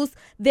lose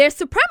their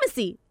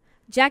supremacy.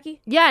 Jaqi?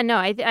 Yeah, no,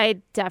 I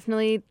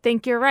definitely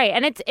think you're right.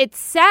 And it's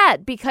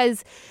sad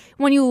because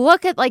when you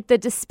look at like the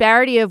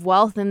disparity of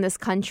wealth in this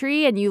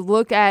country and you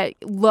look at,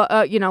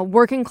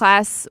 working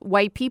class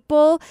white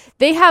people,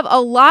 they have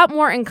a lot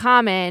more in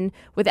common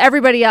with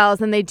everybody else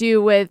than they do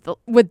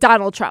with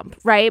Donald Trump,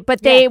 right?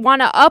 But they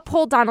want to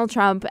uphold Donald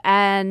Trump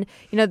and,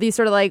 these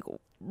sort of like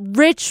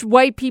rich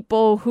white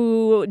people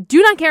who do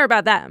not care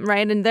about them,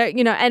 right? And they're,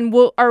 and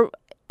are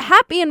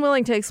happy and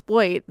willing to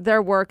exploit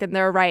their work and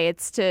their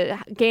rights to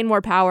gain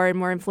more power and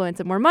more influence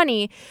and more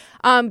money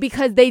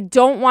because they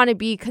don't want to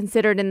be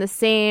considered in the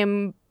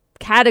same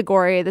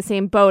category, the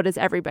same boat as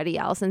everybody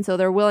else. And so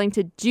they're willing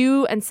to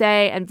do and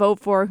say and vote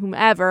for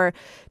whomever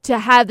to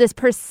have this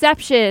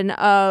perception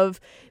of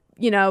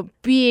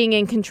being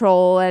in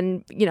control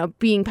and,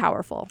 being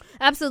powerful.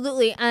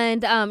 Absolutely.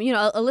 And,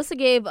 Ilyssa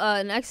gave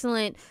an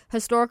excellent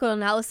historical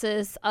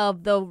analysis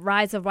of the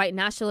rise of white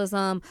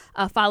nationalism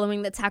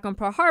following the attack on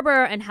Pearl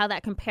Harbor and how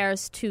that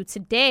compares to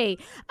today.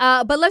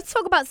 But let's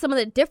talk about some of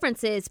the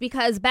differences,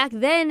 because back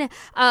then,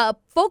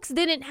 folks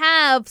didn't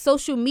have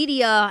social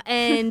media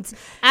and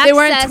access. They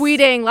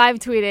weren't live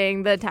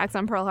tweeting the attacks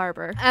on Pearl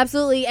Harbor.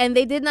 Absolutely. And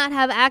they did not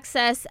have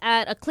access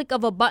at a click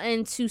of a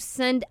button to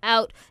send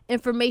out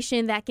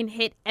information that can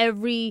hit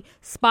every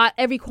spot,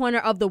 every corner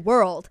of the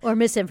world. Or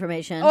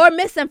misinformation.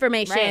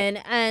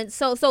 Right. And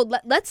so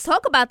let's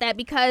talk about that,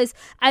 because,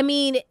 I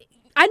mean,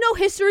 I know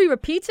history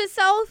repeats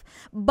itself,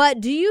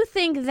 but do you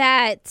think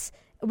that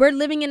we're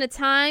living in a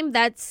time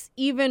that's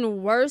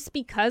even worse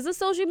because of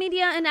social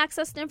media and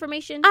access to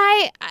information?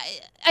 I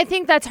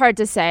think that's hard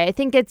to say. I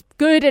think it's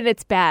good and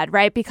it's bad,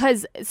 right?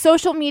 Because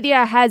social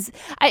media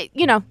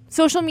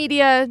social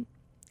media,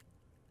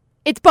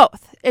 it's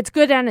both. It's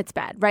good and it's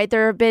bad, right?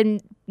 There have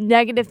been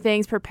negative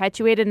things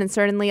perpetuated, and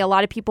certainly a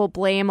lot of people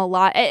blame a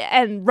lot.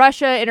 And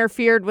Russia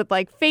interfered with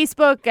like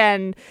Facebook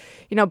and,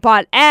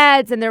 bought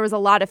ads, and there was a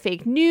lot of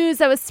fake news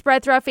that was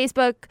spread throughout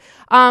Facebook.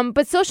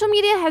 But social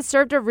media has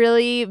served a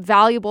really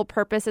valuable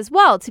purpose as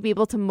well, to be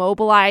able to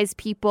mobilize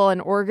people and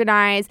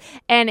organize.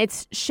 And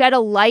it's shed a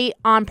light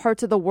on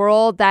parts of the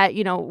world that,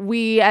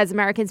 we as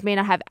Americans may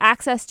not have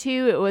access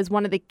to. It was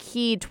one of the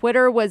key.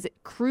 Twitter was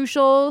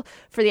crucial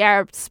for the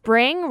Arab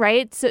Spring,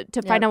 right? So,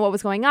 to find out what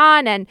was going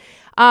on. And,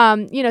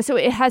 so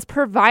it has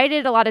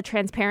provided a lot of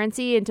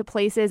transparency into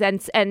places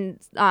and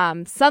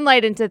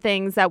sunlight into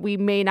things that we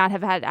may not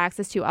have had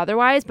access to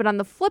otherwise. But on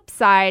the flip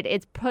side,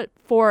 it's put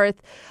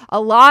forth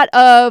a lot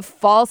of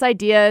false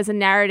ideas and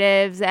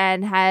narratives,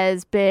 and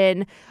has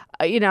been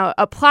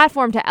a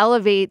platform to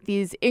elevate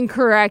these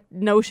incorrect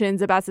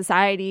notions about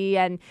society,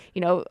 and,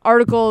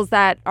 articles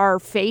that are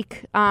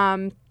fake.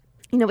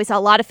 We saw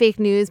a lot of fake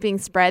news being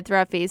spread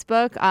throughout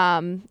Facebook,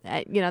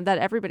 that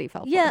everybody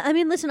fell for. Yeah, I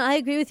mean, listen, I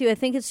agree with you. I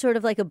think it's sort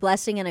of like a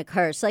blessing and a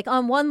curse. Like,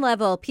 on one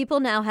level, people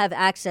now have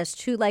access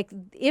to, like,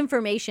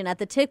 information at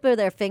the tip of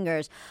their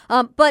fingers.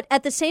 But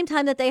at the same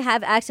time that they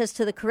have access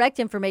to the correct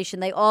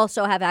information, they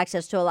also have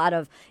access to a lot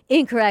of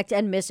incorrect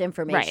and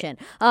misinformation.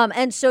 Right.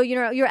 And so,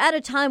 you're at a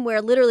time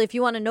where literally if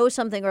you want to know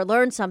something or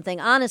learn something,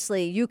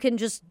 honestly, you can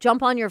just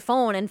jump on your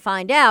phone and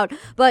find out.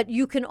 But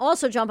you can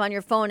also jump on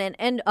your phone and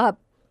end up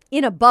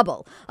in a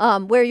bubble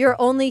where you're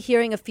only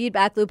hearing a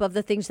feedback loop of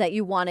the things that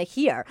you want to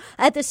hear.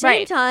 At the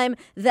same time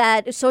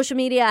that social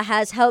media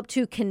has helped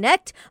to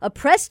connect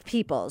oppressed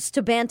peoples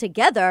to band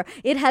together,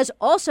 it has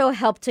also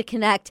helped to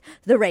connect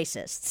the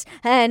racists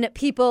and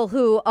people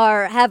who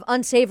have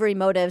unsavory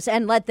motives,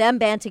 and let them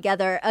band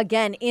together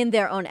again in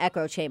their own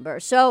echo chamber.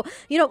 So,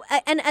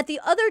 and at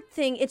the other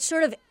thing, it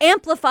sort of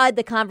amplified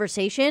the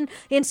conversation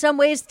in some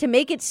ways to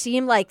make it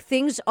seem like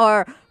things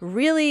are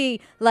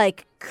really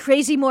like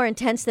crazy more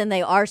intense than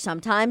they are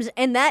sometimes,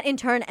 and that in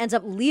turn ends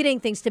up leading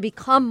things to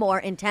become more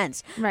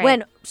intense,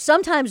 when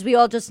sometimes we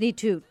all just need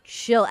to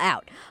chill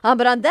out.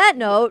 But on that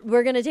note,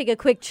 we're going to take a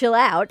quick chill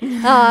out,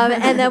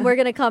 and then we're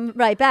going to come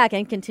right back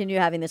and continue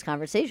having this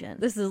conversation.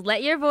 This is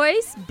Let Your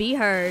Voice Be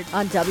Heard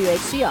on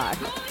WHCR.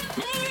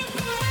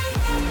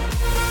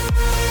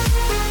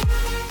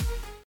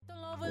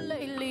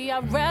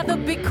 I'd rather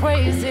be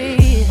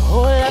crazy.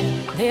 Hold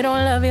up, they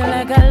don't love you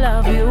like I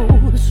love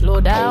you.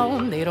 Slow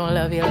down, they don't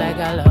love you like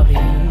I love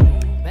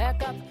you.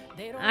 Back up.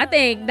 I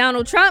think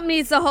Donald Trump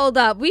needs to hold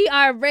up. We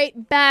are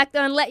right back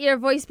on Let Your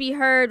Voice Be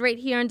Heard right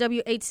here on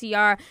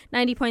WHCR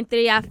 90.3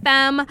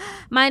 FM.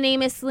 My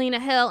name is Selena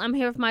Hill. I'm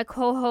here with my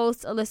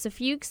co-hosts Ilyssa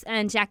Fuchs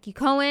and Jaqi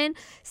Cohen.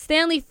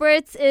 Stanley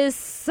Fritz is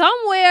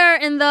somewhere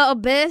in the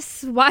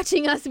abyss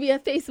watching us via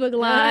Facebook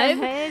Live.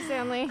 Hey,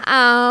 Stanley.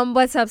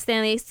 What's up,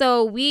 Stanley?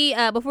 So we,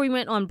 before we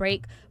went on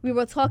break, we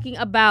were talking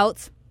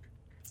about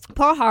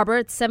Pearl Harbor,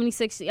 it's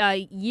 76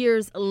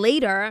 years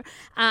later,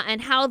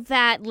 and how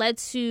that led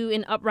to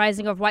an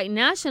uprising of white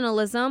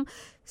nationalism,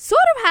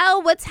 sort of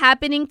how what's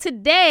happening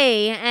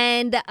today,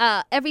 and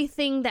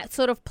everything that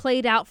sort of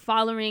played out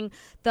following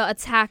the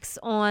attacks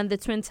on the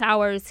Twin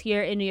Towers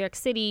here in New York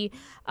City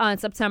on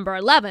September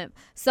 11th.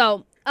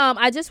 So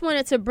I just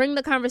wanted to bring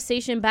the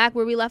conversation back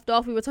where we left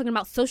off. We were talking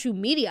about social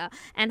media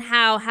and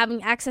how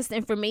having access to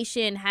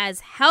information has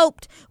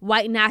helped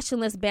white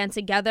nationalists band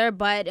together.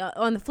 But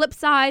on the flip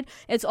side,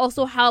 it's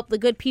also helped the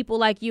good people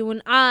like you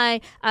and I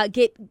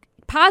get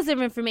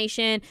positive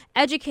information,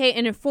 educate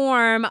and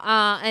inform,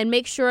 and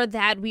make sure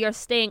that we are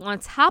staying on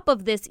top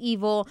of this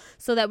evil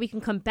so that we can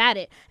combat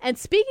it. And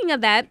speaking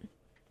of that,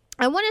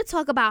 I want to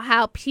talk about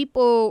how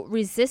people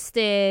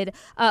resisted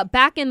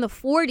back in the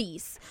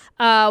 40s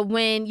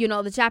when,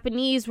 the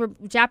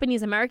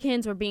Japanese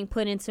Americans were being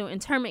put into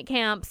internment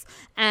camps,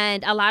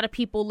 and a lot of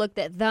people looked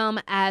at them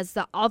as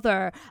the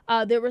other.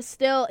 There were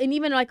still, and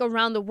even like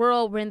around the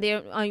world when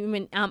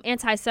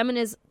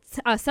anti-Semitism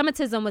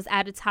was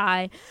at its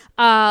high,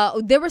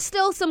 there were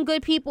still some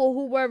good people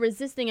who were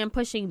resisting and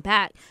pushing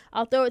back.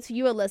 I'll throw it to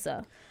you,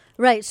 Ilyssa.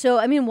 Right. So,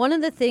 I mean, one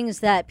of the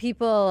things that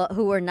people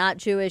who were not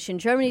Jewish in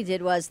Germany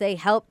did was they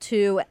helped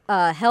to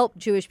help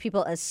Jewish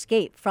people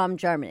escape from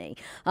Germany.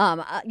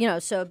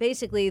 So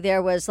basically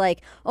there was like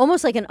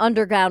almost like an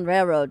underground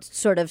railroad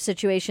sort of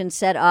situation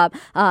set up.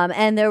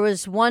 And there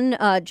was one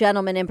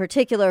gentleman in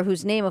particular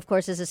whose name, of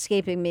course, is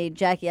escaping me.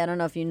 Jaqi, I don't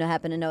know if you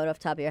happen to know it off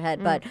the top of your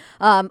head, but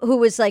who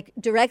was like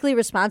directly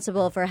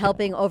responsible for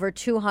helping over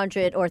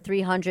 200 or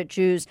 300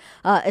 Jews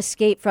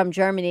escape from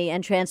Germany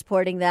and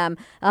transporting them.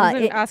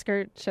 Wasn't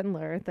Oscar Schindler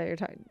Schindler that you're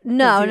talking.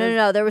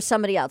 No. There was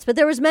somebody else, but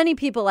there was many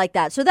people like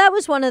that. So that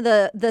was one of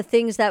the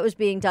things that was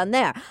being done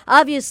there.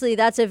 Obviously,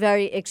 that's a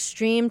very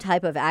extreme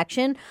type of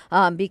action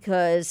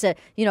because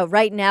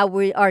right now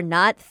we are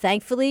not,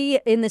 thankfully,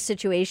 in the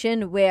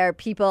situation where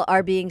people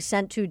are being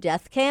sent to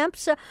death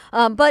camps.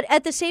 But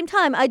at the same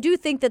time, I do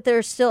think that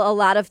there's still a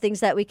lot of things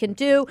that we can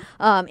do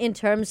in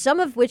terms, some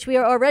of which we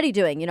are already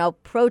doing.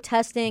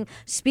 Protesting,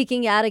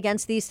 speaking out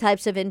against these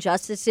types of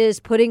injustices,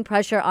 putting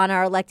pressure on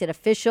our elected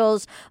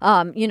officials.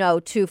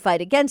 To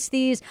fight against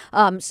these.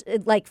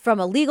 Like from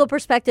a legal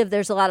perspective,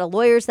 there's a lot of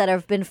lawyers that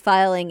have been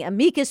filing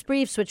amicus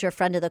briefs, which are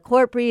friend of the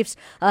court briefs,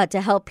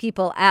 to help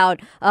people out,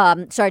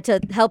 to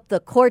help the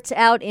courts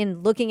out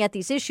in looking at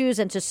these issues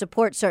and to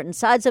support certain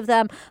sides of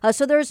them.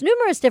 So there's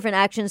numerous different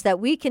actions that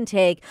we can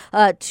take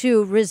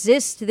to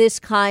resist this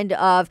kind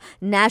of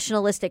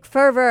nationalistic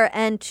fervor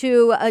and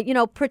to,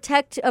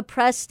 protect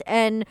oppressed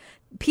and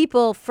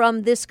people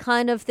from this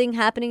kind of thing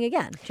happening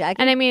again. Jaqi?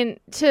 And I mean,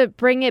 to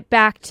bring it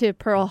back to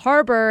Pearl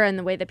Harbor and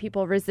the way that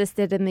people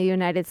resisted in the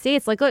United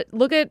States, like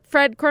look at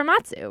Fred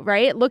Korematsu,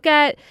 right? Look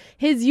at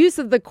his use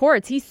of the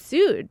courts. He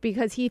sued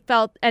because he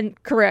felt,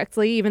 and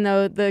correctly, even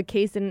though the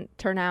case didn't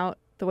turn out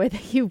the way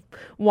that he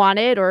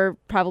wanted or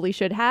probably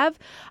should have.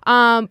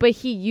 But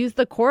he used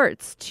the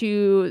courts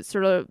to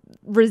sort of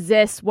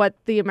resist what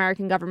the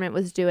American government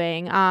was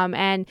doing.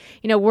 And,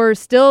 we're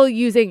still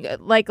using,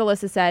 like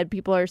Ilyssa said,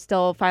 people are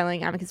still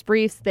filing amicus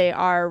briefs. They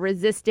are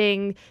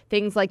resisting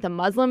things like the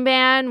Muslim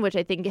ban, which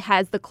I think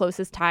has the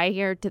closest tie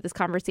here to this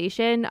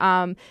conversation,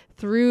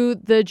 through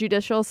the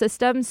judicial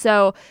system.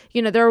 So,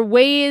 there are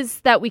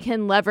ways that we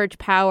can leverage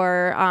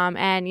power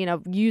and,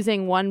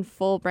 using one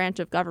full branch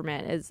of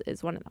government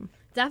is one of them.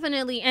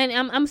 Definitely. And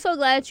I'm so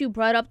glad you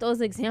brought up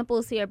those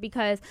examples here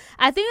because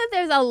I think that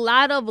there's a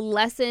lot of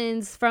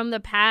lessons from the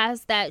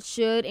past that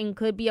should and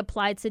could be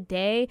applied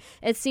today.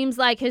 It seems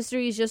like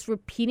history is just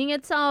repeating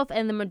itself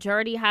and the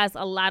majority has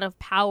a lot of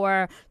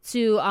power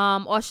to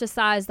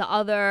ostracize the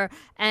other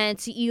and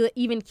to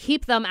even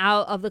keep them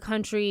out of the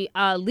country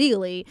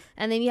legally.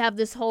 And then you have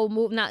this whole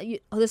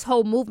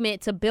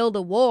movement to build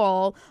a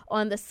wall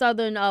on the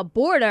southern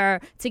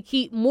border to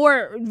keep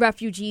more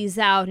refugees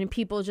out and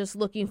people just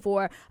looking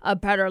for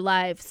a better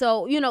life.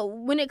 So,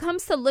 when it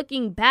comes to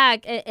looking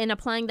back and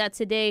applying that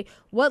today,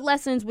 what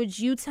lessons would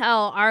you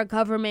tell our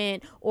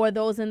government or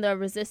those in the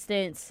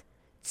resistance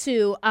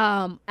to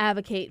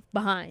advocate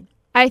behind?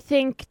 I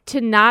think to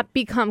not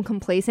become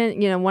complacent,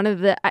 one of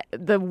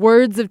the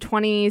words of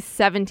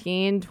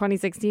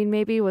 2016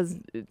 maybe was,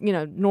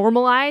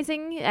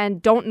 normalizing,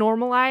 and don't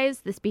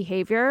normalize this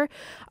behavior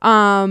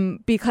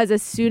because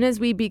as soon as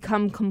we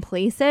become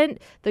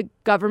complacent, the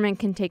government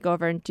can take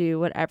over and do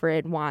whatever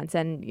it wants.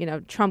 And,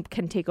 Trump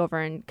can take over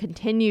and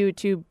continue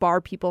to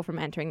bar people from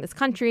entering this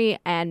country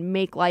and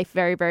make life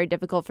very, very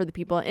difficult for the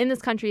people in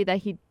this country that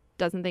he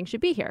doesn't think should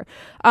be here.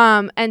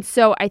 And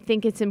so I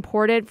think it's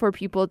important for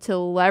people to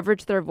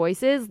leverage their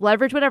voices,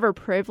 leverage whatever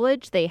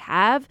privilege they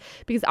have,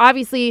 because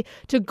obviously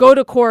to go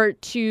to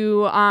court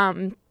to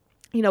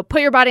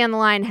put your body on the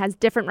line has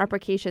different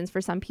repercussions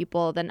for some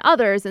people than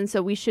others. And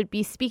so we should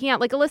be speaking out.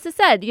 Like Ilyssa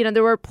said,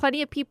 there were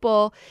plenty of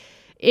people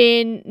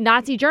in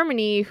Nazi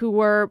Germany who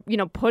were,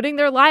 putting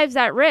their lives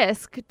at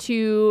risk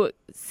to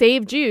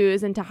save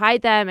Jews and to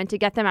hide them and to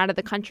get them out of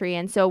the country.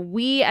 And so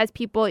we as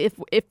people, if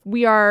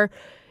we are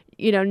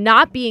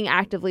not being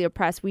actively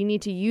oppressed, we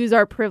need to use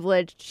our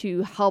privilege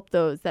to help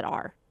those that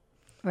are.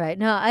 Right.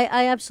 No,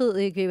 I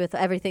absolutely agree with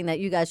everything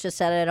that you guys just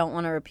said. I don't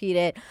want to repeat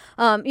it.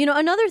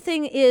 Another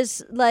thing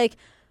is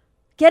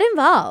get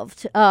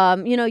involved.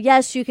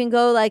 Yes, you can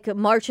go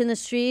march in the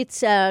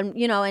streets and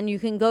you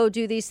can go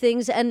do these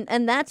things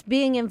and that's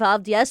being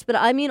involved. Yes. But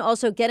I mean,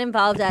 also get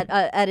involved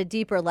at a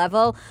deeper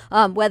level,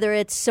 whether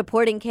it's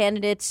supporting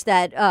candidates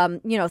that,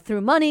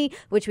 through money,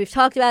 which we've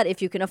talked about,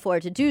 if you can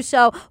afford to do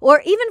so,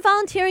 or even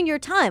volunteering your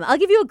time. I'll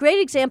give you a great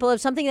example of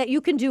something that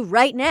you can do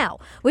right now,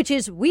 which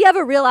is we have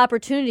a real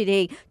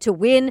opportunity to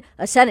win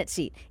a Senate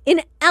seat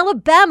in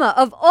Alabama,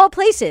 of all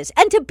places,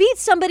 and to beat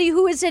somebody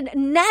who is a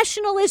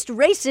nationalist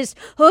racist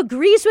who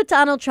agrees with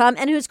Donald Trump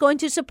and who's going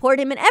to support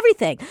him in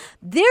everything.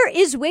 There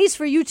is ways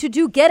for you to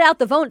do get out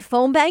the vote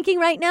phone banking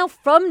right now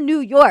from New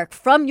York,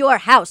 from your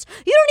house.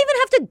 You don't even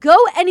have to go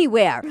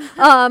anywhere.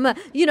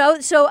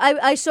 So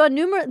I saw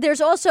numerous,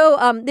 there's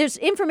also, there's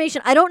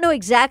information. I don't know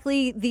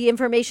exactly the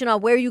information on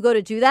where you go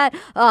to do that.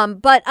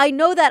 But I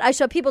know that I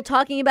saw people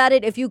talking about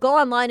it. If you go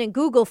online and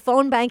Google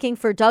phone banking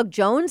for Doug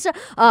Jones,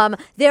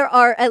 there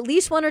are at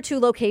least one or two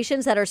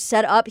locations that are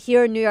set up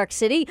here in New York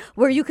City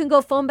where you can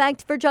go phone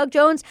bank for Doug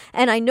Jones.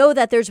 And I know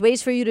that there's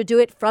ways for you to do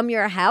it from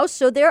your house.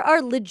 So there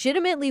are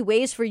legitimately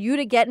ways for you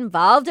to get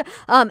involved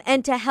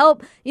and to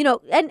help,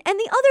 and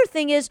the other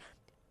thing is,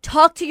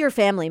 talk to your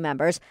family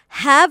members,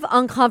 have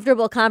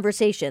uncomfortable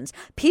conversations.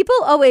 People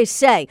always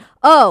say,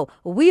 oh,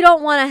 we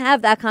don't want to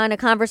have that kind of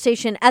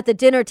conversation at the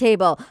dinner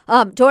table,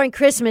 during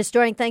Christmas,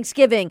 during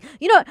Thanksgiving.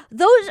 You know,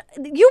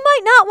 you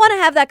might not want to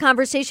have that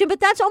conversation, but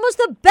that's almost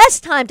the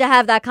best time to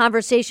have that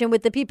conversation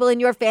with the people in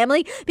your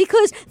family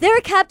because they're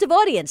a captive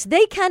audience.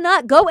 They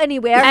cannot go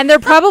anywhere. And they're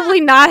probably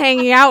not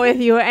hanging out with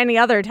you any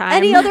other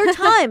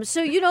time.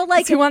 So, you know,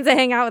 like, who wants to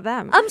hang out with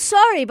them? I'm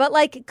sorry, but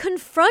like,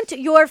 confront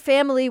your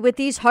family with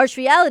these harsh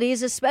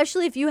realities,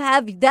 especially if you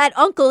have that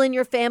uncle in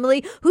your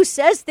family who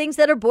says things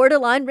that are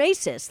borderline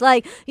racist.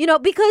 Like, you know,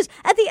 because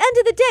at the end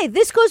of the day,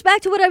 this goes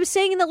back to what I was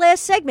saying in the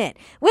last segment.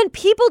 When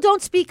people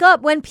don't speak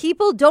up, when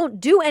people don't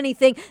do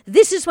anything,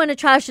 this is when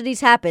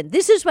atrocities happen.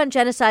 This is when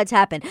genocides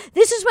happen.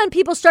 This is when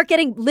people start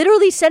getting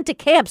literally sent to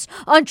camps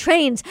on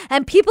trains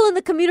and people in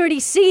the community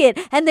see it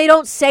and they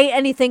don't say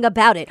anything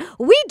about it.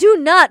 We do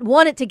not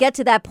want it to get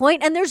to that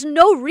point, and there's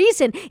no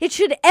reason it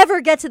should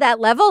ever get to that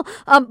level.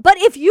 But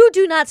if you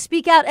do not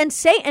speak out and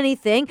say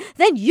anything,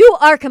 then you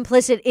are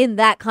complicit in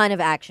that kind of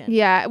action.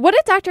 Yeah. What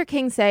did Dr.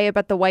 King say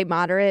about the white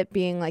moderate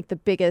being like the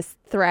biggest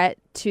threat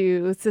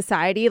to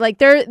society? Like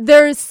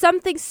there's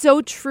something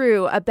so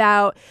true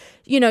about,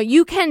 you know,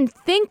 you can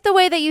think the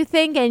way that you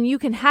think and you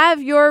can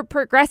have your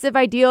progressive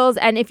ideals.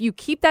 And if you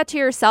keep that to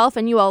yourself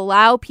and you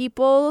allow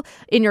people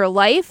in your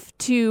life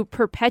to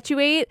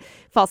perpetuate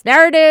false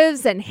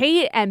narratives and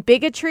hate and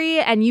bigotry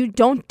and you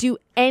don't do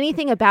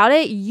anything about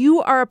it,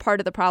 you are a part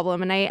of the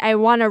problem. And I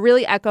want to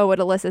really echo what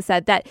Ilyssa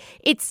said, that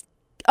it's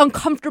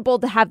uncomfortable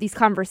to have these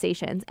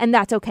conversations, and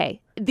that's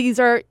okay. These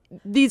are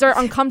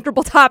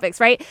uncomfortable topics,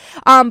 right?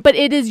 But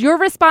it is your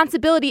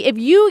responsibility. If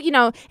you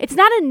know, it's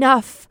not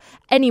enough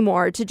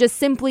anymore to just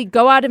simply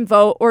go out and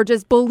vote or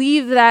just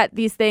believe that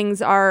these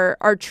things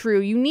are true.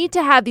 You need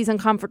to have these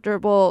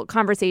uncomfortable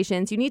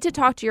conversations. You need to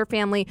talk to your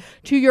family,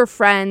 to your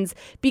friends,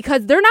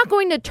 because they're not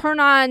going to turn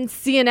on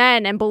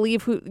CNN and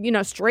believe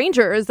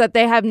strangers that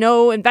they have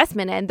no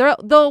investment in.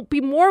 They'll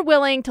be more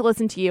willing to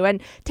listen to you.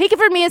 And take it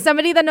from me as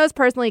somebody that knows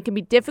personally, it can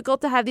be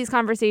difficult to have these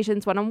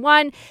conversations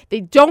one-on-one.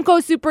 They don't go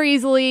super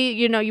easily.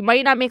 You know, you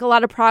might not make a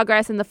lot of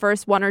progress in the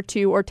first 1 or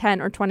 2 or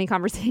 10 or 20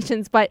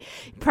 conversations, but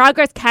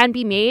progress can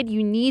be made.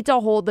 You need to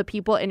hold the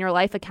people in your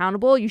life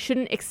accountable. You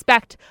shouldn't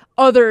expect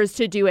others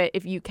to do it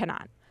if you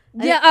cannot.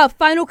 Yeah,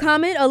 final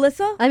comment,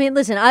 Ilyssa? I mean,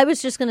 listen, I was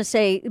just going to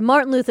say,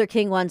 Martin Luther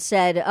King once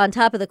said, on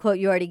top of the quote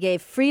you already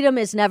gave, freedom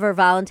is never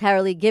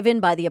voluntarily given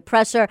by the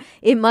oppressor.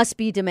 It must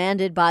be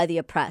demanded by the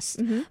oppressed.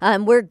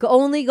 Mm-hmm. We're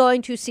only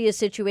going to see a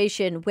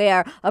situation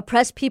where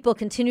oppressed people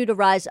continue to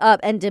rise up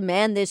and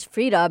demand this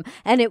freedom.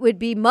 And it would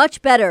be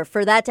much better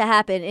for that to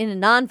happen in a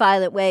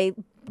nonviolent way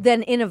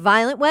than in a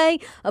violent way.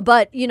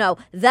 But, you know,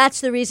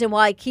 that's the reason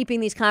why keeping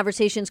these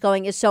conversations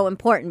going is so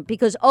important,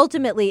 because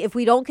ultimately, if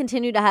we don't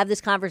continue to have this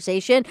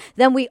conversation,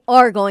 then we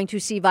are going to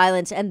see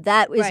violence, and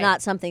that is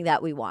not something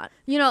that we want.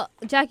 You know,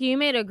 Jaqi, you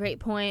made a great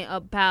point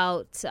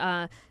about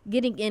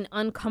getting in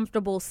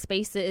uncomfortable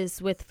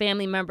spaces with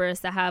family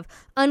members that have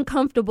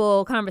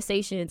uncomfortable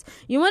conversations.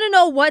 You want to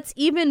know what's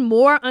even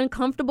more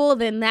uncomfortable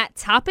than that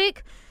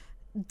topic?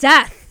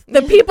 Death.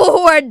 The people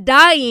who are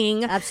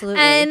dying. Absolutely.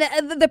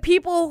 And the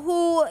people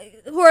who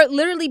are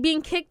literally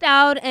being kicked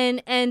out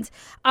and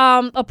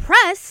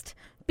oppressed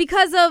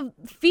because of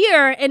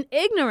fear and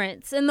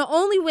ignorance. And the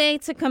only way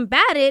to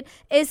combat it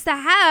is to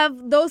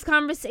have those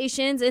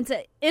conversations and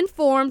to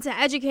inform, to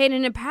educate,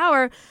 and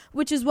empower,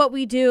 which is what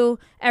we do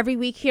every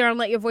week here on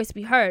Let Your Voice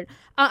Be Heard.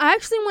 I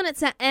actually wanted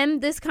to end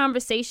this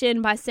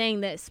conversation by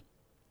saying this.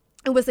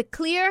 It was a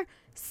clear,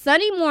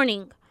 sunny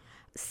morning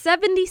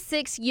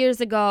 76 years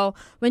ago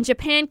when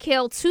Japan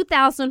killed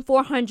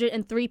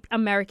 2,403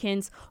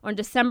 Americans on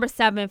December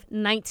 7th,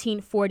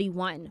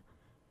 1941.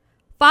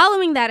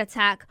 Following that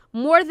attack,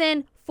 more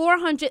than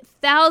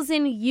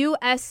 400,000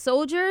 U.S.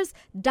 soldiers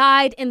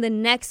died in the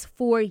next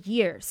 4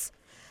 years.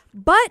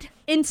 But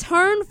in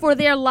turn for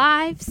their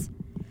lives,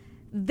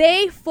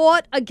 they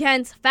fought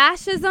against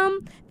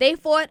fascism, they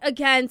fought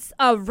against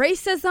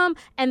racism,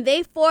 and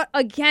they fought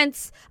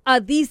against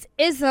these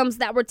isms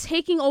that were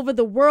taking over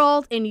the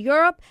world in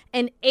Europe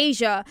and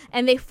Asia,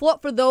 and they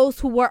fought for those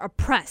who were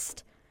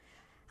oppressed.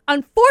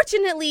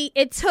 Unfortunately,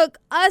 it took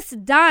us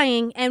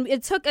dying and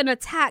it took an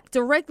attack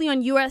directly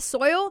on U.S.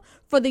 soil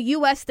for the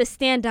U.S. to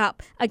stand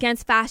up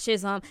against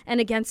fascism and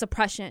against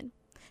oppression.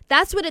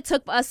 That's what it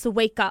took for us to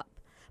wake up.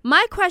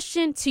 My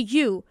question to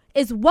you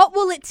is, what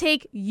will it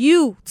take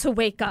you to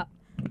wake up?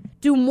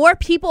 Do more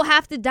people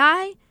have to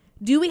die?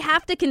 Do we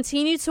have to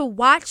continue to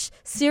watch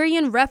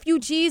Syrian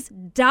refugees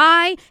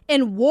die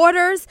in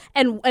waters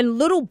and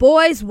little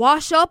boys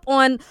wash up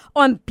on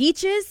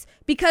beaches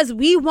because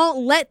we won't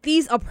let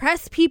these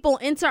oppressed people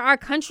into our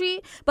country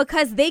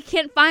because they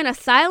can't find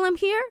asylum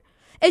here?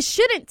 It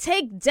shouldn't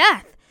take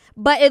death,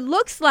 but it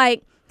looks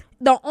like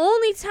the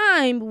only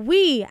time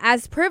we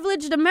as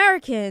privileged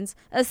Americans,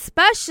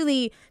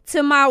 especially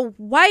to my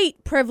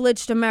white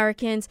privileged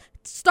Americans,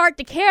 start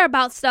to care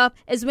about stuff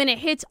is when it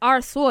hits our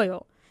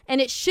soil. And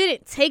it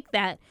shouldn't take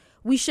that.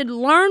 We should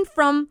learn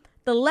from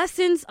the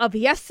lessons of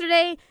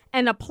yesterday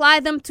and apply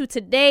them to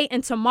today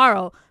and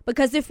tomorrow.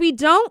 Because if we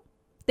don't,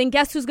 then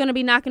guess who's going to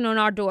be knocking on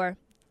our door?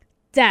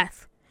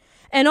 Death.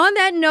 And on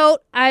that note,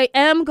 I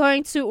am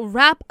going to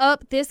wrap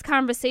up this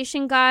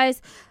conversation,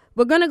 guys.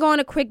 We're going to go on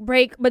a quick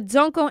break, but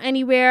don't go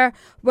anywhere.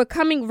 We're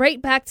coming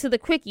right back to the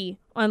Quickie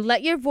on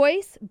Let Your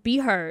Voice Be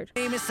Heard.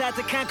 Inside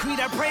the concrete,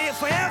 I pray it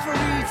forever.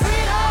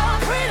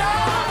 Freedom, freedom,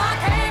 I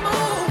can't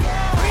move.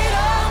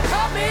 Freedom,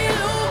 cut me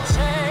loose.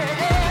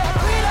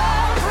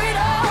 Freedom,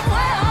 freedom,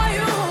 where are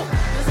you?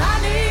 'Cause I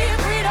need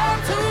freedom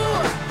too.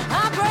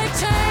 I break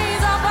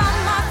chains all by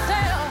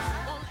myself.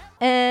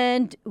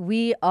 And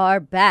we are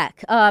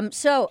back.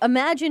 So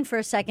imagine for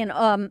a second,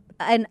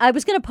 and I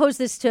was going to pose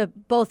this to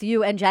both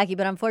you and Jaqi,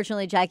 but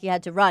unfortunately Jaqi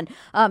had to run.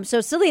 So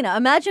Selena,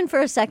 imagine for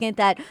a second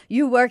that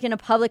you work in a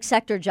public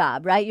sector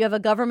job, right? You have a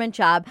government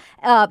job,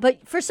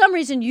 but for some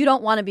reason you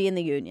don't want to be in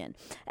the union.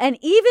 And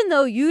even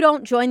though you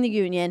don't join the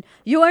union,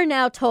 you are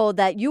now told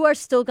that you are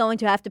still going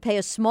to have to pay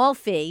a small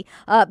fee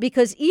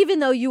because even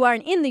though you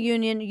aren't in the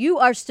union, you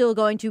are still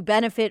going to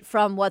benefit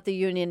from what the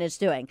union is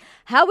doing.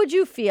 How would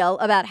you feel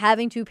about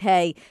having to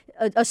pay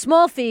a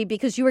small fee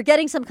because you were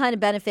getting some kind of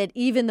benefit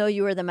even though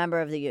you were the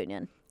member of the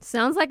union?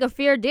 Sounds like a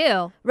fair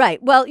deal.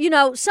 Right. Well,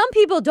 some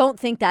people don't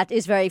think that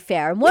is very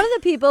fair. And one of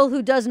the people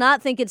who does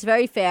not think it's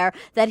very fair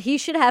that he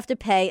should have to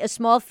pay a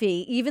small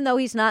fee, even though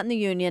he's not in the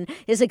union,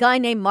 is a guy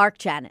named Mark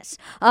Janis.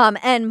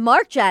 And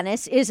Mark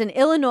Janis is an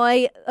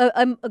Illinois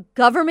a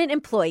government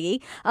employee,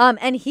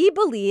 and he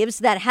believes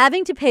that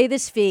having to pay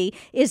this fee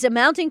is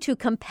amounting to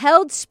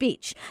compelled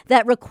speech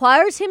that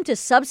requires him to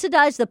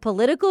subsidize the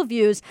political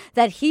views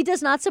that he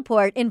does not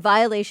support in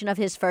violation of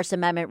his First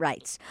Amendment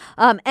rights.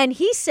 And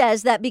he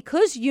says that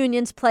because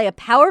unions play a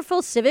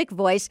powerful civic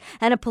voice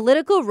and a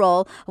political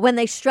role when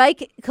they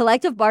strike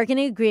collective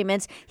bargaining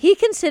agreements, he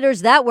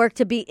considers that work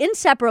to be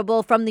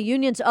inseparable from the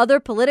union's other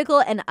political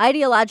and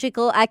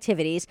ideological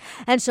activities.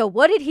 And so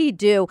what did he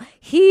do?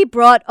 He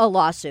brought a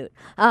lawsuit.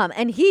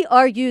 And he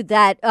argued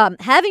that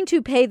having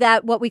to pay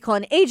that, what we call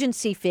an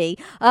agency fee,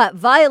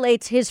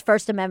 violates his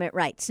First Amendment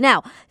rights.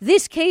 Now,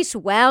 this case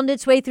wound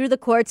its way through the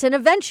courts, and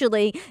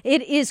eventually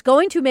it is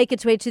going to make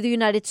its way to the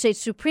United States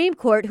Supreme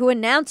Court, who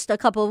announced a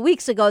couple of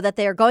weeks ago that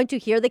they are going to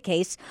hear the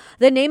case.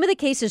 The name of the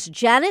case is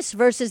Janis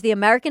versus the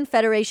American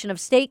Federation of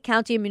State,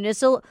 County, and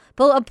Municipal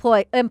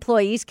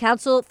Employees,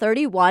 Council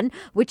 31,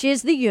 which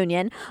is the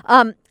union.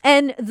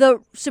 And the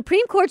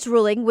Supreme Court's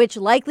ruling, which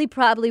likely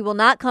probably will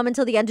not come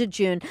until the end of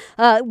June,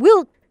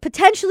 will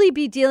potentially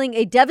be dealing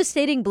a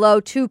devastating blow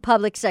to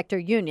public sector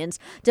unions,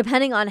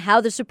 depending on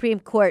how the Supreme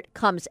Court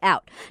comes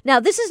out.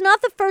 Now, this is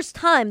not the first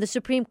time the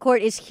Supreme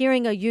Court is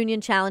hearing a union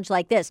challenge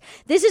like this.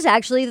 This is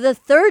actually the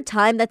third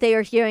time that they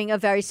are hearing a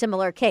very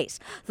similar case.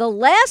 The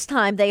last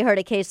time they heard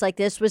a case like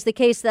this was the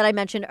case that I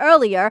mentioned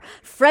earlier,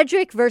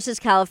 Frederick versus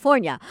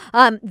California.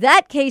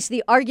 That case,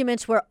 the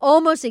arguments were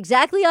almost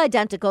exactly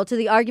identical to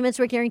the arguments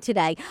we're hearing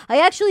today. I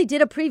actually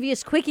did a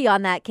previous Quickie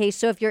on that case,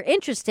 so if you're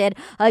interested,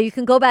 you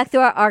can go back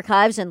through our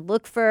archives and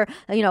look for,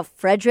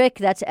 Frederick,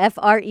 that's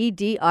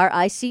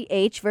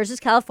Fredrich versus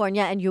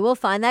California, and you will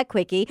find that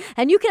Quickie.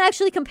 And you can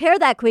actually compare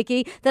that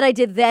Quickie that I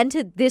did then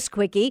to this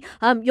Quickie.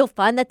 You'll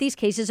find that these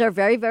cases are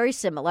very, very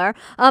similar.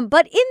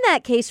 But in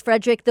that case,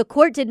 Frederick, the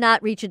court did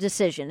not reach a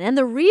decision. And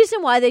the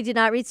reason why they did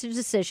not reach a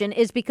decision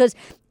is because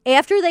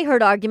after they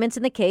heard arguments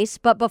in the case,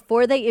 but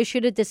before they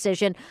issued a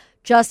decision,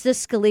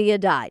 Justice Scalia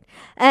died.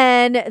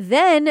 And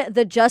then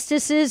the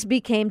justices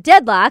became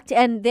deadlocked,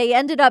 and they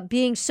ended up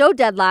being so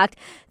deadlocked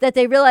that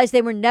they realized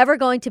they were never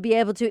going to be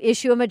able to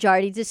issue a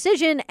majority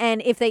decision.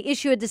 And if they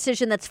issue a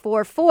decision that's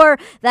 4-4,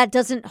 that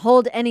doesn't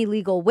hold any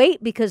legal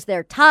weight because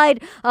they're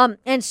tied.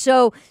 And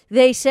so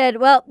they said,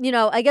 well,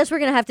 I guess we're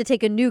going to have to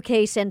take a new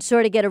case and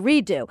sort of get a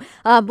redo.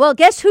 Well,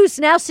 guess who's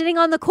now sitting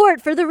on the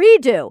court for the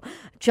redo?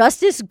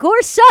 Justice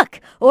Gorsuch,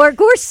 or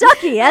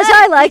Gorsucki, as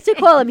I like to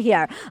call him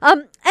here.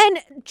 And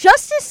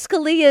Justice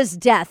Scalia's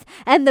death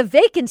and the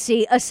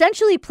vacancy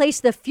essentially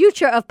placed the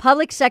future of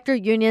public sector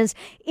unions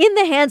in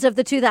the hands of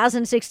the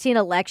 2016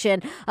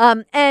 election.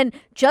 And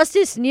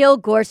Justice Neil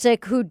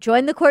Gorsuch, who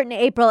joined the court in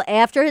April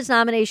after his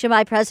nomination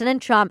by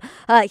President Trump,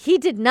 he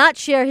did not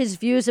share his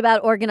views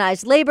about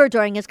organized labor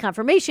during his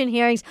confirmation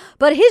hearings,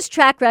 but his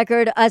track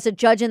record as a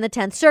judge in the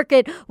 10th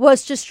Circuit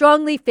was to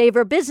strongly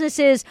favor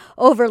businesses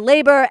over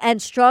labor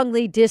and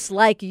strongly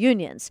dislike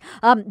unions.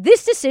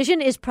 This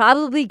decision is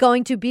probably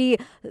going to be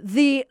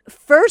the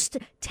first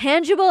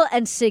tangible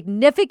and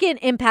significant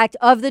impact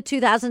of the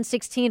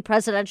 2016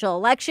 presidential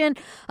election,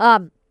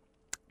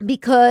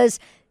 because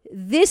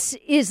this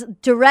is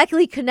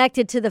directly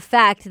connected to the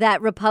fact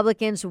that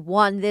Republicans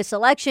won this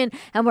election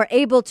and were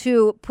able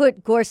to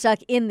put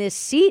Gorsuch in this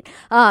seat.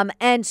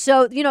 And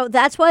so,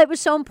 that's why it was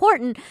so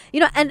important,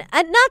 and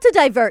not to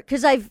divert,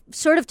 because I've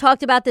sort of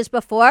talked about this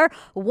before.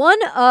 One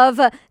of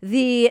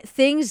the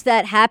things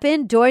that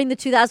happened during the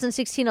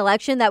 2016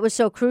 election that was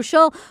so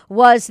crucial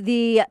was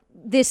the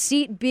this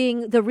seat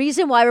being the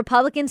reason why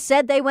Republicans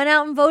said they went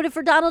out and voted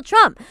for Donald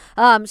Trump.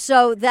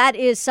 So that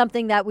is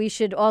something that we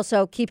should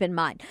also keep in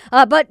mind.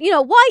 But,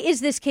 why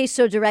is this case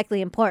so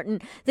directly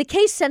important? The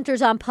case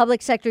centers on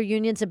public sector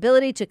unions'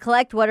 ability to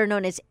collect what are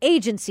known as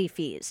agency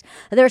fees.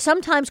 They're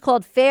sometimes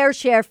called fair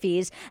share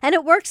fees, and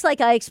it works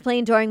like I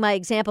explained during my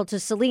example to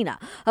Selena,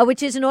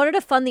 which is in order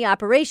to fund the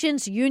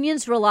operations,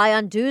 unions rely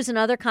on dues and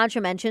other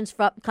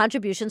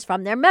contributions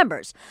from their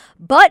members.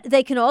 But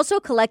they can also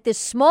collect this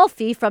small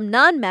fee from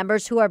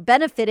non-members who are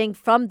benefiting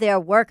from their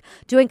work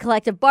doing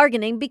collective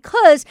bargaining,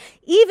 because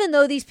even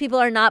though these people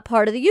are not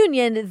part of the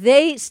union,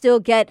 they still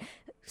get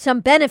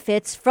some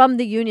benefits from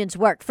the union's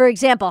work. For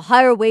example,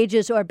 higher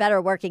wages or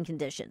better working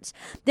conditions.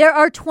 There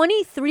are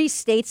 23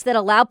 states that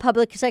allow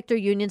public sector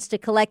unions to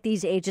collect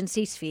these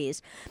agencies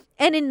fees.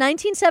 And in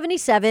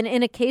 1977,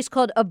 in a case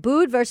called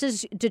Abood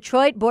versus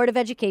Detroit Board of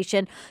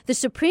Education, the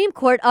Supreme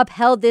Court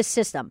upheld this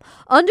system.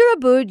 Under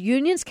Abood,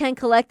 unions can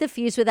collect the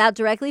fees without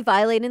directly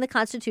violating the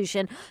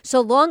Constitution,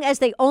 so long as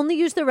they only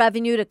use the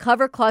revenue to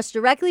cover costs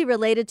directly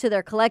related to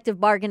their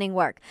collective bargaining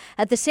work.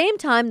 At the same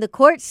time, the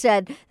court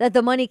said that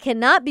the money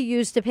cannot be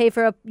used to pay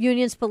for a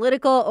union's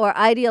political or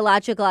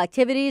ideological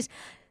activities.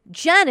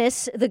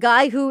 Janus, the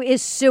guy who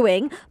is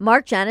suing,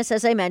 Mark Janus,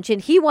 as I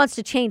mentioned, he wants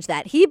to change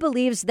that. He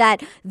believes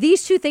that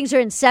these two things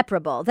are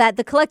inseparable, that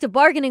the collective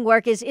bargaining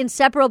work is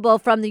inseparable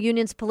from the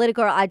union's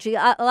political or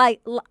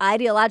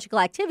ideological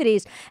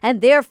activities, and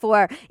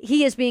therefore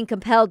he is being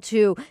compelled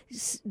to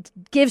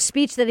give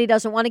speech that he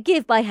doesn't want to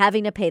give by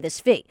having to pay this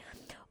fee.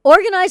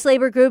 Organized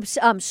labor groups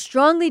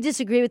strongly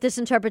disagree with this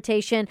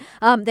interpretation.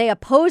 They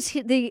oppose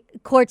the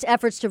court's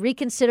efforts to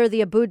reconsider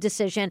the Abood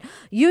decision.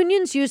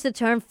 Unions use the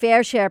term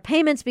fair share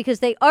payments because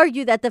they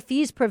argue that the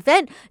fees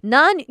prevent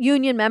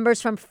non-union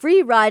members from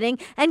free riding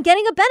and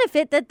getting a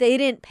benefit that they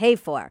didn't pay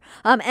for,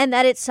 and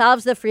that it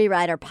solves the free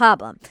rider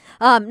problem.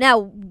 Now,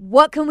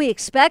 what can we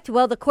expect?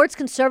 Well, the court's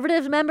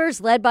conservative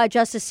members, led by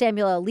Justice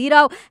Samuel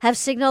Alito, have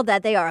signaled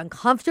that they are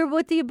uncomfortable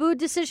with the Abood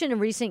decision in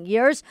recent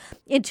years.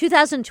 In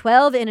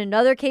 2012, in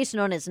another case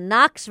known as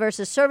Knox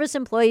versus Service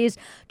Employees,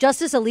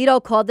 Justice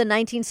Alito called the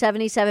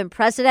 1977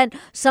 precedent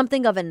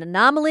something of an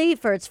anomaly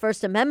for its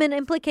First Amendment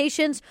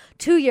implications.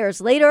 2 years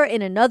later,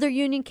 in another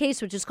union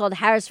case, which is called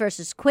Harris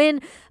versus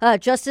Quinn,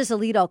 Justice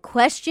Alito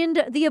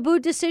questioned the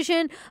Abood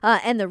decision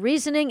and the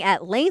reasoning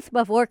at length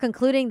before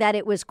concluding that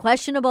it was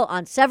questionable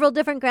on several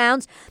different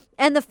grounds.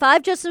 And the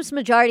 5-justice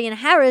majority in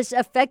Harris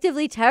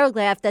effectively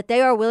telegraphed that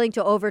they are willing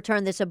to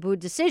overturn this Abood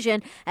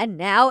decision. And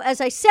now, as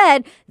I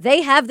said,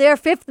 they have their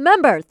 5th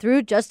member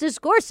through Justice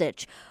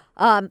Gorsuch.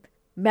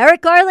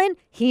 Merrick Garland,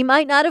 he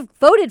might not have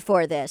voted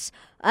for this.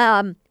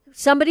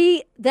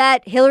 Somebody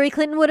that Hillary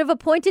Clinton would have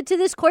appointed to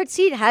this court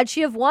seat, had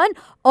she have won,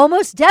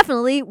 almost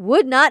definitely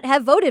would not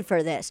have voted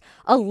for this.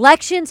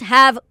 Elections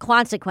have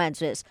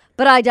consequences,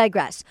 but I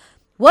digress.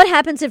 What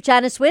happens if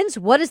Janus wins?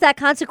 What is that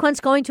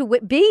consequence going to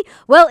be?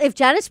 Well, if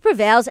Janus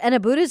prevails and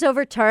Abood is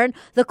overturned,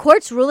 the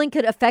court's ruling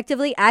could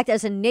effectively act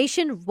as a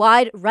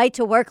nationwide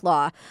right-to-work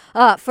law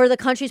for the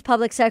country's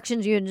public sector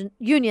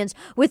unions,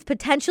 with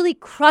potentially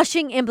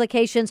crushing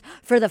implications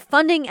for the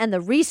funding and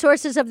the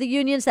resources of the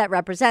unions that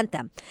represent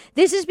them.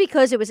 This is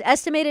because it was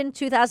estimated in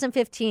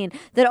 2015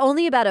 that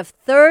only about a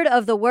third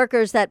of the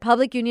workers that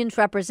public unions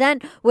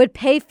represent would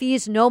pay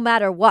fees no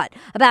matter what.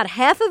 About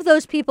half of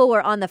those people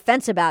were on the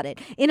fence about it.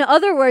 In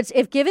other words,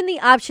 if given the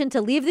option to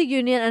leave the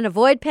union and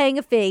avoid paying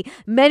a fee,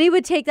 many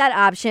would take that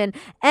option,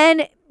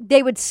 and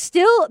they would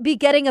still be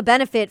getting a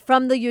benefit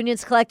from the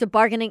union's collective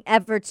bargaining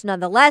efforts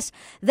nonetheless.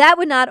 That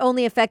would not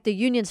only affect the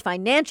union's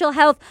financial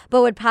health,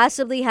 but would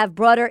possibly have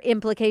broader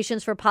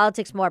implications for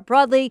politics more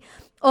broadly.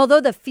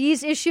 Although the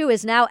fees issue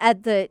is now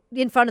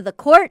in front of the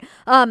court,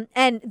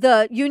 and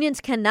the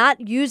unions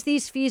cannot use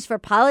these fees for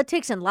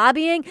politics and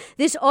lobbying,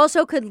 this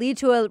also could lead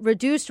to a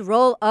reduced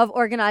role of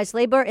organized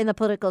labor in the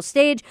political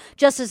stage.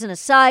 Just as an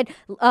aside,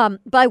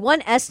 by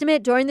one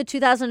estimate, during the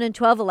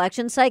 2012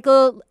 election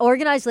cycle,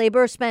 organized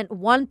labor spent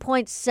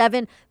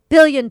 $1.7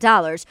 billion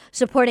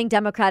supporting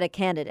Democratic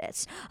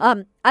candidates.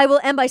 I will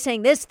end by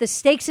saying this. The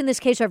stakes in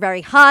this case are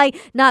very high,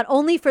 not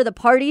only for the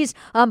parties,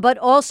 but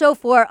also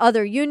for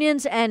other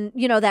unions and,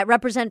 that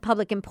represent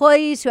public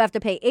employees who have to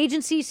pay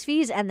agencies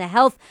fees and the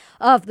health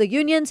of the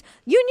unions.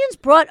 Unions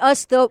brought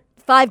us the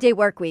 5-day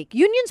work week.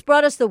 Unions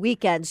brought us the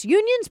weekends.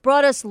 Unions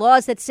brought us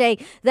laws that say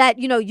that,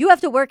 you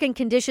have to work in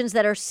conditions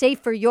that are safe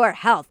for your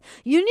health.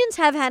 Unions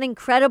have had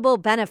incredible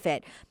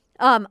benefit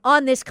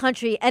on this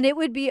country, and it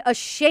would be a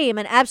shame,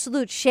 an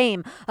absolute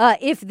shame,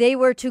 if they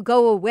were to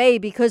go away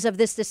because of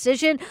this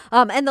decision.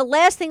 And the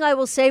last thing I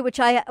will say, which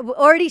I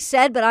already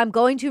said, but I'm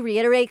going to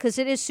reiterate because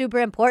it is super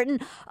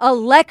important,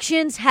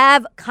 elections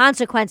have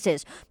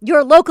consequences.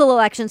 Your local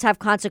elections have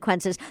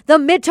consequences. The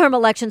midterm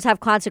elections have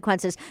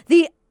consequences.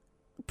 The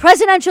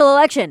presidential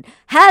election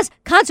has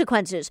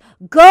consequences.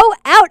 Go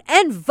out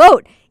and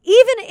vote.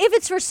 even if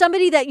it's for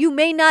somebody that you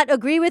may not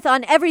agree with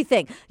on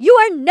everything. You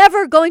are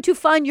never going to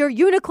find your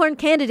unicorn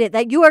candidate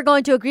that you are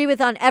going to agree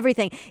with on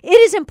everything. It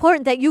is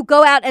important that you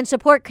go out and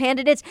support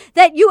candidates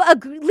that you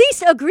at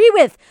least agree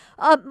with,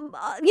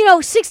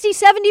 60,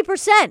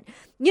 70%.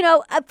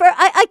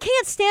 I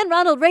can't stand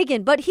Ronald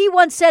Reagan, but he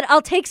once said,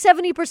 I'll take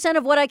 70%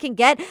 of what I can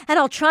get, and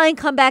I'll try and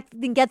come back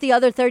and get the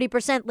other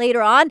 30%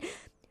 later on.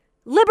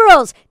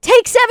 Liberals,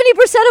 take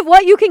 70% of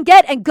what you can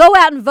get and go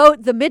out and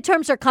vote. The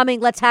midterms are coming.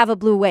 Let's have a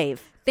blue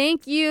wave.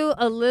 Thank you,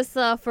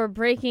 Ilyssa, for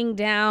breaking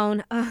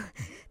down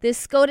this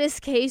SCOTUS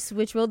case,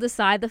 which will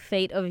decide the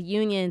fate of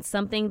unions,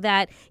 something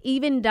that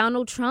even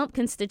Donald Trump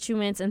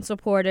constituents and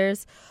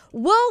supporters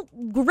will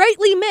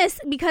greatly miss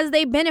because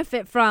they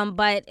benefit from.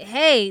 But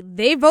hey,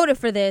 they voted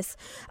for this.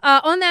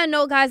 On that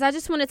note, guys, I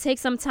just want to take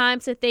some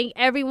time to thank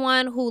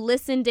everyone who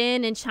listened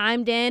in and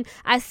chimed in.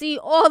 I see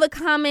all the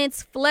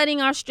comments flooding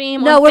our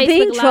stream. No, on we're Facebook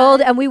being Live.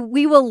 trolled, and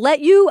we will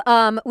let you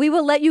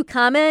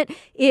comment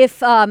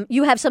if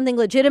you have something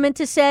legitimate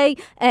to say,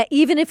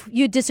 even if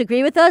you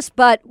disagree with us.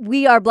 But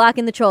we are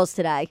blocking the trolls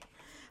today.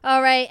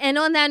 All right. And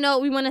on that note,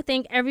 we want to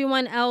thank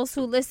everyone else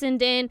who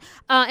listened in.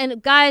 And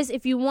guys,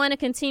 if you want to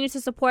continue to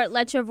support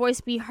Let Your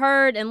Voice Be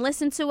Heard and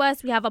listen to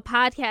us, we have a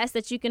podcast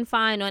that you can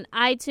find on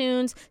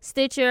iTunes,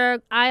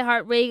 Stitcher,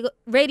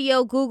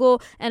 iHeartRadio,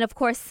 Google, and of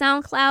course,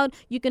 SoundCloud.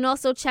 You can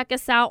also check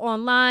us out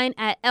online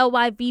at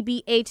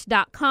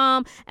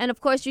lybbh.com. And of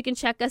course, you can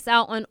check us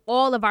out on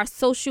all of our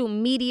social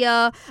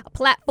media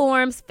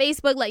platforms,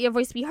 Facebook, Let Your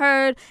Voice Be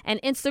Heard,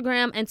 and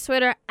Instagram and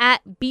Twitter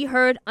at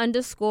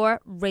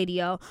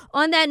BeHeard_radio.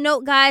 On that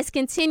note, guys,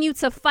 continue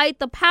to fight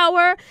the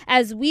power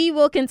as we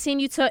will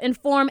continue to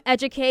inform,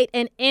 educate,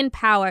 and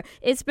empower.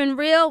 It's been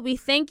real. We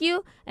thank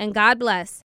you, and God bless.